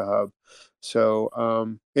capture for the hub? So,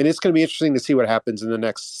 and it's going to be interesting to see what happens in the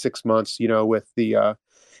next 6 months, with the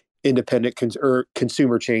independent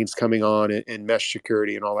consumer chains coming on and mesh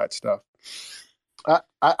security and all that stuff.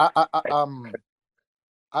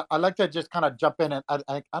 I like to just kind of jump in, and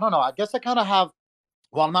I don't know. I guess I kind of have,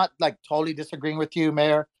 well, I'm not like totally disagreeing with you,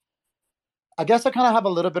 Mayor. I guess I kind of have a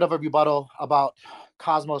little bit of a rebuttal about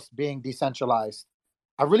Cosmos being decentralized.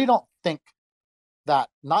 I really don't think that,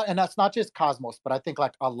 and that's not just Cosmos, but I think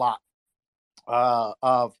like a lot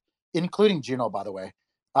of, including Juno, by the way,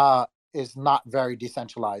 is not very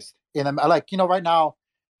decentralized. Right now,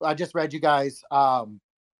 I just read you guys some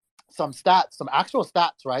actual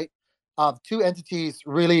stats, right? Of 2 entities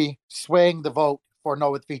really swaying the vote for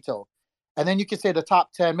no with veto. And then you could say the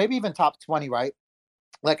top 10, maybe even top 20, right?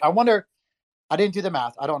 Like, I wonder, I didn't do the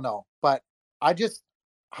math, I don't know, but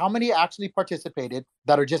how many actually participated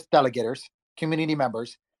that are just delegators, community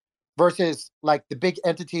members, versus like the big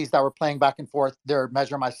entities that were playing back and forth their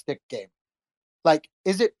measure my stick game? Like,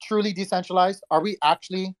 is it truly decentralized? Are we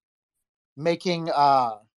actually making,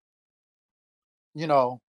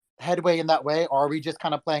 headway in that way, or are we just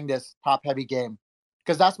kind of playing this top heavy game?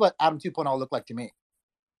 Because that's what Atom 2.0 looked like to me.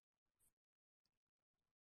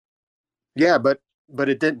 Yeah, but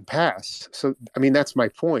it didn't pass. So I mean, that's my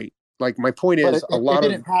point. Like, my point is, it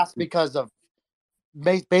didn't pass because of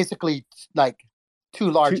basically like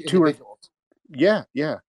too large individuals. Yeah,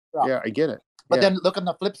 I get it. But then look on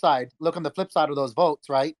the flip side of those votes,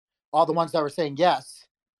 right? All the ones that were saying yes,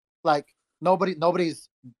 like nobody's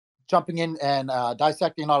jumping in and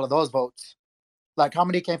dissecting all of those votes. Like, how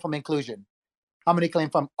many came from inclusion? How many came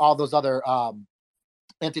from all those other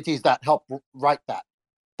entities that help write that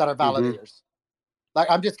are validators? Like,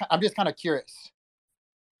 I'm just kind of curious.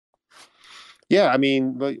 Yeah, I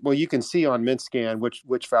mean, well, you can see on MintScan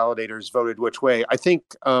which validators voted which way. I think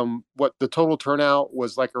what the total turnout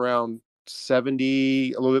was like around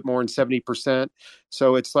 70, a little bit more than 70%.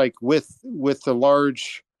 So it's like with the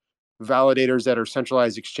large validators that are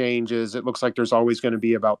centralized exchanges, it looks like there's always going to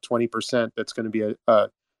be about 20% that's going to be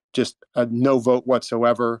just a no vote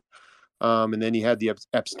whatsoever. And then you had the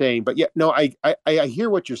abstain. But yeah, no, I hear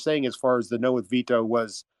what you're saying as far as the no with veto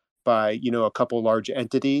was by, a couple large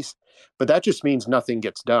entities, but that just means nothing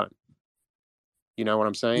gets done. You know what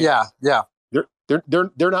I'm saying? Yeah.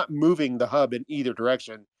 They're not moving the hub in either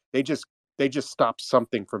direction. They just stop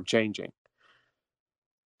something from changing.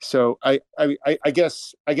 So I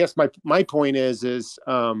guess my point is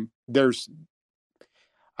there's,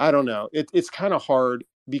 I don't know. It's kind of hard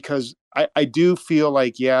because I do feel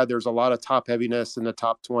like, yeah, there's a lot of top heaviness in the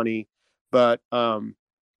top 20, but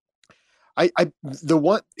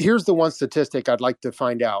here's the one statistic I'd like to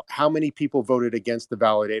find out: how many people voted against the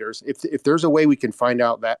validators. If there's a way we can find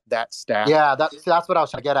out that stat. Yeah, that's what I was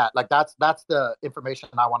trying to get at. Like, that's the information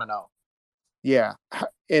I want to know. Yeah.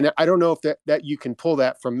 And I don't know if that you can pull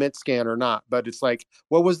that from MintScan or not, but it's like,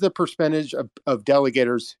 what was the percentage of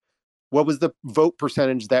delegators? What was the vote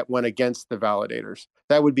percentage that went against the validators?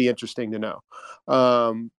 That would be interesting to know.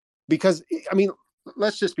 Because, I mean,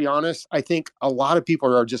 let's just be honest. I think a lot of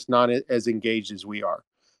people are just not as engaged as we are.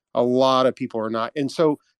 A lot of people are not. And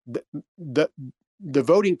so the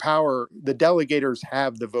voting power, the delegators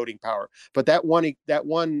have the voting power. But that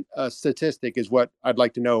one statistic is what I'd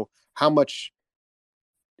like to know. How much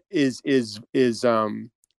is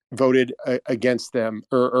voted against them,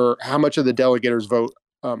 or how much of the delegators vote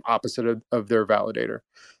opposite of their validator?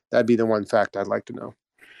 That'd be the one fact I'd like to know.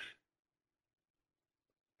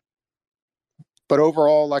 But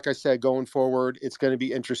overall, like I said, going forward, it's going to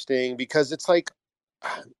be interesting because it's like,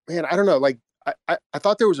 man, I don't know. Like, I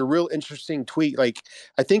thought there was a real interesting tweet. Like,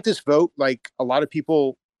 I think this vote, like, a lot of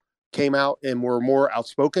people came out and were more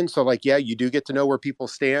outspoken. So, like, yeah, you do get to know where people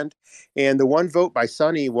stand. And the one vote by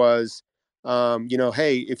Sonny was,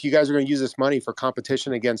 hey, if you guys are going to use this money for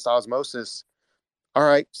competition against osmosis, all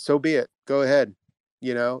right, so be it. Go ahead.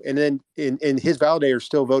 And then in his validator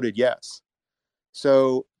still voted yes.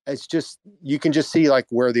 So it's just, you can just see like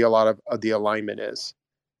where a lot of the alignment is.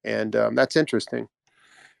 And that's interesting.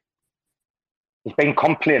 There's been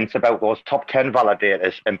complaints about those top 10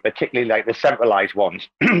 validators, and particularly like the centralized ones,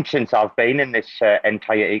 since I've been in this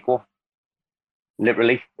entire eco.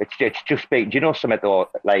 Literally, it's just been, do you know something though?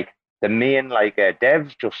 Like the main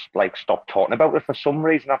devs just like stopped talking about it for some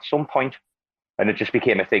reason at some point, and it just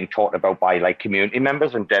became a thing talked about by like community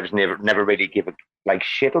members, and devs never really give a like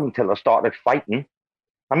shit until they started fighting.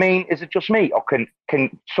 I mean, is it just me, or can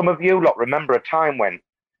some of you lot remember a time when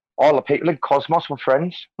all the people in Cosmos were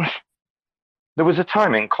friends? There was a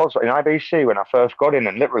time in IBC when I first got in,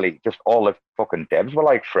 and literally just all the fucking devs were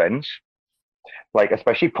like friends. Like,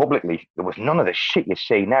 especially publicly, there was none of the shit you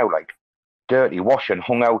see now, like dirty washing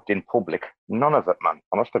hung out in public. None of it, man.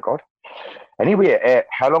 Honest to God. Anyway,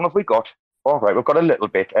 how long have we got? All right, we've got a little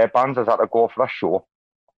bit. Bands has had to go for a show.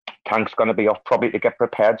 Tank's going to be off probably to get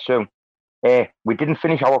prepared soon. We didn't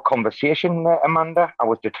finish our conversation, Amanda. I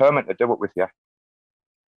was determined to do it with you.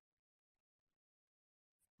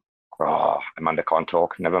 Oh, Amanda can't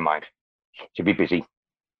talk. Never mind. She'll be busy.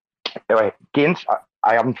 Anyway, Gaines,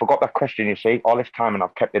 I haven't forgot that question, you see, all this time, and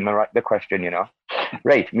I've kept in the question,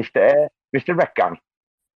 Right, Mr. Rec Gang.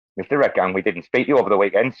 Mr. Rec Gang, we didn't speak to you over the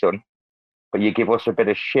weekend, son, but you gave us a bit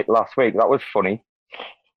of shit last week. That was funny.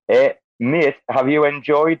 Mate, have you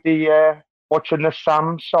enjoyed the watching the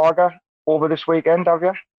Sam saga over this weekend, have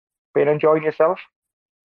you? Been enjoying yourself?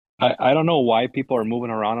 I don't know why people are moving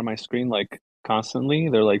around on my screen like constantly.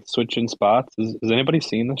 They're like switching spots. Is anybody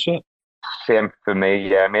seeing this shit? Same for me,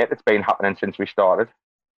 yeah, mate. It's been happening since we started.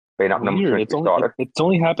 Weird. It's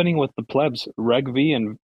only happening with the plebs, Reg V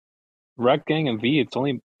and Rec Gang and V. It's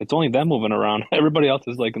only them moving around. Everybody else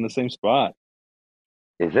is like in the same spot.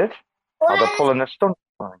 Is it? Are they pulling a stunt?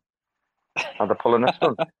 Are they pulling a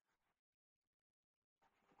stunt?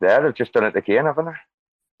 Yeah, they've just done it again, haven't they?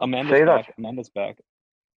 Amanda's back.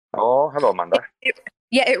 Oh, hello, Amanda.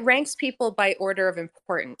 It ranks people by order of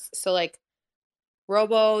importance. So like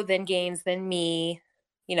Robo, then Gaines, then me,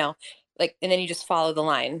 and then you just follow the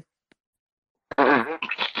line.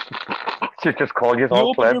 She just called you.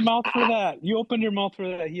 You opened your mouth for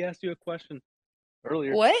that. He asked you a question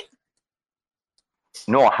earlier. What?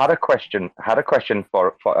 No, I had a question.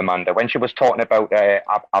 For Amanda when she was talking about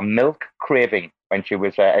a milk craving when she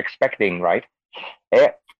was expecting, right?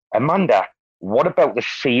 Amanda, what about the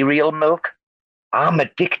cereal milk? I'm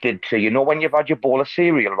addicted to, when you've had your bowl of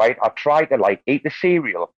cereal, right? I try to like eat the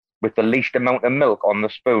cereal with the least amount of milk on the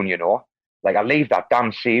spoon, Like I leave that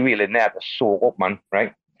damn cereal in there to soak up, man,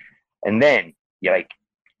 right? And then you're like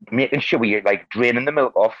making sure you're like draining the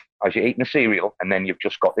milk off as you're eating the cereal, and then you've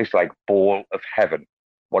just got this like bowl of heaven.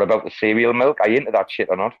 What about the cereal milk? Are you into that shit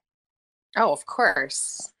or not? Oh, of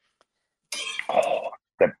course. Oh,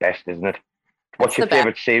 the best, isn't it? What's your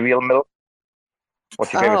favorite cereal milk?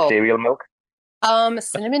 What's your favorite cereal milk?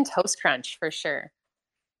 Cinnamon Toast Crunch for sure.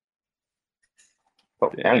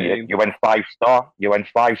 Oh, yeah, you went 5-star. You went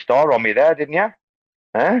 5-star on me there, didn't you?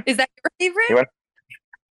 Huh? Is that your favorite?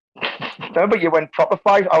 No, but you went proper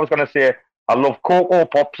 5. I was going to say I love Cocoa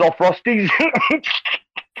Pops or Frosties.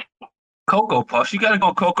 Cocoa Puffs? You got to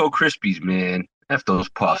go Cocoa Krispies, man. F those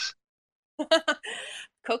puffs.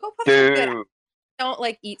 Cocoa Puffs are good. I don't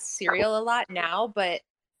like eat cereal a lot now, but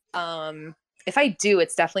if I do,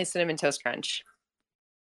 it's definitely Cinnamon Toast Crunch.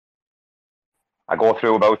 I go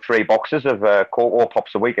through about 3 boxes of Cocoa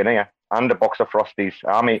Pops a week in here, and a box of Frosties.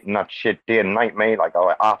 I'm eating that shit day and night, mate. Like,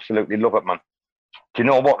 I absolutely love it, man. Do you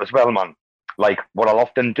know what as well, man? Like, what I'll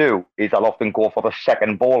often do is I'll often go for the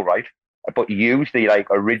second bowl, right? But use the, like,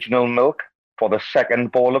 original milk for the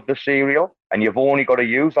second bowl of the cereal, and you've only got to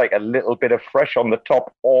use, like, a little bit of fresh on the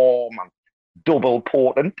top. Oh, man. Double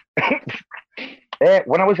potent.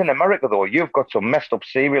 When I was in America, though, you've got some messed up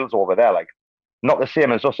cereals over there, like, not the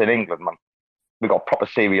same as us in England, man. We got proper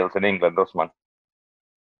cereals in England, us, man.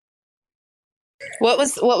 What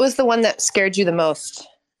was the one that scared you the most?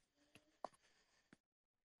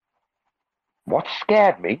 What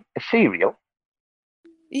scared me? A cereal?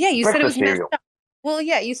 Yeah, you said it was cereal. messed up. Well,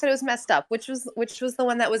 yeah, you said it was messed up. Which was the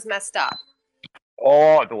one that was messed up?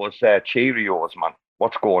 Oh, those Cheerios, man.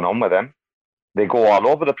 What's going on with them? They go all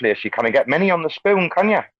over the place. You can't get many on the spoon, can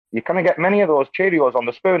you? You can't get many of those Cheerios on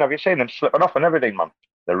the spoon. Have you seen them slipping off and everything, man?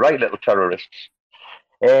 They're right little terrorists.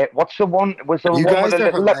 What's the one? Was the you one guys with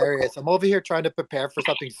are the hilarious. I'm over here trying to prepare for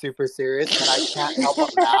something super serious, and I can't help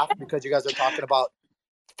but laugh because you guys are talking about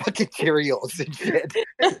fucking Cheerios and shit.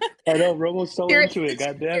 I know, Romo's so into it.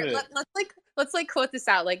 God damn it. Let's quote this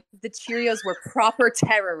out. Like, the Cheerios were proper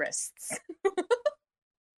terrorists.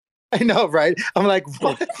 I know, right? I'm like,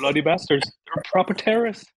 what? Bloody bastards. They're proper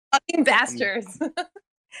terrorists. Fucking bastards.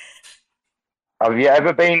 Have you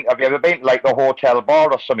ever been like the hotel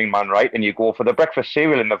bar or something, man, right? And you go for the breakfast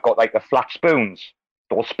cereal and they've got like the flat spoons.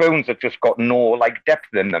 Those spoons have just got no like depth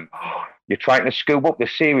in them. You're trying to scoop up the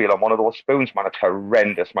cereal on one of those spoons, man. It's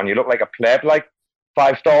horrendous, man. You look like a pleb, like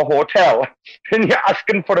 5-star hotel, and you're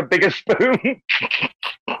asking for a bigger spoon.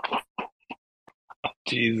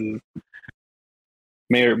 Jesus.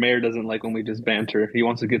 Mayor doesn't like when we just banter. He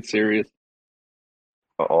wants to get serious.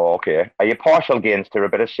 Oh, okay. Are you partial against a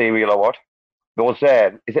bit of cereal or what? Those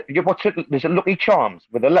is it Lucky Charms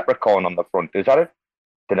with a leprechaun on the front? Is that it?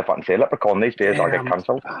 Don't know if I can say leprechaun these days. I'll get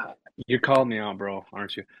cancelled. You're calling me out, bro,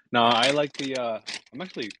 aren't you? No, I like the. I'm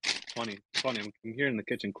actually funny. I'm here in the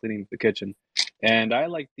kitchen cleaning the kitchen, and I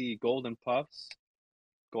like the Golden Puffs.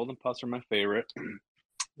 Golden Puffs are my favorite.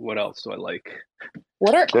 What else do I like?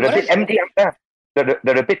 They're a bit empty up there.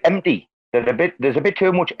 They're a bit empty. There's a bit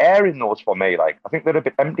too much air in those for me. Like, I think they're a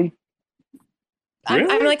bit empty.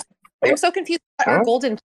 Really? I'm so confused about our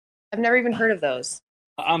golden. I've never even heard of those.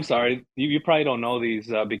 I'm sorry, you probably don't know these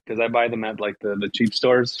because I buy them at like the cheap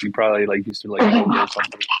stores. You probably like used to like or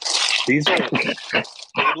something. These they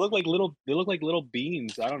look like little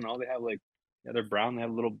beans. I don't know. They have like they're brown. They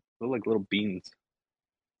look like little beans.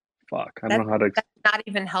 Fuck, I don't know how to. That's not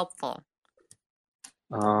even helpful.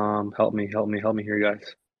 Help me here,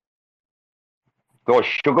 guys. Those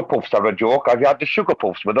sugar puffs are a joke. Have you had the sugar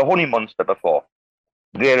puffs with the honey monster before?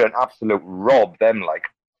 They're an absolute rob, them, like.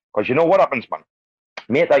 Because you know what happens, man?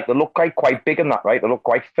 Mate, like, they look quite big in that, right? They look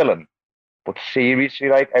quite filling. But seriously,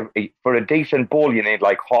 like, for a decent bowl, you need,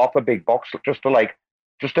 like, half a big box just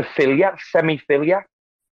to fill you, semi-fill you.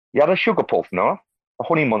 You had a sugar puff, no? A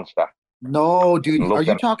honey monster. No, dude. Are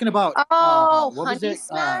you talking about, what Honey was it?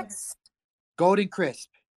 Smacks? Golden Crisp.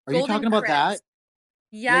 Are you talking about that?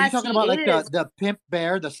 Yes, yeah, you talking about like the pimp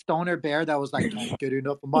bear, the stoner bear that was like, can't get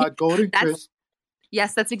enough of my Golden Crisp.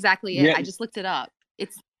 Yes, that's exactly it. Yeah. I just looked it up. They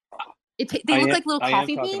look like little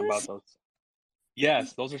coffee beans. About those.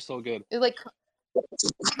 Yes, those are so good. They're like,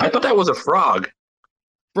 I thought that was a frog.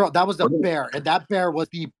 Bro, that was a bear, and that bear was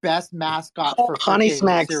the best mascot for Honey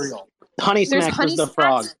Smacks cereal. Honey Smacks was the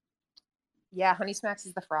frog. Yeah, Honey Smacks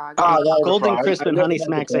is the frog. Golden Crisp and Honey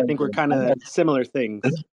Smacks, I think, were kind of similar things.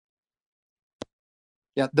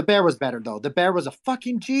 Yeah, the bear was better though. The bear was a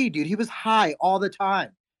fucking G, dude. He was high all the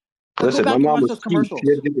time. Listen, my mom was cheap. Commercials. She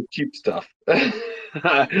had to get the cheap stuff.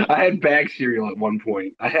 I had bag cereal at one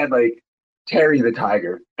point. I had like Terry the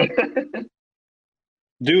Tiger.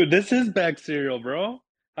 Dude, this is bag cereal, bro.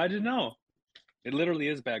 How'd you know? It literally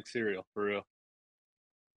is bag cereal, for real.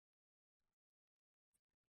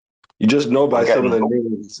 You just know by some of the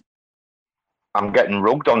names. I'm getting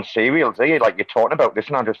rugged on cereals here, like you're talking about this,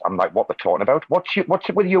 and I'm like, what they're talking about? What's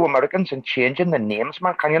it with you Americans and changing the names,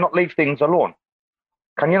 man? Can you not leave things alone?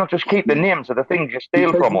 Can you not just keep the names of the things you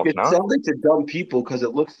steal from us now? It sounds like to dumb people because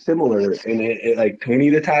it looks similar, and it like Tony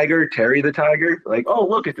the Tiger, Terry the Tiger. Like, oh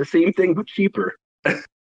look, it's the same thing but cheaper.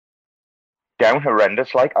 Down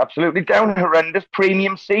horrendous, like absolutely down horrendous.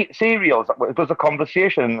 Premium cereals. It was a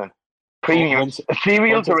conversation. Premium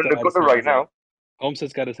cereals are in the gutter right now. Holmes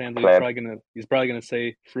has got his hands. He's probably gonna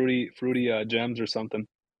say fruity gems or something.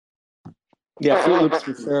 Yeah, Fruit Loops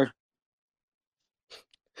for sure.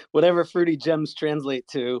 Whatever Fruity Gems translate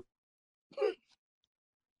to.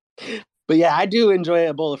 But yeah, I do enjoy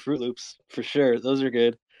a bowl of Fruit Loops for sure. Those are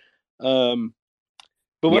good. But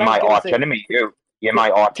you're my arch enemy, you. You're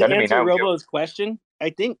my arch enemy now. To answer Robo's question,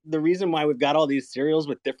 I think the reason why we've got all these cereals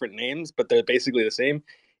with different names, but they're basically the same,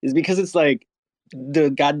 is because it's like the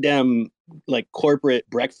goddamn like corporate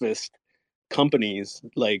breakfast companies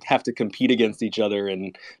like have to compete against each other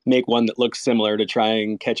and make one that looks similar to try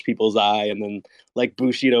and catch people's eye. And then like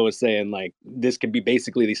Bushido was saying, like this could be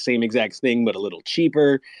basically the same exact thing but a little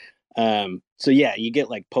cheaper. So yeah, you get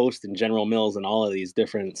like Post and General Mills and all of these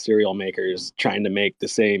different cereal makers trying to make the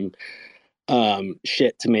same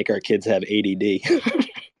shit to make our kids have ADD.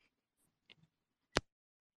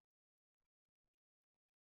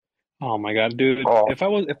 Oh my god, dude! If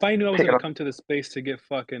I knew I was gonna come to this space to get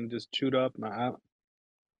fucking just chewed up,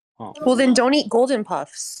 Well, then don't eat Golden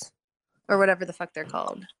Puffs or whatever the fuck they're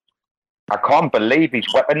called. I can't believe he's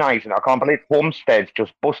weaponizing. I can't believe Homestead's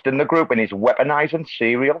just busting the group and he's weaponizing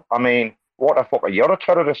cereal. I mean, what the fuck? You're a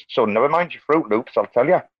terrorist, so never mind your Fruit Loops. I'll tell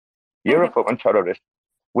you, you're a fucking terrorist.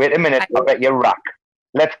 Wait a minute, I bet you're RAC.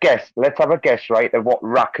 Let's guess. Let's have a guess, right? Of what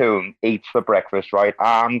raccoon eats for breakfast, right?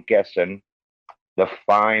 I'm guessing the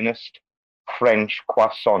finest French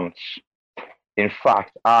croissants. In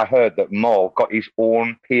fact, I heard that Mo got his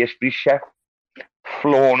own pastry chef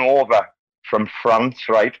flown over from France,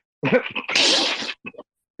 right? We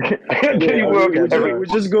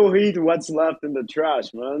just go eat what's left in the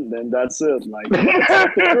trash, man. Then that's it. Like,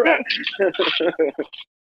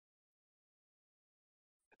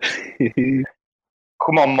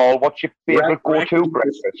 come on, Mo. What's your favorite go-to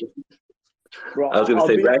breakfast? Bro, I was going to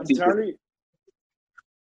say breakfast.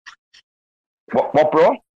 What,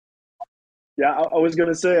 bro? Yeah, I was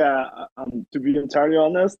gonna say, to be entirely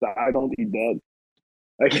honest, I don't eat that.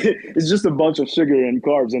 Like, it's just a bunch of sugar and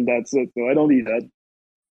carbs, and that's it. So I don't eat that.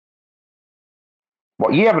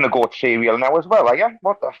 What, you having a go at cereal now as well, are you?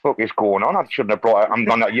 What the fuck is going on? I shouldn't have brought it. I'm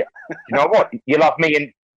gonna. You know what? You'll have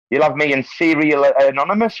me in Cereal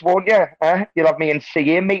Anonymous, won't you? You'll have me in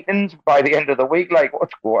CA meetings by the end of the week. Like,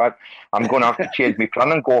 what's going on? I'm going to have to change my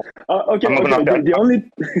plan and go. Okay. The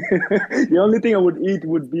only thing I would eat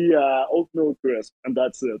would be oatmeal crisp, and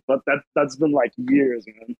that's it. But that's been like years,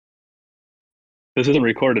 man. This isn't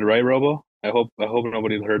recorded, right, Robo? I hope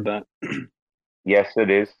nobody's heard that. Yes, it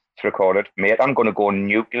is. It's recorded, mate. I'm going to go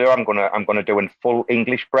nuclear. I'm gonna do a full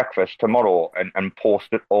English breakfast tomorrow and post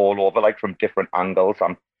it all over, like from different angles.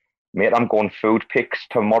 Mate, I'm going food pics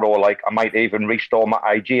tomorrow. Like, I might even restore my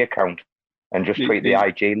IG account and just tweet the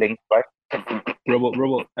IG link, right?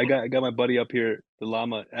 Robo, I got my buddy up here, the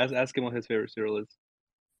llama. Ask him what his favorite cereal is.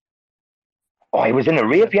 Oh, he was in a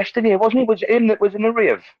rave yesterday, wasn't he? Was in a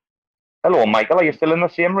rave. Hello, Michael. Are you still in the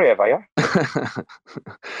same rave, are you?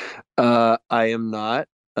 I am not.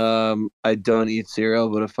 I don't eat cereal,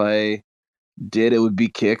 but if I did, it would be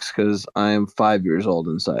Kix because I am 5 years old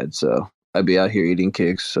inside, so I'd be out here eating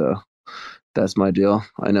Kix. So that's my deal.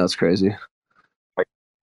 I know it's crazy.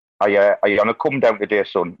 Are you gonna come down today,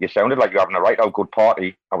 son? You sounded like you're having a right out good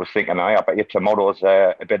party. I was thinking, I bet you tomorrow's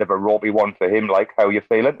a bit of a ropey one for him. Like, how you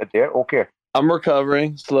feeling today? Okay. I'm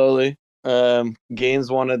recovering slowly.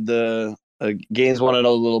 Gaines wanted a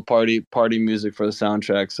little party music for the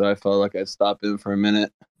soundtrack, so I felt like I'd stop in for a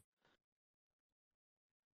minute.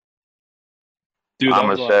 Dude,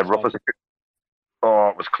 I'm as rough as it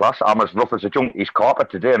was class. I'm as rough as a junkie's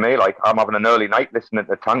carpet today, mate. Like, I'm having an early night listening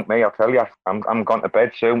to Tank, mate. I'll tell you, I'm going to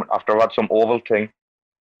bed soon after I had some Ovaltine.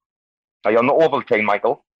 Are you on the Ovaltine,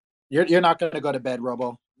 Michael? You're not going to go to bed,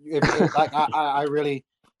 Robo. Like I really,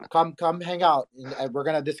 come hang out, and we're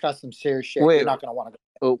gonna discuss some serious shit. Wait. You're not gonna want to go.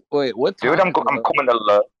 Oh, wait, what time? Dude, I'm coming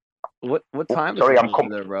to. What time? Sorry, is I'm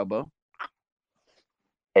coming there, Robo.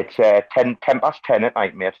 It's 10 past 10 at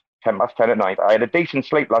night, mate. 10 past 10 at night. I had a decent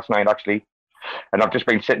sleep last night, actually. And I've just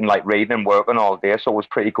been sitting, like, reading and working all day, so it was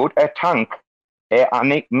pretty good. Tank,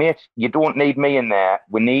 mate, you don't need me in there.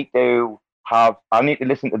 I need to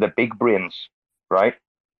listen to the big brains, right?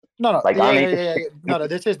 No. Like, yeah. No.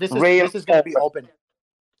 This is going to be open.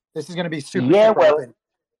 This is going to be super open.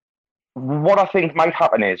 What I think might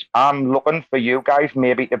happen is I'm looking for you guys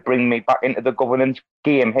maybe to bring me back into the governance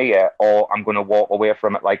game here, or I'm going to walk away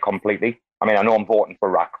from it, like, completely. I mean, I know I'm voting for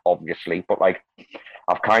RAC, obviously, but, like,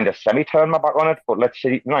 I've kind of semi-turned my back on it. But let's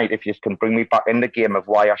see tonight if you can bring me back in the game of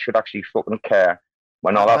why I should actually fucking care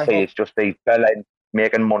when all I see is just these bellends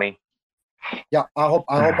making money. Yeah, I hope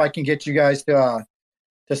I can get you guys to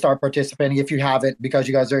start participating if you haven't, because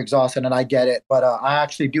you guys are exhausted and I get it. But I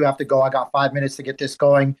actually do have to go. I got 5 minutes to get this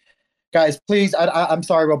going. Guys, please, I'm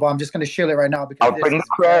sorry, Robo. I'm just going to shill it right now because this is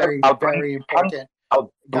very important.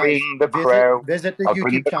 I'll bring the crowd. Visit the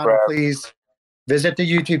YouTube channel, please. Visit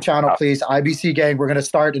the YouTube channel, please. IBC Gang. We're going to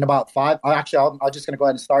start in about 5. Actually, I'm just going to go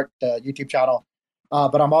ahead and start the YouTube channel.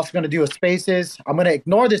 But I'm also going to do a Spaces. I'm going to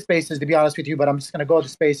ignore the Spaces, to be honest with you, but I'm just going to go to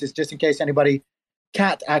Spaces just in case anybody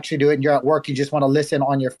can't actually do it and you're at work. You just want to listen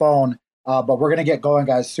on your phone. But we're going to get going,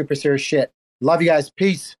 guys. Super serious shit. Love you guys.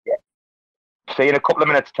 Peace. Yeah. See you in a couple of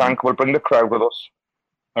minutes, Tank. We'll bring the crowd with us.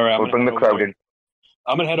 All right. We'll bring the crowd in.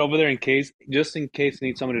 I'm going to head over there just in case I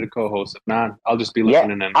need somebody to co-host. If not, I'll just be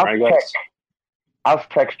listening in. All right, guys?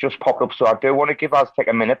 Aztec's just popped up, so I do want to give Aztec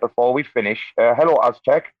a minute before we finish. Hello,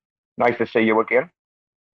 Aztec. Nice to see you again.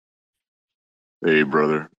 Hey,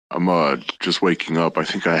 brother. I'm just waking up. I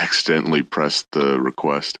think I accidentally pressed the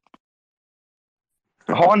request.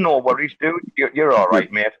 Oh, no worries, dude. You're all right,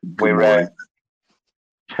 mate.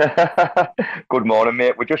 Good morning,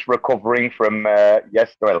 mate. We're just recovering from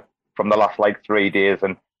from the last 3 days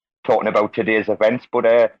and talking about today's events.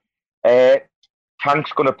 But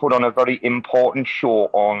Tank's going to put on a very important show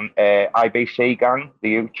on IBC Gang,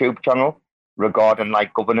 the YouTube channel, regarding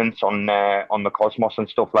governance on the Cosmos and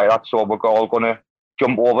stuff like that. So we're all going to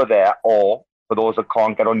jump over there. Or for those that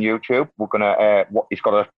can't get on YouTube, we're going to he's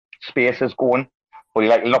got a Spaces going, but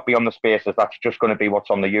he'll not be on the Spaces. That's just going to be what's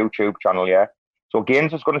on the YouTube channel, yeah. So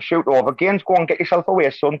Gaines is going to shoot over. Gaines, go and get yourself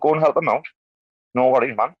away, son. Go and help him out. No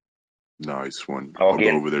worries, man. Nice one. I'll go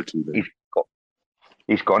over there too.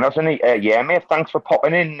 He's gone, hasn't he? Yeah, mate. Thanks for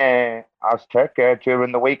popping in, Aztec,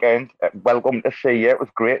 during the weekend. Welcome to see you. It was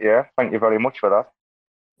great, yeah. Thank you very much for that.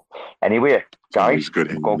 Anyway, guys. It's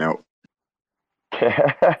good hanging out.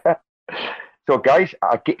 So, guys,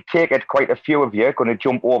 I take it quite a few of you are going to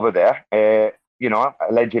jump over there.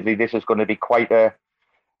 Allegedly this is going to be quite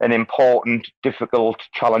an important, difficult,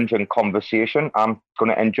 challenging conversation. I'm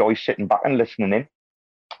going to enjoy sitting back and listening in.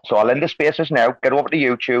 So I'll end the Spaces now. Get over to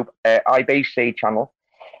YouTube, IBC channel.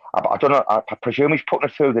 I don't know. I presume he's putting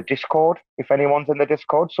it through the Discord. If anyone's in the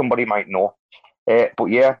Discord, somebody might know. But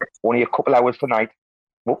yeah, only a couple hours tonight.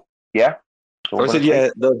 Oh, yeah. So I said, yeah,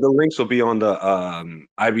 the links will be on the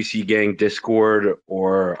IBC Gang Discord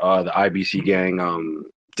or the IBC Gang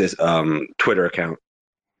Twitter account.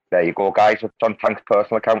 There you go, guys. It's on Tank's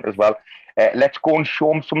personal account as well. Let's go and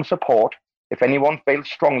show him some support. If anyone feels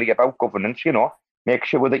strongly about governance, make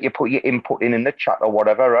sure that you put your input in the chat or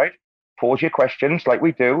whatever, right? Pose your questions like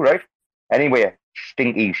we do, right? Anyway,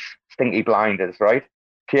 stinky blinders, right?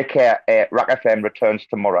 Take care. RAC FM returns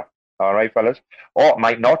tomorrow. All right, fellas? Or it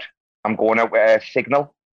might not. I'm going out with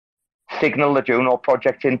Signal, the Juno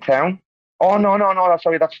project in town. Oh, no.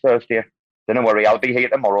 Sorry, that's Thursday. Don't worry, I'll be here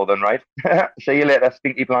tomorrow then, right? See you later,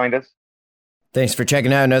 stinky blinders. Thanks for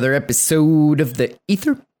checking out another episode of The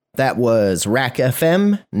Ether. That was RAC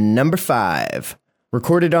FM number 5.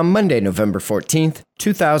 Recorded on Monday, November 14th,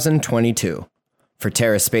 2022. For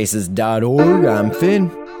TerraSpaces.org, I'm Finn.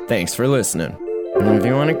 Thanks for listening. And if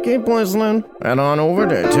you want to keep listening, head on over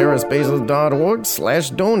to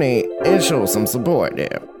TerraSpaces.org/donate and show some support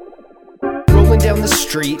there. Rolling down the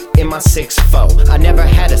street in my 6'4". I never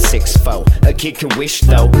had a 6'4". A kid can wish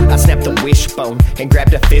though. I snapped the wishbone and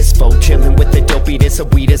grabbed a fistful. Chilling with the dopey, this a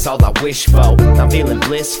weed is all I wish for. I'm feeling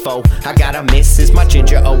blissful. I got a missus. My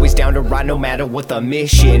ginger always down to ride no matter what the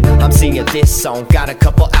mission. I'm singing this song. Got a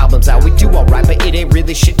couple albums out. We do alright, but it ain't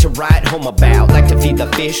really shit to write home about. Like to feed the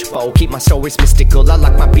fishbowl. Keep my stories mystical. I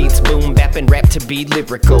like my beats boom bap and rap to be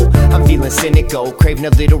lyrical. I'm feeling cynical. Craving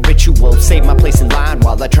a little ritual. Save my place in line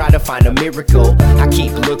while I try to find a miracle. people. I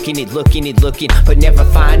keep looking, but never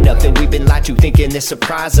find nothing. We've been lied to, thinking this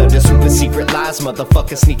surprise us with the secret lies.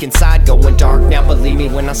 Motherfuckers sneak inside, going dark. Now believe me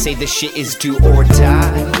when I say this shit is do or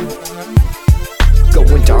die.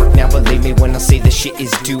 Going dark, now believe me when I say this shit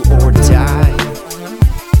is do or die.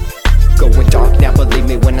 Going dark, now believe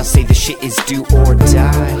me when I say this shit is do or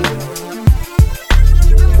die.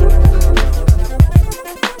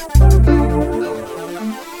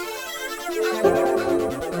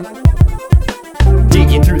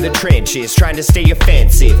 Through the trenches, trying to stay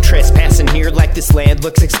offensive. Trespassing here like this land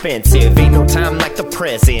looks expensive. Ain't no time like the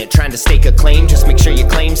present. Trying to stake a claim, just make sure your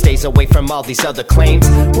claim stays away from all these other claims.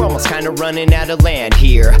 We're almost kinda running out of land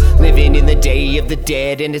here. Living in the day of the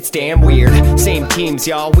dead and it's damn weird. Same teams,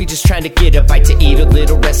 y'all, we just trying to get a bite to eat. A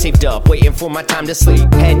little rest saved up, waiting for my time to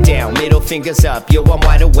sleep. Head down, middle fingers up, yo, I'm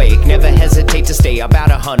wide awake. Never hesitate to stay about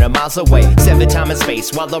 100 miles away. 7 time and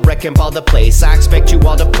space, while the wrecking ball the place. I expect you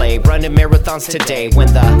all to play, running marathons today.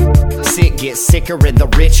 When the sick get sicker and the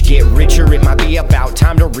rich get richer, it might be about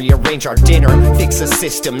time to rearrange our dinner. Fix the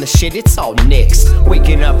system, the shit, it's all nixed.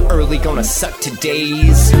 Waking up early, gonna suck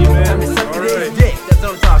today's. Time to suck today's dick, that's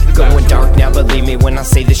what I'm talking about. Going dark now, believe me when I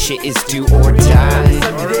say this shit is do or die.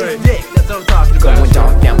 Suck today's dick, that's what I'm talking about. Going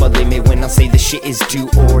dark now, believe me when I say this shit is do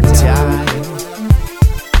or die.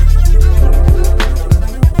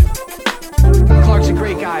 Clark's a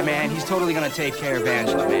great guy, man. He's totally gonna take care of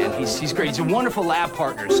Angela, man. He's great. He's a wonderful lab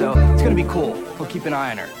partner, so it's gonna be cool. We'll keep an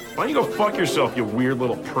eye on her. Why don't you go fuck yourself, you weird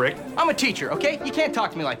little prick? I'm a teacher, okay? You can't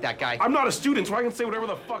talk to me like that, guy. I'm not a student, so I can say whatever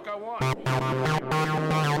the fuck I want.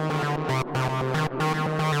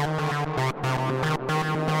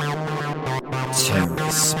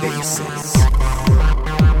 TerraSpaces.